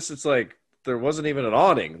him do this. It's like there wasn't even an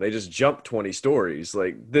awning. They just jumped 20 stories.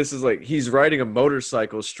 Like this is like he's riding a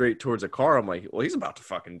motorcycle straight towards a car. I'm like, well, he's about to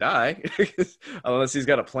fucking die. Unless he's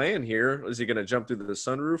got a plan here. Is he going to jump through the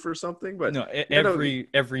sunroof or something? But no,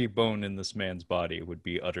 every bone in this man's body would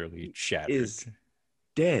be utterly shattered. Is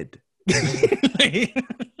dead.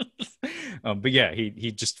 But yeah,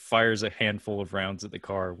 he just fires a handful of rounds at the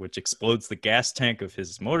car, which explodes the gas tank of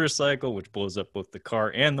his motorcycle, which blows up both the car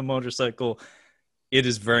and the motorcycle. It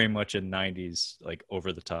is very much a 90s, like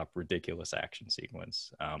over the top, ridiculous action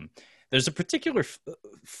sequence. There's a particular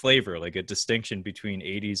flavor, like a distinction between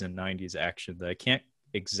 80s and 90s action that I can't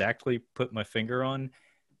exactly put my finger on.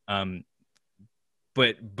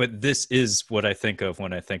 But this is what I think of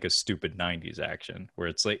when I think of stupid 90s action, where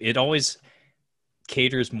it's like it always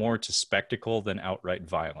caters more to spectacle than outright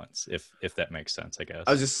violence, if that makes sense, I guess.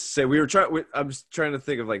 I was just saying I'm just trying to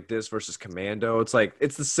think of like this versus Commando. It's like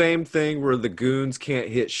it's the same thing where the goons can't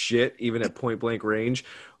hit shit even at point blank range,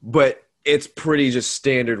 but it's pretty just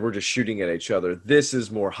standard. We're just shooting at each other. This is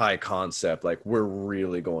more high concept. Like we're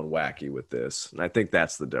really going wacky with this, and I think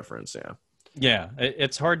that's the difference. Yeah. Yeah,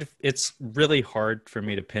 it's really hard for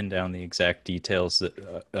me to pin down the exact details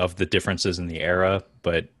of the differences in the era,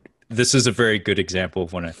 but this is a very good example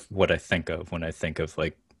of what I think of when I think of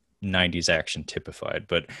like 90s action typified.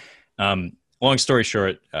 But long story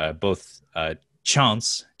short, both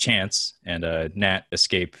Chance and Nat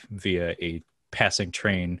escape via a passing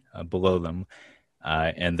train below them,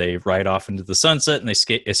 and they ride off into the sunset and they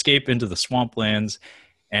escape into the swamplands.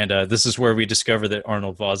 And this is where we discover that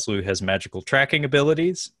Arnold Vosloo has magical tracking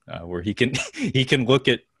abilities, where he can look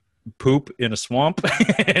at poop in a swamp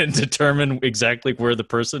and determine exactly where the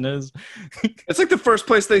person is. It's like the first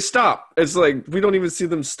place they stop. It's like we don't even see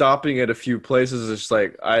them stopping at a few places. It's just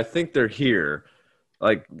like I think they're here.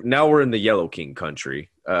 Like now we're in the Yellow King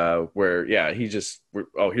country, where here's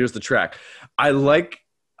the track. I like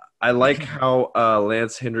how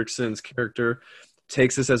Lance Hendrickson's character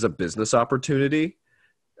takes this as a business opportunity.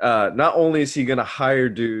 Not only is he going to hire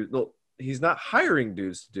dudes, he's not hiring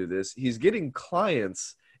dudes to do this. He's getting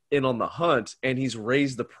clients in on the hunt, and he's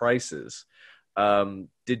raised the prices.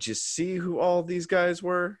 Did you see who all these guys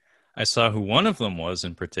were? I saw who one of them was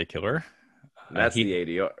in particular. That's the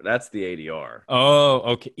ADR. That's the ADR. Oh,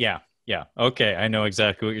 okay. Yeah. Okay, I know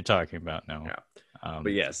exactly what you're talking about now. Yeah.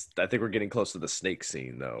 But yes, I think we're getting close to the snake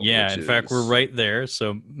scene, though. Yeah, in fact, we're right there.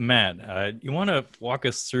 So, Matt, you want to walk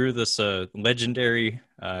us through this legendary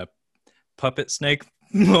puppet snake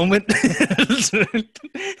moment?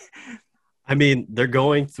 I mean, they're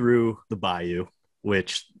going through the bayou,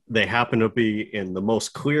 which they happen to be in the most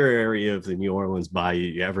clear area of the New Orleans bayou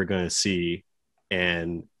you're ever going to see.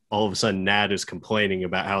 And all of a sudden, Nat is complaining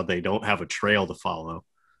about how they don't have a trail to follow.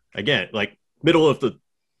 Again, like middle of the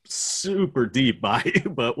super deep bayou,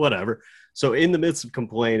 but whatever. So in the midst of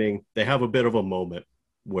complaining, they have a bit of a moment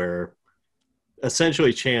where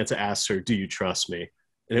essentially Chance asks her, "Do you trust me?"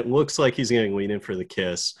 And it looks like he's going to lean in for the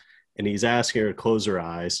kiss, and he's asking her to close her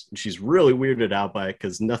eyes. And she's really weirded out by it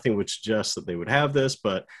because nothing would suggest that they would have this,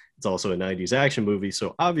 but it's also a 90s action movie.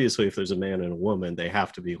 So obviously if there's a man and a woman, they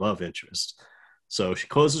have to be love interests. So she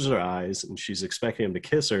closes her eyes and she's expecting him to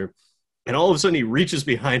kiss her. And all of a sudden he reaches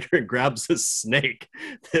behind her and grabs this snake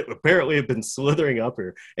that apparently had been slithering up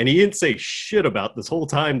her. And he didn't say shit about this whole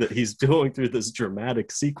time that he's going through this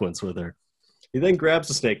dramatic sequence with her. He then grabs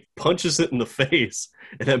the snake, punches it in the face,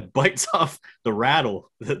 and then bites off the rattle.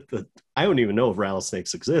 I don't even know if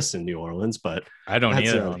rattlesnakes exist in New Orleans, but I don't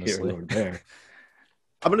either, honestly. I'm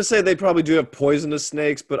going to say they probably do have poisonous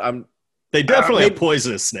snakes, but they definitely have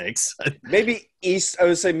poisonous snakes. Maybe I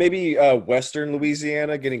would say maybe Western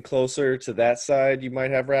Louisiana, getting closer to that side, you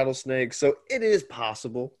might have rattlesnakes. So it is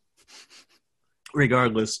possible.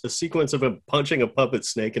 Regardless, a sequence of him punching a puppet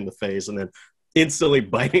snake in the face and then instantly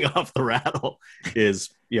biting off the rattle is,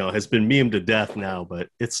 has been memed to death now, but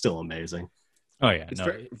it's still amazing. Oh yeah, It's no,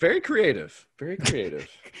 very, very creative. Very creative.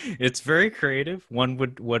 it's very creative. One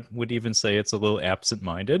would even say it's a little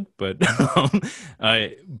absent-minded, but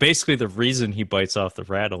basically the reason he bites off the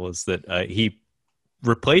rattle is that he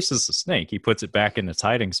replaces the snake. He puts it back in its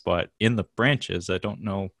hiding spot in the branches. I don't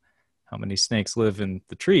know how many snakes live in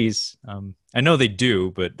the trees. I know they do,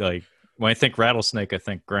 but like when I think rattlesnake, I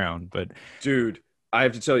think ground. But Dude, I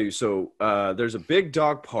have to tell you, so there's a big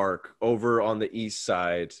dog park over on the east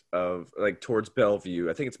side of, like, towards Bellevue.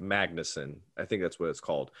 I think it's Magnuson. I think that's what it's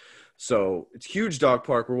called. So it's a huge dog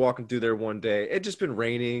park. We're walking through there one day. It just been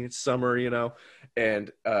raining. It's summer,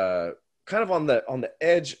 and kind of on the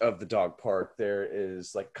edge of the dog park, there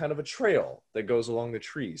is like kind of a trail that goes along the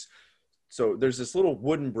trees. So there's this little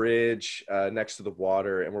wooden bridge next to the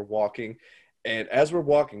water, and we're walking. And as we're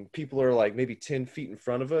walking, people are like maybe 10 feet in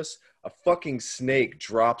front of us. A fucking snake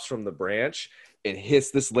drops from the branch and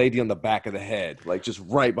hits this lady on the back of the head, like just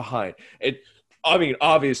right behind. I mean,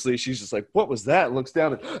 obviously, she's just like, "What was that?" And looks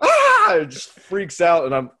down and it just freaks out.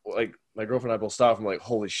 And I'm like, my girlfriend and I both stop. I'm like,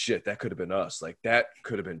 "Holy shit, that could have been us. Like, that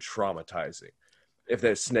could have been traumatizing if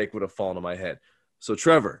that snake would have fallen on my head." So,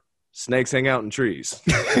 Trevor, snakes hang out in trees.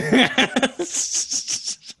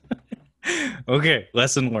 Okay,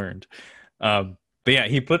 lesson learned. But yeah,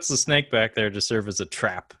 he puts the snake back there to serve as a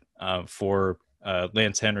trap for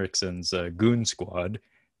Lance Henriksen's goon squad.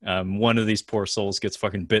 One of these poor souls gets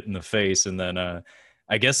fucking bit in the face, and then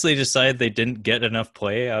I guess they decide they didn't get enough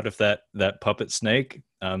play out of that puppet snake.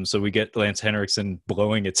 So we get Lance Henriksen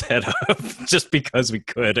blowing its head up just because we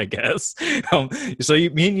could, I guess. So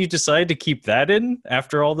you decide to keep that in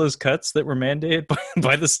after all those cuts that were mandated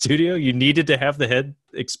by the studio? You needed to have the head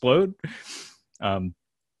explode?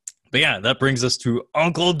 But yeah, that brings us to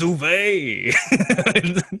Uncle Duvet,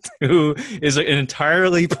 who is an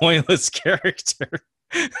entirely pointless character,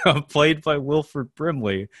 played by Wilford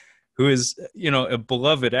Brimley, who is, a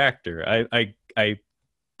beloved actor. I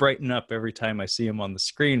brighten up every time I see him on the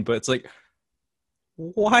screen, but it's like,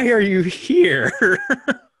 why are you here?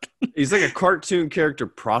 He's like a cartoon character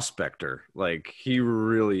prospector. Like, he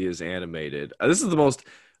really is animated. This is the most...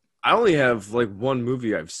 I only have like one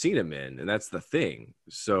movie I've seen him in, and that's The Thing.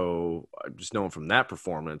 So I just know him from that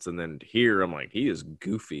performance. And then here, I'm like, he is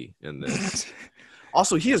goofy in this.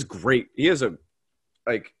 Also, he has a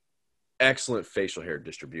like excellent facial hair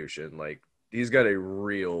distribution. Like, he's got a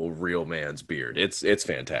real man's beard. It's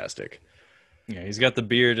fantastic. Yeah, he's got the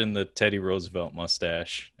beard and the Teddy Roosevelt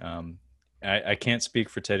mustache. I can't speak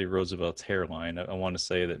for Teddy Roosevelt's hairline. I want to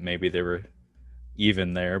say that maybe they were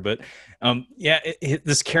even there, but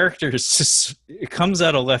this character is just, it comes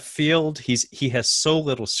out of left field. He has so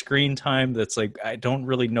little screen time that's like, I don't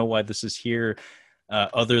really know why this is here,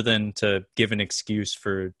 other than to give an excuse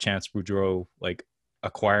for Chance Boudreaux like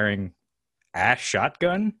acquiring a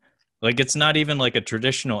shotgun. Like, it's not even like a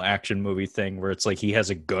traditional action movie thing where it's like he has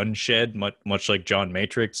a gun shed, much like John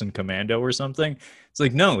Matrix and Commando or something. It's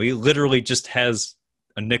like, no, he literally just has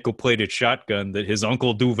a nickel-plated shotgun that his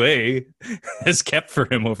Uncle Duvet has kept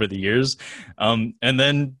for him over the years. And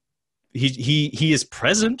then he is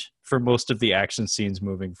present for most of the action scenes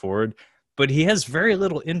moving forward, but he has very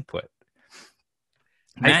little input.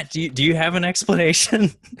 Matt, do you have an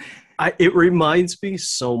explanation? It reminds me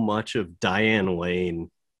so much of Diane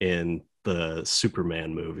Lane in the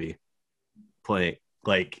Superman movie.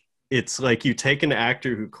 It's like you take an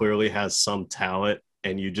actor who clearly has some talent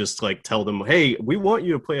and you just like tell them, hey, we want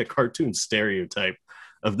you to play a cartoon stereotype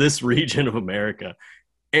of this region of America.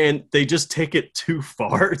 And they just take it too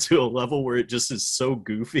far to a level where it just is so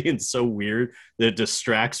goofy and so weird that it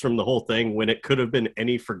distracts from the whole thing when it could have been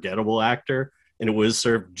any forgettable actor and it would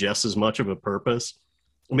serve just as much of a purpose.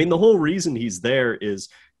 I mean, the whole reason he's there is,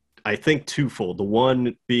 I think, twofold. The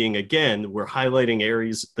one being, again, we're highlighting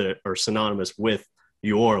areas that are synonymous with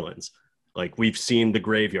New Orleans. Like, we've seen the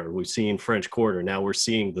graveyard, we've seen French Quarter, now we're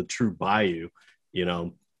seeing the true bayou,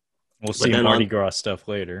 We'll see Mardi Gras stuff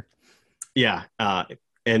later. Yeah.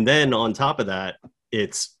 And then on top of that,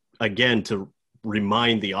 it's, again, to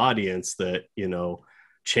remind the audience that,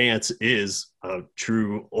 Chance is a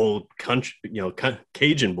true old country,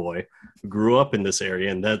 Cajun boy who grew up in this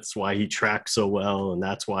area. And that's why he tracks so well. And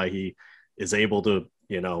that's why he is able to,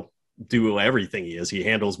 do everything he is. He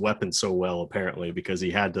handles weapons so well, apparently, because he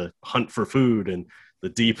had to hunt for food and the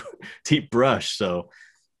deep brush. So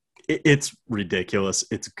it's ridiculous.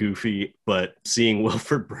 It's goofy, but seeing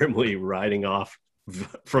Wilford Brimley riding off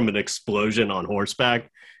from an explosion on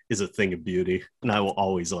horseback is a thing of beauty. And I will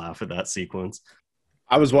always laugh at that sequence.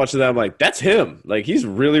 I was watching that. I'm like, that's him. Like, he's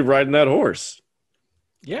really riding that horse.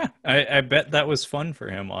 Yeah, I bet that was fun for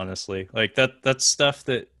him, honestly. Like that's stuff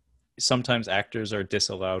that sometimes actors are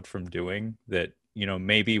disallowed from doing, that, you know,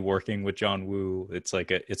 maybe working with John Woo, it's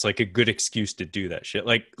like a good excuse to do that shit.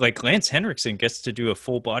 Like Lance Henriksen gets to do a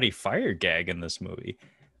full body fire gag in this movie.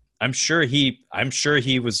 I'm sure he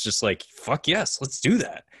was just like, fuck yes, let's do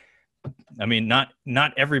that. I mean, not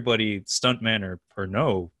everybody, stuntman or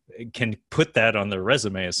no, can put that on their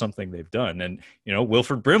resume as something they've done. And you know,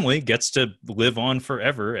 Wilford Brimley gets to live on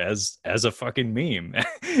forever as a fucking meme,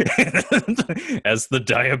 as the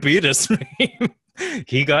diabetes meme.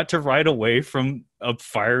 He got to ride away from a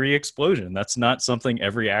fiery explosion. That's not something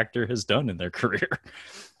every actor has done in their career.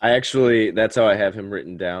 That's how I have him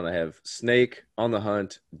written down. I have Snake, On the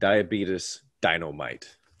Hunt, Diabetes,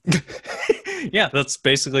 Dynamite. Yeah, that's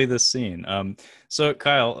basically this scene. So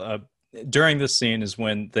Kyle, during this scene is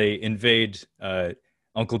when they invade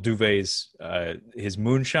Uncle Duvet's his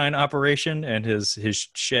moonshine operation and his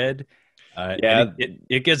shed. And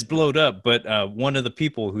it gets blowed up, but one of the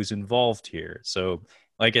people who's involved here. So,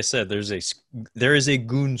 like I said, there is a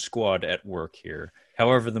goon squad at work here.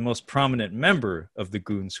 However, the most prominent member of the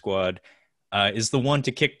goon squad is the one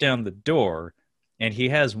to kick down the door. And he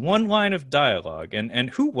has one line of dialogue. And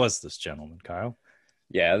who was this gentleman, Kyle?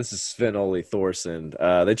 Yeah, this is Sven-Ole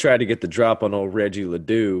Thorsen. They tried to get the drop on old Reggie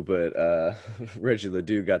Ledoux, but Reggie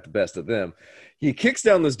Ledoux got the best of them. He kicks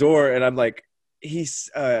down this door, and I'm like, he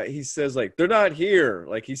says, like, they're not here.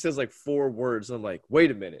 Like, he says, like, 4 words. I'm like,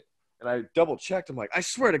 wait a minute. And I double checked. I'm like, I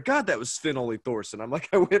swear to God, that was Sven-Ole Thorsen. I'm like,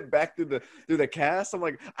 I went back through the cast. I'm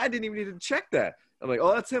like, I didn't even need to check that. I'm like,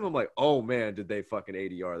 oh, that's him. I'm like, oh, man, did they fucking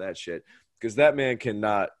ADR that shit. Because that man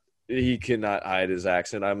cannot hide his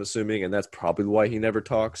accent, I'm assuming, and that's probably why he never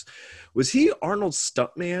talks. Was he Arnold's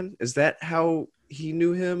stuntman? Is that how he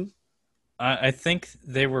knew him? I think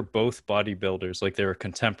they were both bodybuilders, like they were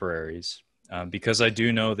contemporaries. Because I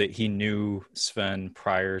do know that he knew Sven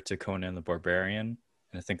prior to Conan the Barbarian.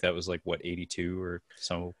 And I think that was like, 82 or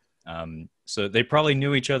so. So they probably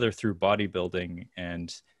knew each other through bodybuilding.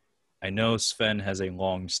 And I know Sven has a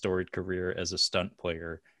long storied career as a stunt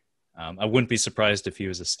player. I wouldn't be surprised if he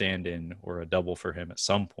was a stand-in or a double for him at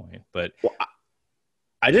some point. But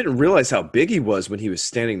I didn't realize how big he was when he was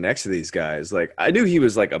standing next to these guys. Like, I knew he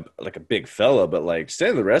was like a big fella, but like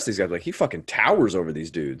standing the rest of these guys, like he fucking towers over these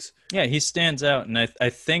dudes. Yeah, he stands out, and I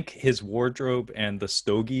think his wardrobe and the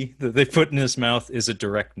stogie that they put in his mouth is a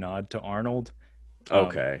direct nod to Arnold.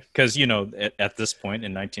 Okay. Because, you know, at this point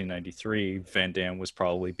in 1993, Van Damme was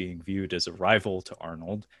probably being viewed as a rival to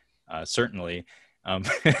Arnold, certainly.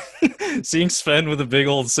 Seeing Sven with a big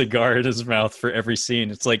old cigar in his mouth for every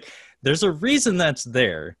scene, it's like there's a reason that's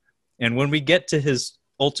there. And when we get to his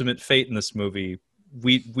ultimate fate in this movie,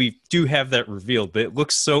 we do have that revealed, but it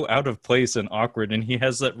looks so out of place and awkward. And he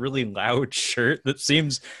has that really loud shirt that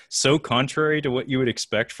seems so contrary to what you would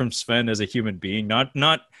expect from Sven as a human being,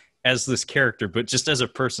 not as this character, but just as a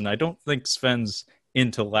person. I don't think Sven's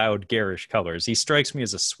into loud garish colors. He strikes me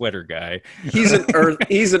as a sweater guy. He's an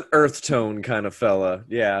earth tone kind of fella.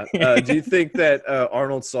 Yeah. Do you think that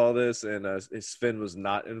Arnold saw this and Sven was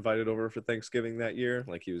not invited over for Thanksgiving that year?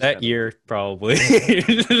 Like he was that year, probably.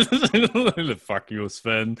 Fuck you,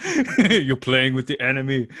 Sven. You're playing with the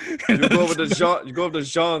enemy. You go over to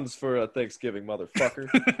Jean's for Thanksgiving, motherfucker.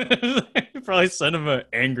 Probably send him an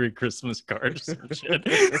angry Christmas card or some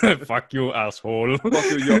shit. Fuck you, asshole. Fuck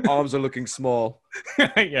you, your arms are looking small.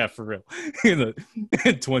 Yeah, for real.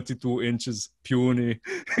 22 inches, puny.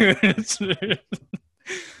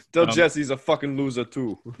 Tell Jesse's a fucking loser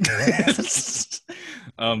too.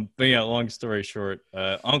 But yeah, long story short,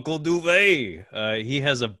 Uncle Duvet, he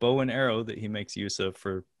has a bow and arrow that he makes use of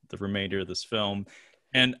for the remainder of this film.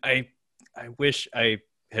 And I wish I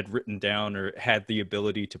had written down or had the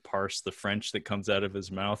ability to parse the French that comes out of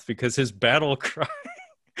his mouth, because his battle cry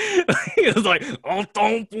it's like,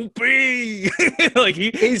 "Entend poupée." Like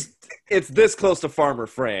it's this close to Farmer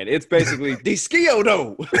Fran. It's basically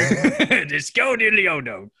Disciodo.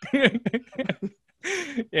 Disciodo.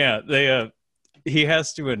 Yeah, he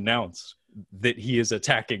has to announce that he is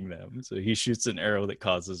attacking them. So he shoots an arrow that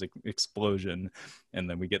causes an explosion, and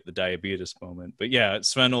then we get the diabetes moment. But yeah,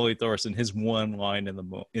 Sven-Ole Thorsen, his one line in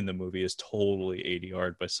the movie is totally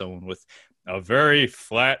ADR'd by someone with a very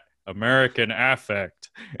flat American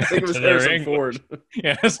affect. I think it was Harrison Ford.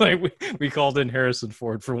 Yeah, it's like we called in Harrison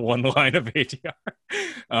Ford for one line of ADR.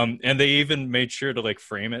 And they even made sure to like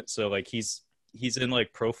frame it so like he's he's in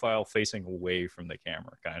like profile facing away from the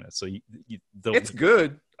camera, kind of. So it's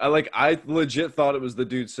good. I legit thought it was the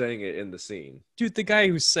dude saying it in the scene. Dude, the guy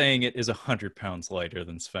who's saying it is 100 pounds lighter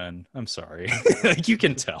than Sven. I'm sorry. Like, you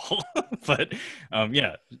can tell. But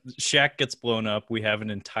yeah, Shaq gets blown up. We have an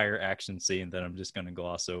entire action scene that I'm just going to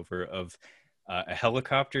gloss over of a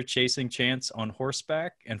helicopter chasing Chance on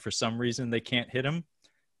horseback. And for some reason, they can't hit him.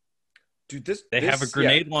 Dude, they have a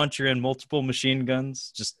grenade launcher and multiple machine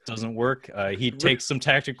guns. Just doesn't work. He takes some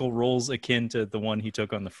tactical roles akin to the one he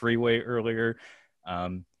took on the freeway earlier.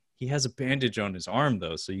 He has a bandage on his arm,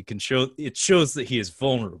 though, so you can shows that he is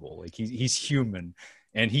vulnerable. Like, he's human,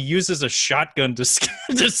 and he uses a shotgun to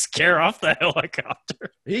scare off the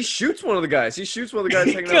helicopter. He shoots one of the guys. Hanging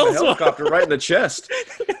out of the helicopter right in the chest.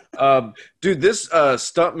 Dude, this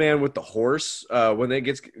stuntman with the horse, when it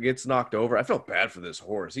gets knocked over, I felt bad for this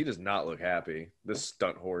horse. He does not look happy. This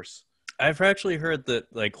stunt horse. I've actually heard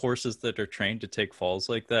that like horses that are trained to take falls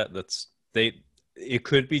like that, it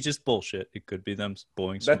could be just bullshit. It could be them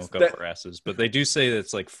blowing smoke up our asses. But they do say that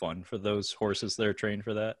it's like fun for those horses that are trained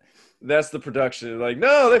for that. That's the production. Like,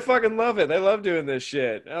 no, they fucking love it. They love doing this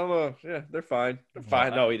shit. I don't know. Yeah, they're fine. They're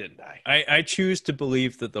fine. No, he didn't die. I choose to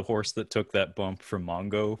believe that the horse that took that bump from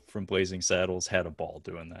Mongo from Blazing Saddles had a ball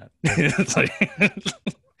doing that. It's like,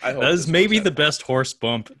 that is maybe the best horse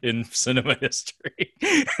bump in cinema history.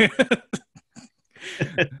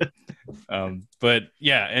 But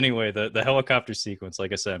yeah, anyway, the helicopter sequence,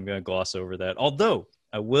 like I said, I'm going to gloss over that. Although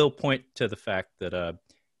I will point to the fact that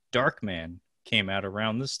Darkman came out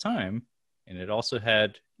around this time, and it also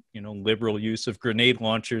had, liberal use of grenade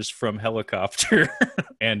launchers from helicopter.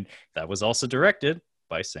 And that was also directed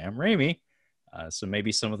by Sam Raimi. So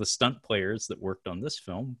maybe some of the stunt players that worked on this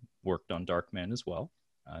film worked on Darkman as well.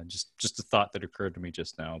 Just a thought that occurred to me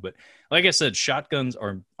just now. But like I said, shotguns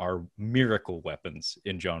are miracle weapons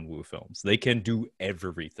in John Woo films. They can do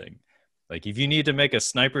everything. Like, if you need to make a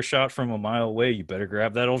sniper shot from a mile away, you better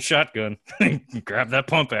grab that old shotgun, grab that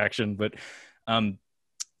pump action. But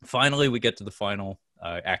finally, we get to the final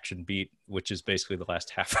action beat, which is basically the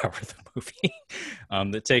last half hour of the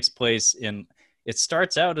movie. That takes place in. It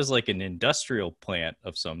starts out as like an industrial plant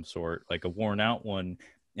of some sort, like a worn out one.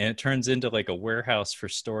 And it turns into like a warehouse for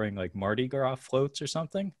storing like Mardi Gras floats or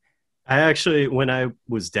something. I actually, when I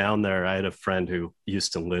was down there, I had a friend who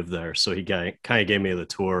used to live there. So he kind of gave me the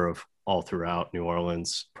tour of all throughout New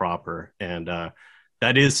Orleans proper. And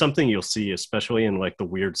that is something you'll see, especially in like the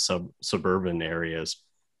weird suburban areas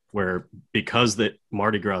where, because that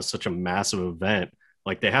Mardi Gras is such a massive event,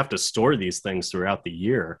 like they have to store these things throughout the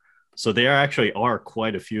year. So there actually are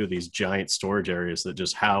quite a few of these giant storage areas that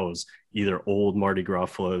just house either old Mardi Gras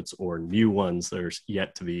floats or new ones that are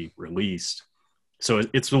yet to be released. So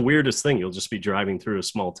it's the weirdest thing. You'll just be driving through a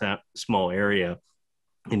small area,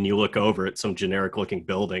 and you look over at some generic looking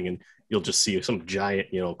building, and you'll just see some giant,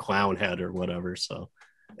 clown head or whatever. So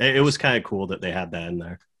it was kind of cool that they had that in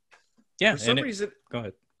there. Yeah. For some reason, go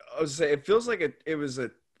ahead. I was saying, it feels like it was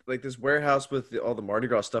like this warehouse with all the Mardi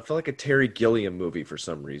Gras stuff felt like a Terry Gilliam movie for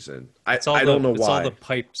some reason. I don't know why. It's all the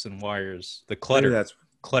pipes and wires, the clutter. Maybe that's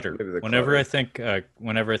clutter. Whenever I think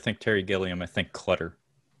Terry Gilliam, I think clutter.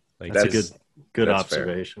 Like, that's a good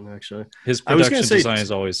observation, fair. Actually. His production design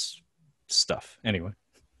is always stuff. Anyway,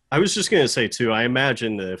 I was just going to say too, I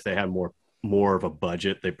imagine that if they had more of a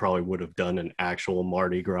budget, they probably would have done an actual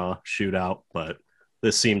Mardi Gras shootout, but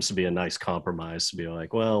this seems to be a nice compromise to be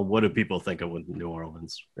like, well, what do people think of New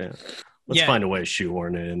Orleans? Yeah. Let's find a way to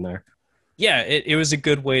shoehorn it in there. Yeah, it was a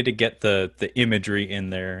good way to get the imagery in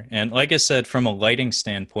there. And like I said, from a lighting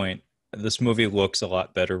standpoint, this movie looks a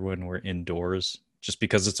lot better when we're indoors, just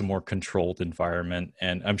because it's a more controlled environment.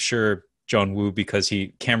 And I'm sure John Woo, because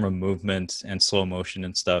camera movement and slow motion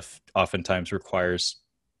and stuff oftentimes requires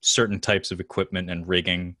certain types of equipment and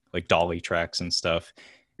rigging, like dolly tracks and stuff.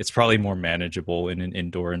 It's probably more manageable in an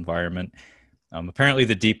indoor environment. Apparently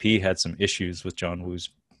the DP had some issues with John Woo's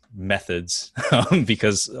methods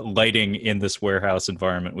because lighting in this warehouse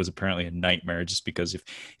environment was apparently a nightmare, just because if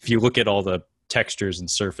you look at all the textures and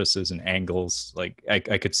surfaces and angles, like I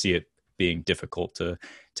could see it being difficult to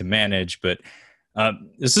manage. But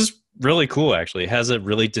this is really cool, actually. It has a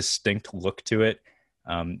really distinct look to it.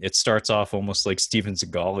 It starts off almost like Steven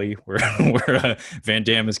Seagal, where Van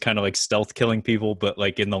Damme is kind of like stealth killing people, but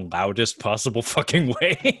like in the loudest possible fucking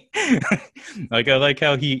way. Like, I like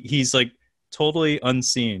how he's like totally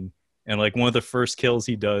unseen, and like one of the first kills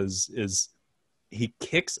he does is he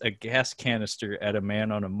kicks a gas canister at a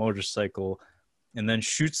man on a motorcycle and then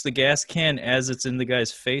shoots the gas can as it's in the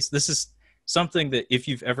guy's face. This is something that if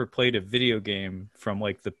you've ever played a video game from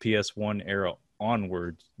like the PS1 era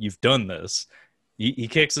onward, you've done this. he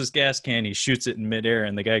kicks his gas can, he shoots it in midair,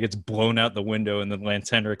 and the guy gets blown out the window. And then Lance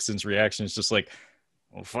Henriksen's reaction is just like,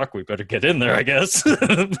 well, fuck, we better get in there, I guess.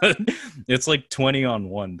 But it's like 20 on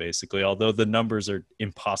 1, basically, although the numbers are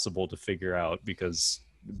impossible to figure out because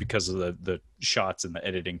of the shots and the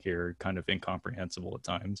editing here are kind of incomprehensible at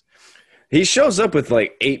times. He shows up with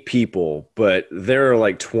like 8 people, but there are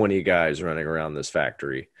like 20 guys running around this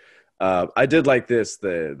factory. I did like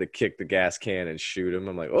the kick the gas can and shoot him.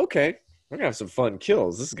 I'm like, okay, we're gonna have some fun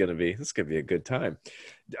kills. This is gonna be a good time.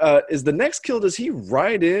 Is the next kill? Does he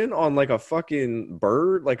ride in on like a fucking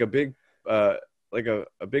bird, like a big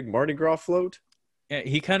big Mardi Gras float? Yeah,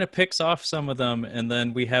 he kind of picks off some of them, and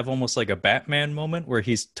then we have almost like a Batman moment where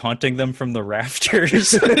he's taunting them from the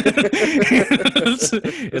rafters.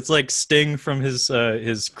 It's like Sting from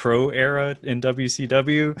his Crow era in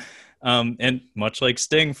WCW, and much like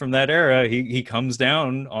Sting from that era, he comes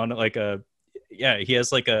down on he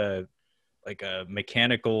has like a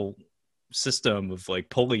mechanical system of like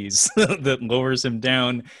pulleys that lowers him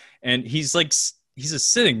down, and he's a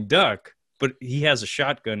sitting duck. But he has a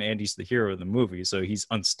shotgun, and he's the hero of the movie, so he's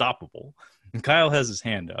unstoppable. And Kyle has his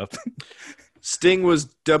hand up. Sting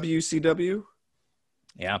was WCW?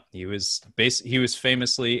 Yeah, he was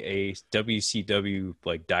famously a WCW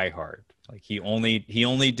like diehard. Like he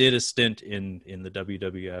only did a stint in the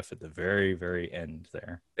WWF at the very, very end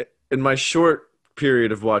there. In my short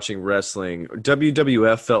period of watching wrestling,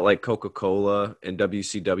 WWF felt like Coca-Cola and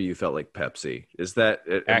WCW felt like Pepsi. Is that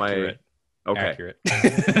accurate? Okay. Accurate.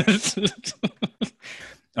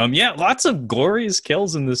 Yeah, lots of glorious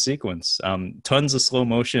kills in this sequence. Tons of slow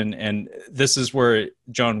motion, and this is where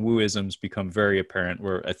John Woo-isms become very apparent,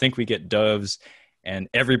 where I think we get doves, and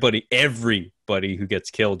everybody who gets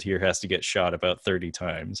killed here has to get shot about 30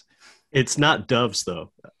 times. It's not doves,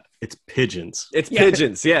 though. It's pigeons. It's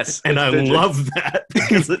pigeons, yes. And I pigeons. love that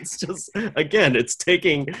because it's just, again, it's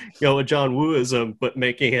taking, a John Woo-ism, but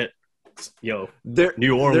making it,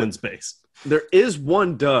 New Orleans based. There is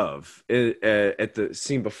one dove at the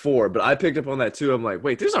scene before, but I picked up on that too. I'm like,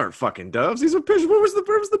 wait, these aren't fucking doves. These are pigeons. Where was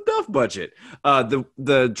the dove budget?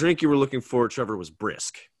 The drink you were looking for, Trevor, was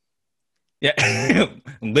Brisk. Yeah,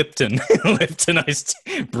 Lipton iced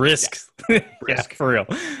Brisk. Brisk. Yeah, for real.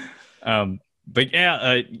 But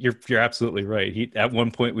yeah, you're absolutely right. At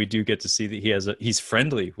one point we do get to see that he's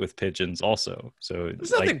friendly with pigeons also. So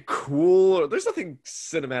there's nothing cool. There's nothing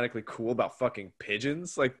cinematically cool about fucking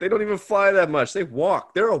pigeons. Like they don't even fly that much. They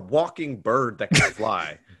walk. They're a walking bird that can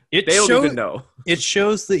fly. They don't even know. It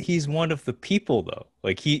shows that he's one of the people, though.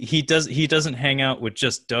 Like he doesn't hang out with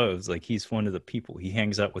just doves. Like he's one of the people. He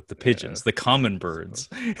hangs out with the pigeons, the common birds.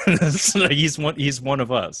 So he's one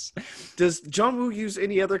of us. Does John Woo use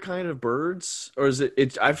any other kind of birds, or is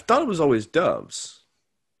it? I thought it was always doves.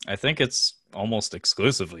 I think it's almost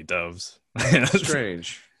exclusively doves.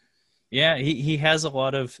 Strange. Yeah, he has a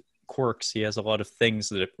lot of quirks. He has a lot of things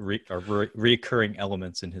that are recurring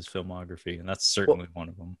elements in his filmography, and that's certainly one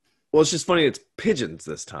of them. Well, it's just funny. It's pigeons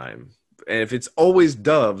this time. And if it's always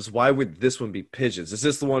doves, why would this one be pigeons? Is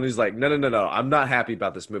this the one who's like, no, I'm not happy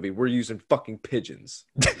about this movie. We're using fucking pigeons.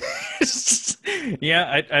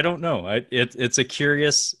 Yeah, I don't know. It's a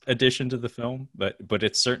curious addition to the film, but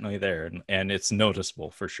it's certainly there, and it's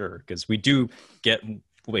noticeable for sure, because we do get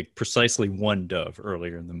like precisely one dove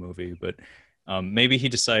earlier in the movie, but maybe he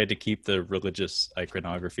decided to keep the religious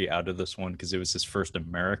iconography out of this one because it was his first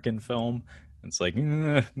American film. It's like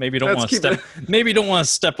maybe don't want to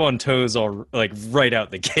step on toes all like right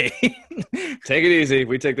out the gate. Take it easy.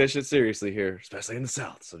 We take that shit seriously here, especially in the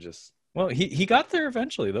South. So just he got there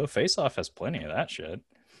eventually though. Face Off has plenty of that shit.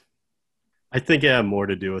 I think it had more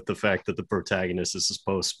to do with the fact that the protagonist is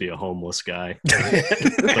supposed to be a homeless guy.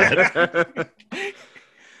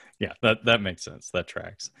 Yeah, that makes sense. That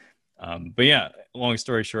tracks. But yeah, long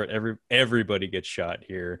story short, everybody gets shot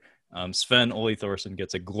here. Sven Ole Thorsen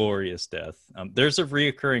gets a glorious death. There's a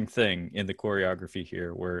reoccurring thing in the choreography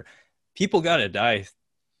here where people got to die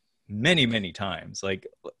many, many times. Like,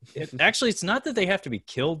 actually, it's not that they have to be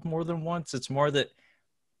killed more than once. It's more that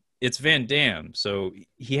it's Van Damme, so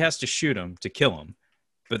he has to shoot him to kill him.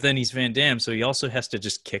 But then he's Van Damme, so he also has to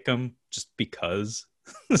just kick him just because.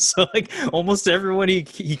 So like almost everyone he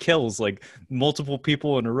kills, like multiple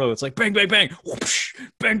people in a row. It's like bang, bang, bang, whoosh,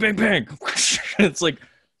 bang, bang, bang. Whoosh. It's like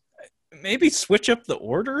maybe switch up the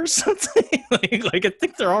order or something. like I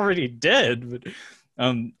think they're already dead. But,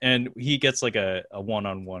 and he gets like a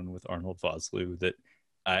one-on-one with Arnold Vosloo that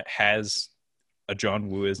has a John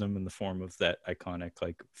Woo-ism in the form of that iconic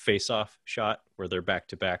like face-off shot where they're back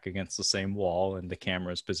to back against the same wall and the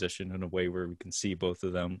camera is positioned in a way where we can see both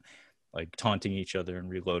of them like taunting each other and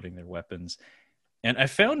reloading their weapons. And I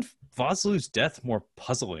found Vosloo's death more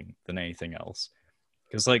puzzling than anything else.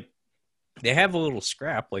 Because, like, they have a little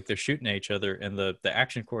scrap, like they're shooting at each other, and the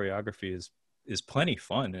action choreography is plenty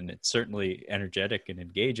fun, and it's certainly energetic and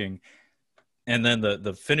engaging. And then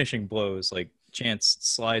the finishing blows, like Chance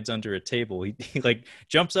slides under a table. He like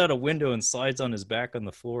jumps out a window and slides on his back on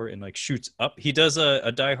the floor and like shoots up. He does a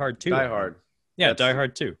Die Hard 2. Die Hard. Yeah, That's Die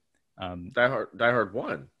Hard 2. Die Hard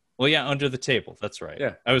 1. Well, yeah, under the table. That's right.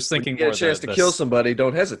 Yeah. I was thinking When you get a chance to kill somebody,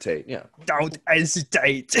 don't hesitate. Yeah. Don't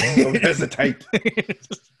hesitate. Don't hesitate.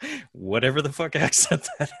 Whatever the fuck accent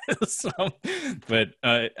that is. But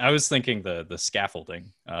I was thinking the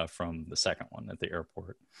scaffolding from the second one at the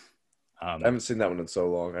airport. I haven't seen that one in so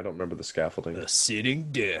long. I don't remember the scaffolding. The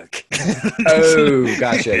sitting duck. Oh,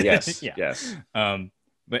 gotcha. Yes. Yeah. Yes.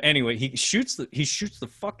 But anyway, he shoots the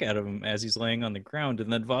fuck out of him as he's laying on the ground,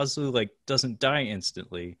 and then Vosloo like doesn't die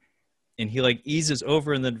instantly, and he like eases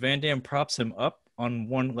over, and then Van Damme props him up on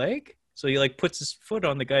one leg, so he like puts his foot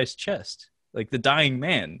on the guy's chest, like the dying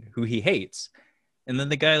man who he hates, and then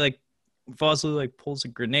the guy like Vosloo like pulls a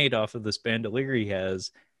grenade off of this bandolier he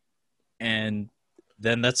has, and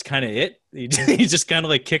then that's kind of it. He just kind of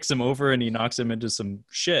like kicks him over and he knocks him into some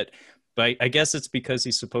shit. But I guess it's because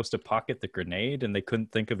he's supposed to pocket the grenade, and they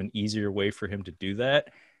couldn't think of an easier way for him to do that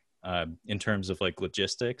in terms of like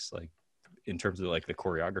logistics, like in terms of like the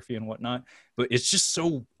choreography and whatnot. But it's just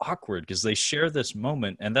so awkward because they share this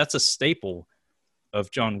moment, and that's a staple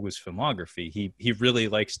of John Woo's filmography. He really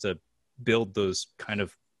likes to build those kind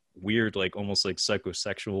of weird, like almost like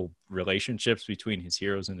psychosexual relationships between his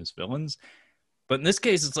heroes and his villains. But in this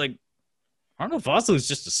case, it's like Arnold Vosloo is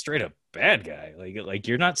just a straight up bad guy. Like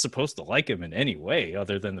you're not supposed to like him in any way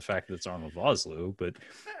other than the fact that it's Arnold Vosloo. But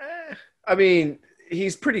I mean,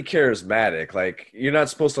 he's pretty charismatic. Like you're not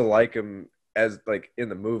supposed to like him as like in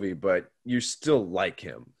the movie, but you still like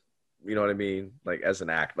him. You know what I mean? Like as an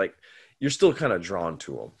act, like you're still kind of drawn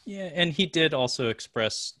to him. Yeah, and he did also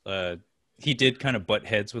express. He did kind of butt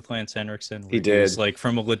heads with Lance Henriksen. He did. Was like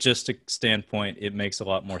from a logistic standpoint, it makes a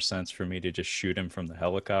lot more sense for me to just shoot him from the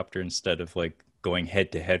helicopter instead of like going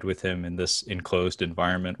head to head with him in this enclosed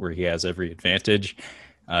environment where he has every advantage.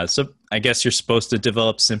 So I guess you're supposed to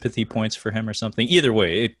develop sympathy points for him or something. Either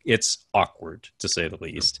way, it's awkward to say the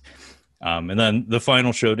least. And then the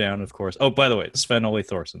final showdown, of course. Oh, by the way, Sven Ole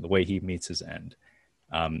Thorsen, the way he meets his end.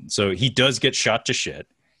 So he does get shot to shit.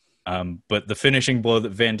 But the finishing blow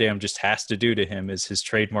that Van Damme just has to do to him is his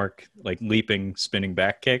trademark, like leaping, spinning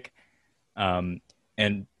back kick. And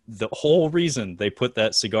the whole reason they put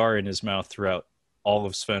that cigar in his mouth throughout all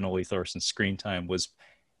of Sven Ole Thorsen's screen time was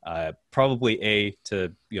probably A,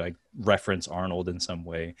 to like reference Arnold in some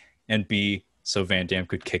way, and B, so Van Damme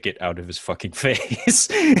could kick it out of his fucking face.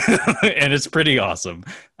 And it's pretty awesome.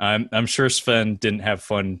 I'm sure Sven didn't have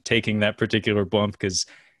fun taking that particular bump because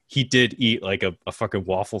he did eat like a fucking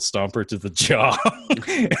waffle stomper to the jaw.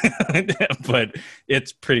 But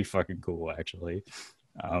it's pretty fucking cool, actually.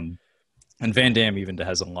 And Van Damme even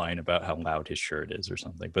has a line about how loud his shirt is or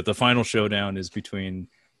something. But the final showdown is between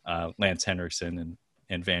Lance Henriksen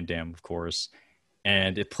and Van Damme, of course.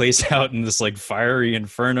 And it plays out in this like fiery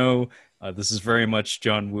inferno. This is very much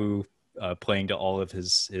John Woo playing to all of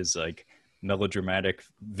his like melodramatic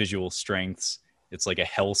visual strengths. It's like a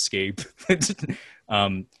hellscape.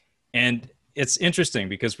 And it's interesting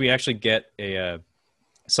because we actually get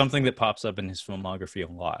something that pops up in his filmography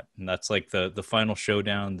a lot. And that's like the final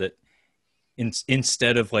showdown that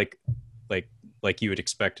instead of like you would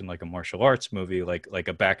expect in like a martial arts movie, like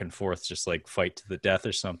a back and forth, just like fight to the death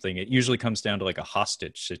or something, it usually comes down to like a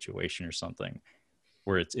hostage situation or something,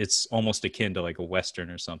 where it's almost akin to like a Western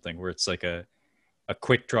or something, where it's like a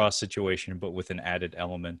quick draw situation, but with an added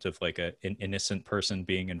element of like an innocent person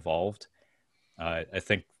being involved. I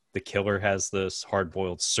think The Killer has this. Hard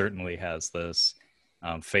Boiled certainly has this.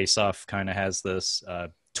 Face Off kind of has this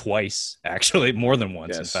twice, actually, more than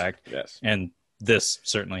once, in fact. Yes. And this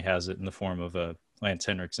certainly has it in the form of Lance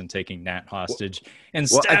Henriksen taking Nat hostage and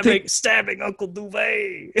stabbing Uncle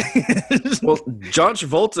Duvet. Well, John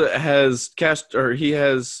Travolta has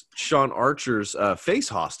Sean Archer's face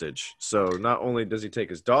hostage. So not only does he take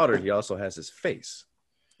his daughter, he also has his face.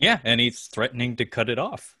 Yeah, and he's threatening to cut it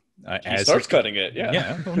off. He starts cutting it,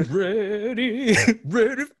 yeah. I'm ready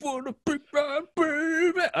for the big ride,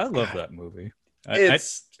 baby. I love that movie.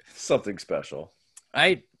 It's something special.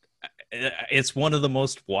 It's one of the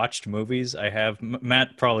most watched movies I have.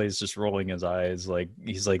 Matt probably is just rolling his eyes, like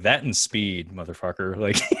he's like, that and Speed, motherfucker.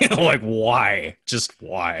 Like, like why? Just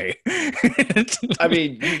why? I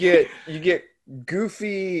mean, you get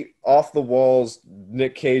goofy, off the walls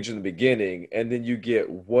Nick Cage in the beginning, and then you get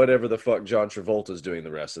whatever the fuck John Travolta's doing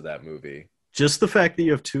the rest of that movie. Just the fact that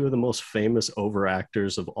you have two of the most famous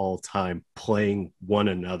overactors of all time playing one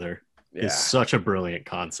another is such a brilliant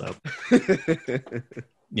concept.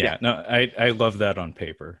 Yeah, no, I love that on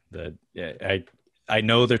paper. That I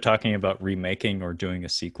know they're talking about remaking or doing a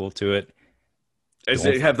sequel to it. Does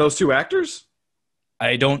it have those two actors?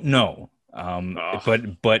 I don't know,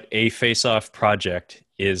 but a face-off project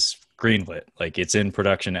is greenlit. Like, it's in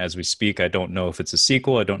production as we speak. I don't know if it's a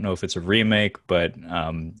sequel. I don't know if it's a remake, but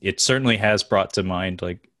it certainly has brought to mind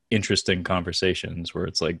like interesting conversations where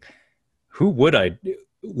it's like,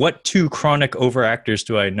 what two chronic overactors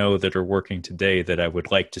do I know that are working today that I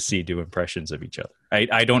would like to see do impressions of each other?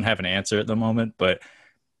 I don't have an answer at the moment, but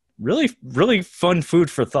really, really fun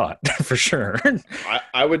food for thought for sure.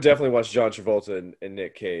 I would definitely watch John Travolta and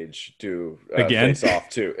Nick Cage do Again? Face Off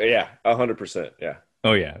too. Yeah, 100%. Yeah.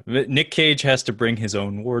 Oh yeah, Nick Cage has to bring his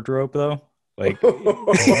own wardrobe though. Like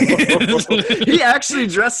he actually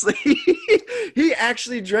dressed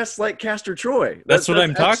like Castor Troy. That's what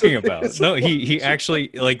I'm talking about. No, he actually,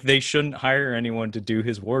 like, they shouldn't hire anyone to do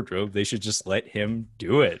his wardrobe. They should just let him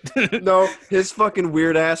do it. No, his fucking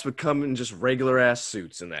weird ass would come in just regular ass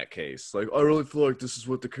suits in that case. Like, I really feel like this is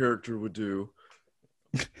what the character would do.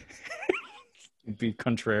 Be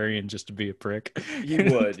contrarian just to be a prick. He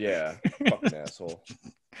would, yeah. Fucking asshole.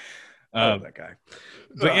 That guy.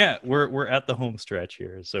 But yeah, we're at the home stretch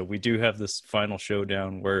here. So we do have this final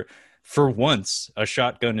showdown where, for once, a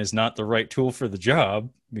shotgun is not the right tool for the job,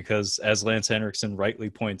 because as Lance Henriksen rightly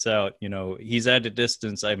points out, you know, he's at a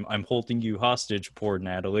distance. I'm holding you hostage, poor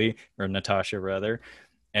Natalie, or Natasha rather.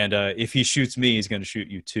 And if he shoots me, he's going to shoot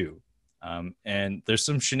you too. And there's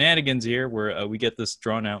some shenanigans here where we get this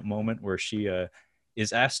drawn out moment where she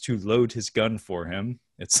is asked to load his gun for him.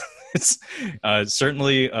 It's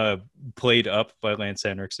certainly played up by Lance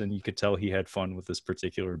Henriksen. You could tell he had fun with this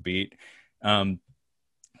particular beat.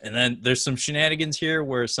 And then there's some shenanigans here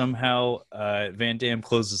where somehow Van Damme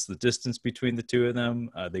closes the distance between the two of them.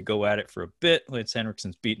 They go at it for a bit. Lance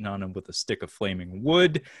Henriksen's beating on him with a stick of flaming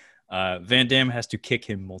wood. Van Damme has to kick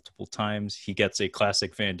him multiple times. He gets a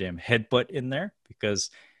classic Van Damme headbutt in there because,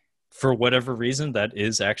 for whatever reason, that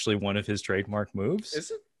is actually one of his trademark moves.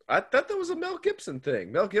 Is it? I thought that was a Mel Gibson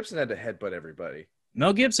thing. Mel Gibson had to headbutt everybody.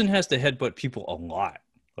 Mel Gibson has to headbutt people a lot.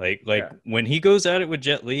 When he goes at it with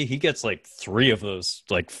Jet Li, he gets like 3 of those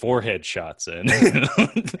like forehead shots in.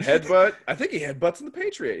 Headbutt. I think he headbutts in The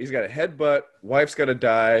Patriot. He's got a headbutt. Wife's got to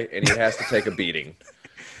die, and he has to take a beating.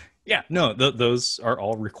 Yeah, no, those are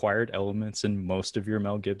all required elements in most of your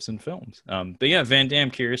Mel Gibson films. But yeah, Van Damme,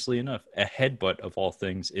 curiously enough, a headbutt of all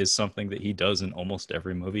things is something that he does in almost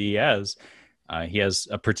every movie he has. He has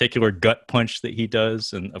a particular gut punch that he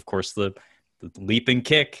does, and of course the leaping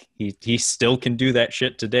kick. He still can do that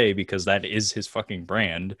shit today because that is his fucking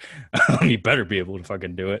brand. He better be able to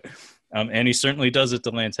fucking do it. And he certainly does it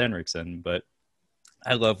to Lance Henriksen. But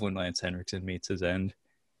I love when Lance Henriksen meets his end.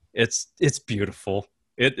 It's beautiful.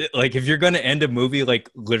 It like, if you're going to end a movie like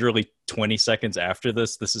literally 20 seconds after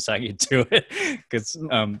this is how you do it. Because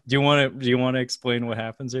do you want to explain what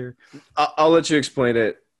happens here? I'll let you explain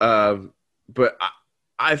it. But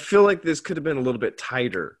I feel like this could have been a little bit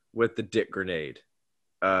tighter with the dick grenade.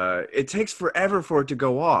 It takes forever for it to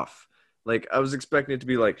go off. Like, I was expecting it to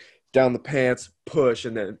be like down the pants, push,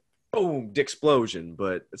 and then boom, dick explosion.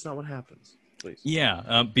 But it's not what happens. Please.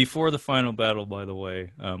 Yeah. Before the final battle, by the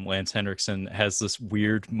way, Lance Henriksen has this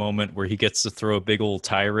weird moment where he gets to throw a big old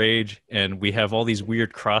tirade, and we have all these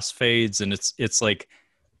weird crossfades, and it's like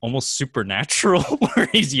almost supernatural where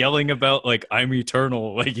he's yelling about like, I'm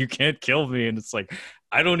eternal, like you can't kill me. And it's like,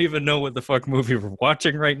 I don't even know what the fuck movie we're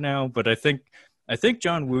watching right now, but I think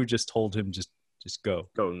John Woo just told him just go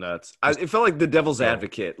nuts. It felt like the devil's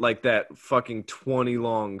advocate, like that fucking 20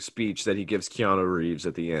 long speech that he gives Keanu Reeves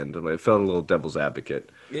at the end. And it felt a little devil's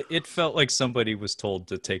advocate. It felt like somebody was told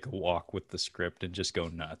to take a walk with the script and just go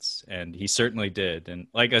nuts. And he certainly did. And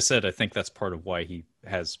like I said, I think that's part of why he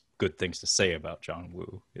has good things to say about John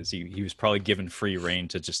Woo, is he was probably given free reign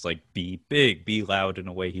to just like be big, be loud in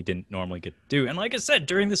a way he didn't normally get to do. And like I said,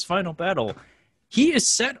 during this final battle, he is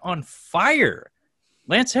set on fire.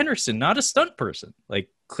 Lance Henriksen, not a stunt person, like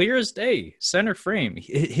clear as day, center frame.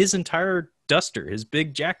 His entire duster, his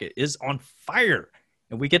big jacket is on fire.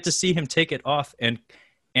 And we get to see him take it off and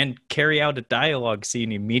carry out a dialogue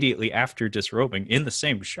scene immediately after disrobing in the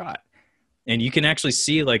same shot. And you can actually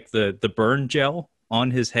see like the burn gel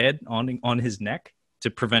on his head, on his neck, to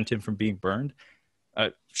prevent him from being burned.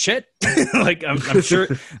 Shit. Like I'm sure,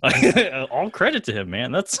 like, all credit to him,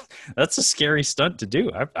 man. That's a scary stunt to do.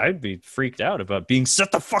 I'd be freaked out about being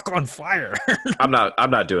set the fuck on fire. I'm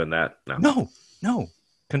not doing that. No.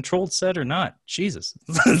 controlled set or not. Jesus.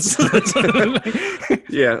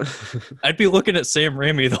 Yeah. I'd be looking at Sam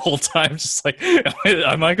Raimi the whole time, just like,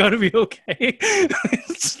 am I going to be okay?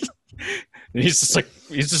 And he's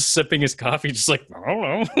just sipping his coffee, just like, I don't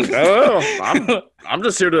know. Oh, I'm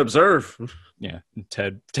just here to observe. Yeah,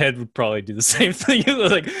 Ted would probably do the same thing.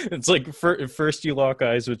 Like, it's like first you lock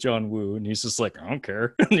eyes with John Woo, and he's just like, I don't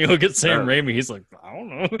care. And you look at Sam Raimi, he's like, I don't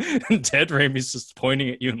know. And Ted Raimi's just pointing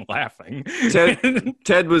at you and laughing.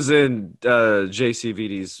 Ted was in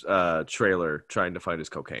JCVD's trailer trying to find his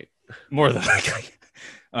cocaine. More than likely.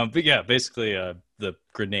 But yeah, basically the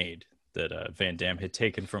grenade that Van Damme had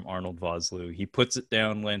taken from Arnold Vosloo, he puts it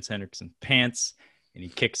down Lance Henriksen's pants, and he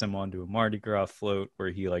kicks him onto a Mardi Gras float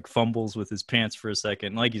where he like fumbles with his pants for a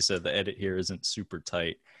second. Like you said, the edit here isn't super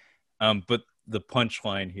tight. But the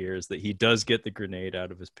punchline here is that he does get the grenade out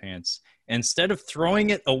of his pants. Instead of throwing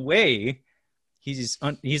it away, he's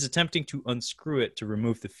attempting to unscrew it to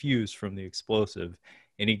remove the fuse from the explosive,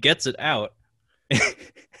 and he gets it out.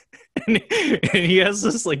 and he has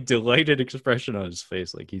this like delighted expression on his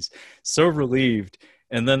face, like he's so relieved.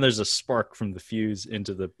 And then there's a spark from the fuse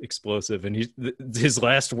into the explosive, and his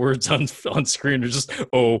last words on screen are just,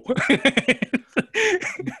 "Oh."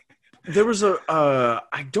 There was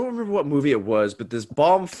I don't remember what movie it was, but this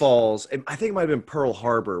bomb falls. I think it might have been Pearl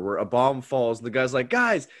Harbor, where a bomb falls, and the guy's like,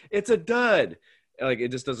 "Guys, it's a dud." Like, it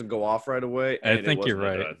just doesn't go off right away. I think you're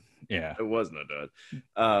right. Yeah, it wasn't a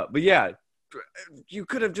dud. But yeah, you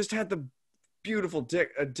could have just had the beautiful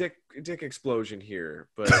dick explosion here,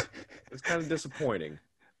 but it's kind of disappointing.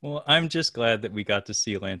 Well, I'm just glad that we got to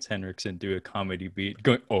see Lance Henriksen do a comedy beat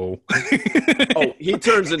going, "Oh." Oh, he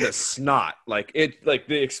turns into snot. Like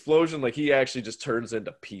the explosion, like he actually just turns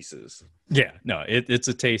into pieces. Yeah, no, it's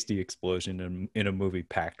a tasty explosion in a movie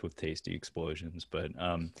packed with tasty explosions. But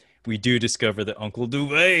we do discover that Uncle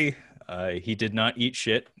Duvet, he did not eat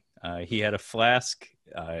shit. He had a flask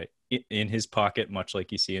in his pocket, much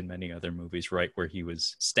like you see in many other movies, right where he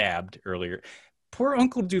was stabbed earlier. Poor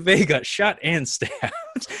Uncle Duvet got shot and stabbed.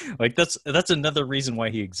 Like, that's another reason why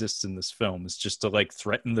he exists in this film, is just to like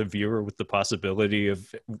threaten the viewer with the possibility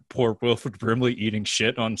of poor Wilford Brimley eating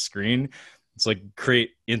shit on screen. It's like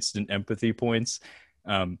create instant empathy points.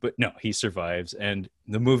 But no, he survives, and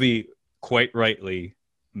the movie quite rightly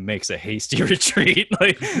makes a hasty retreat.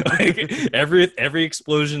 like every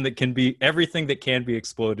explosion that can be, everything that can be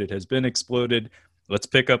exploded has been exploded. Let's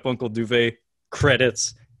pick up Uncle Duvet.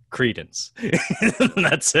 Credits. Credence.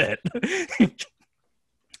 That's it.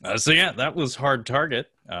 So yeah, that was Hard Target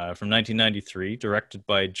from 1993, directed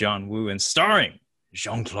by John Woo and starring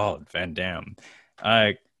Jean-Claude Van Damme.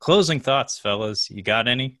 Closing thoughts, fellas. You got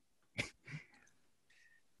any?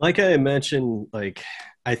 Like I mentioned,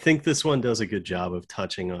 I think this one does a good job of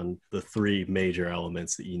touching on the three major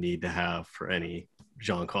elements that you need to have for any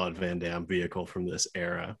Jean-Claude Van Damme vehicle from this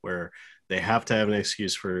era, where they have to have an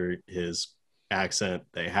excuse for his accent,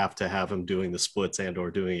 they have to have him doing the splits and or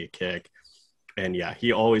doing a kick, and yeah,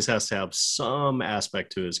 he always has to have some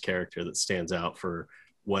aspect to his character that stands out for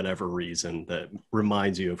whatever reason that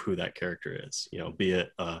reminds you of who that character is, be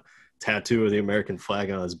it a tattoo of the American flag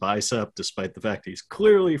on his bicep despite the fact he's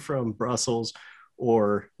clearly from Brussels,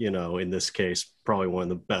 or in this case probably one of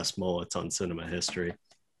the best mullets on cinema history.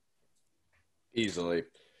 Easily.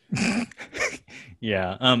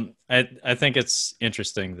 Yeah. I think it's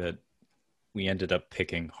interesting that we ended up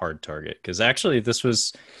picking Hard Target, because actually this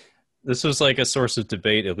was like a source of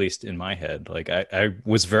debate, at least in my head. Like I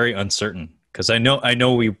was very uncertain, because I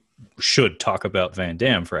know we should talk about Van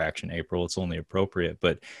Damme for Action April. It's only appropriate.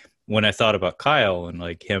 But when I thought about Kyle and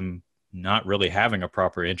like him not really having a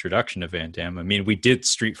proper introduction to Van Damme, I mean, we did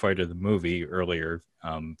Street Fighter the movie earlier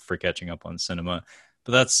for catching up on cinema,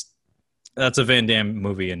 but that's a Van Damme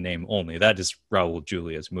movie in name only. That is Raul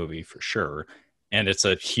Julia's movie for sure. And it's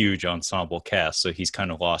a huge ensemble cast, so he's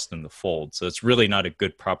kind of lost in the fold. So it's really not a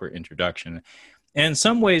good, proper introduction. And in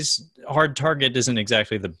some ways, Hard Target isn't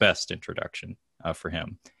exactly the best introduction for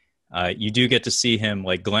him. You do get to see him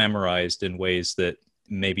like glamorized in ways that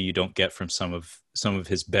maybe you don't get from some of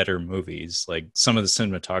his better movies. Like some of the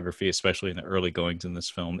cinematography, especially in the early goings in this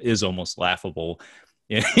film, is almost laughable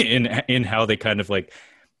in how they kind of like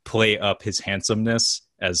play up his handsomeness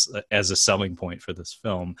as a selling point for this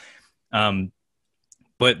film.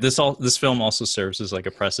 But this film also serves as like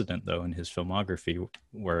a precedent, though, in his filmography,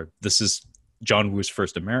 where this is John Woo's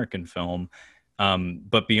first American film.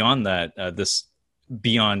 But beyond that,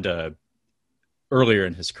 earlier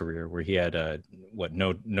in his career, where he had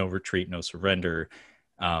No Retreat, No Surrender,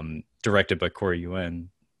 directed by Corey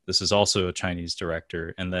Yuen. This is also a Chinese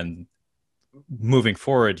director, and then moving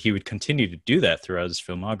forward, he would continue to do that throughout his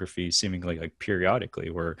filmography, seemingly like periodically,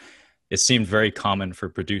 where it seemed very common for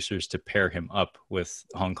producers to pair him up with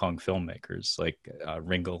Hong Kong filmmakers, like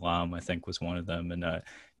Ringo Lam, I think, was one of them, and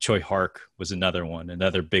Choi Hark was another one,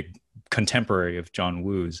 another big contemporary of John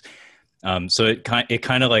Woo's. So it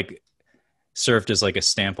kind of like served as like a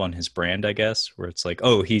stamp on his brand, I guess, where it's like,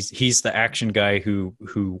 oh, he's the action guy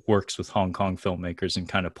who works with Hong Kong filmmakers and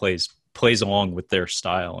kind of plays along with their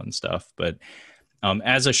style and stuff. But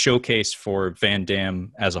as a showcase for Van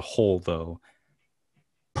Damme as a whole, though,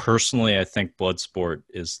 personally, I think Bloodsport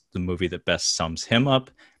is the movie that best sums him up.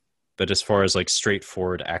 But as far as like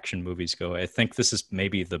straightforward action movies go, I think this is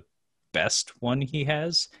maybe the best one he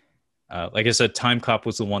has. Like I said, Time Cop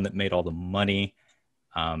was the one that made all the money.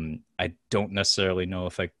 I don't necessarily know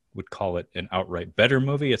if I would call it an outright better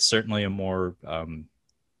movie. It's certainly a more,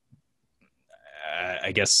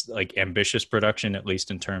 I guess, like ambitious production, at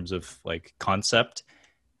least in terms of like concept.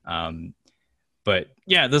 But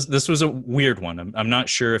yeah, this was a weird one. I'm not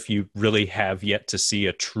sure if you really have yet to see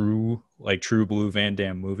a true blue Van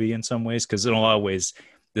Damme movie in some ways, because in a lot of ways,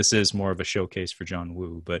 this is more of a showcase for John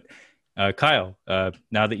Woo. But Kyle,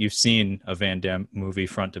 now that you've seen a Van Damme movie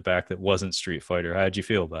front to back that wasn't Street Fighter, how did you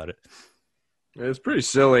feel about it? It was pretty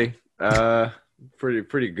silly,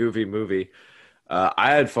 pretty goofy movie.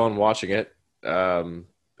 I had fun watching it,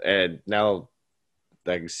 and now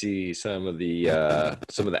I can see some of the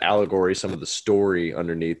allegory, some of the story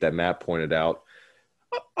underneath that Matt pointed out.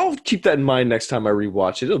 I'll keep that in mind next time I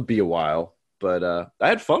rewatch it. It'll be a while, but I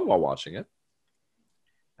had fun while watching it.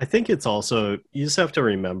 I think it's also, you just have to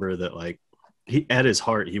remember that, like, he, at his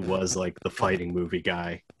heart, he was like the fighting movie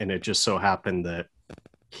guy, and it just so happened that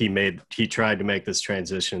he tried to make this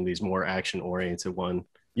transition, these more action oriented one.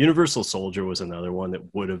 Universal Soldier was another one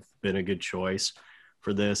that would have been a good choice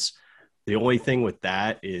for this. The only thing with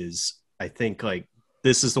that is, I think, like,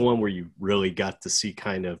 this is the one where you really got to see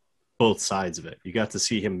kind of both sides of it. You got to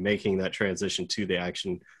see him making that transition to the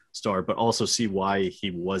action star, but also see why he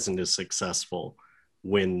wasn't as successful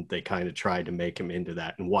when they kind of tried to make him into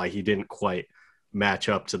that, and why he didn't quite match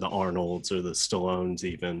up to the Arnolds or the Stallones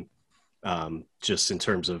even, just in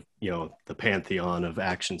terms of, you know, the pantheon of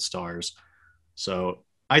action stars. So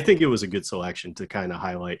I think it was a good selection to kind of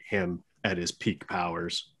highlight him at his peak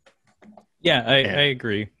powers. Yeah, I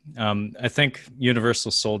agree. I think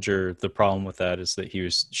Universal Soldier, the problem with that is that he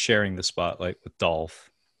was sharing the spotlight with Dolph.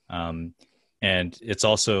 And it's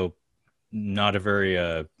also not a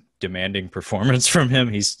very demanding performance from him.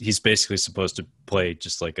 He's basically supposed to play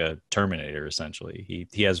just like a Terminator, essentially.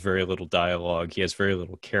 He has very little dialogue. He has very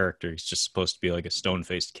little character. He's just supposed to be like a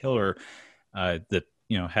stone-faced killer that,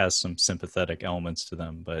 you know, has some sympathetic elements to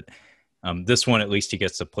them. But this one, at least he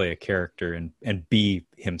gets to play a character and be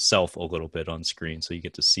himself a little bit on screen. So you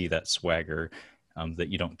get to see that swagger that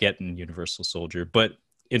you don't get in Universal Soldier. But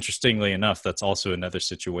interestingly enough, that's also another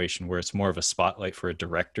situation where it's more of a spotlight for a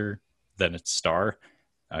director than its star.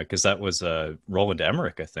 Because that was Roland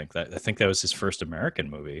Emmerich, I think. I think that was his first American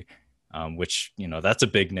movie, which, you know, that's a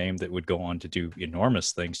big name that would go on to do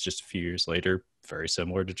enormous things just a few years later, very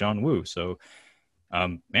similar to John Woo. So,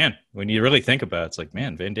 man, when you really think about it, it's like,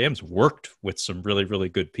 man, Van Damme's worked with some really, really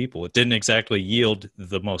good people. It didn't exactly yield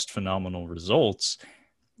the most phenomenal results,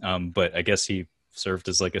 but I guess he served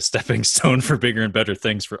as like a stepping stone for bigger and better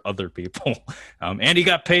things for other people. And he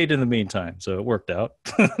got paid in the meantime, so it worked out.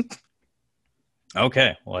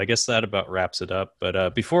 Okay, well, I guess that about wraps it up.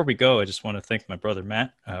 But before we go, I just want to thank my brother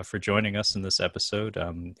Matt for joining us in this episode.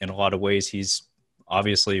 In a lot of ways, he's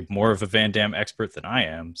obviously more of a Van Damme expert than I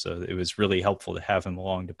am, so it was really helpful to have him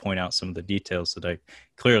along to point out some of the details that I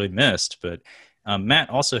clearly missed. But Matt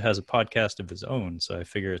also has a podcast of his own, so I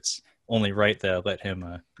figure it's only right that I let him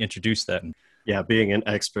introduce that. Yeah, being an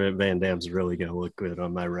expert at Van Damme's really going to look good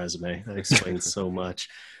on my resume. That explains so much.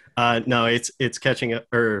 No, it's catching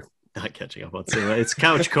up, or not catching up on cinema. It's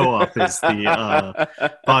Couch Co-op is the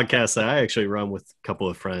podcast that I actually run with a couple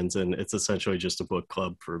of friends, and it's essentially just a book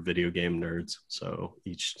club for video game nerds. So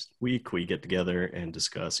each week we get together and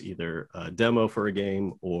discuss either a demo for a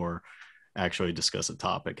game or actually discuss a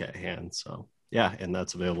topic at hand. So yeah, and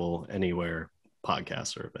that's available anywhere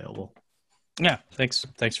podcasts are available. Yeah, thanks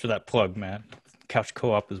for that plug, Matt. Couch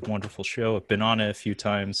Co-op is a wonderful show. I've been on it a few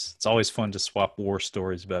times. It's always fun to swap war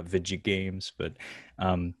stories about video games. But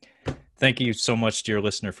thank you so much, dear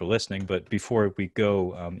listener, for listening. But before we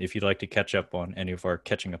go, if you'd like to catch up on any of our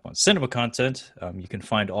Catching Up on Cinema content, you can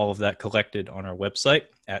find all of that collected on our website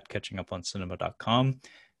at catchinguponcinema.com.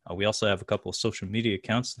 We also have a couple of social media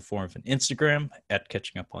accounts in the form of an Instagram at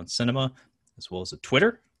Catching Up on Cinema, as well as a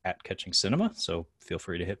Twitter at Catching Cinema. So feel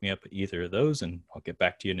free to hit me up at either of those, and I'll get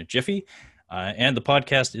back to you in a jiffy. And the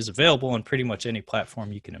podcast is available on pretty much any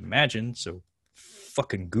platform you can imagine, so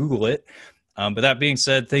fucking Google it. But that being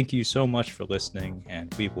said, thank you so much for listening,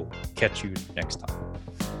 and we will catch you next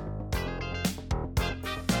time.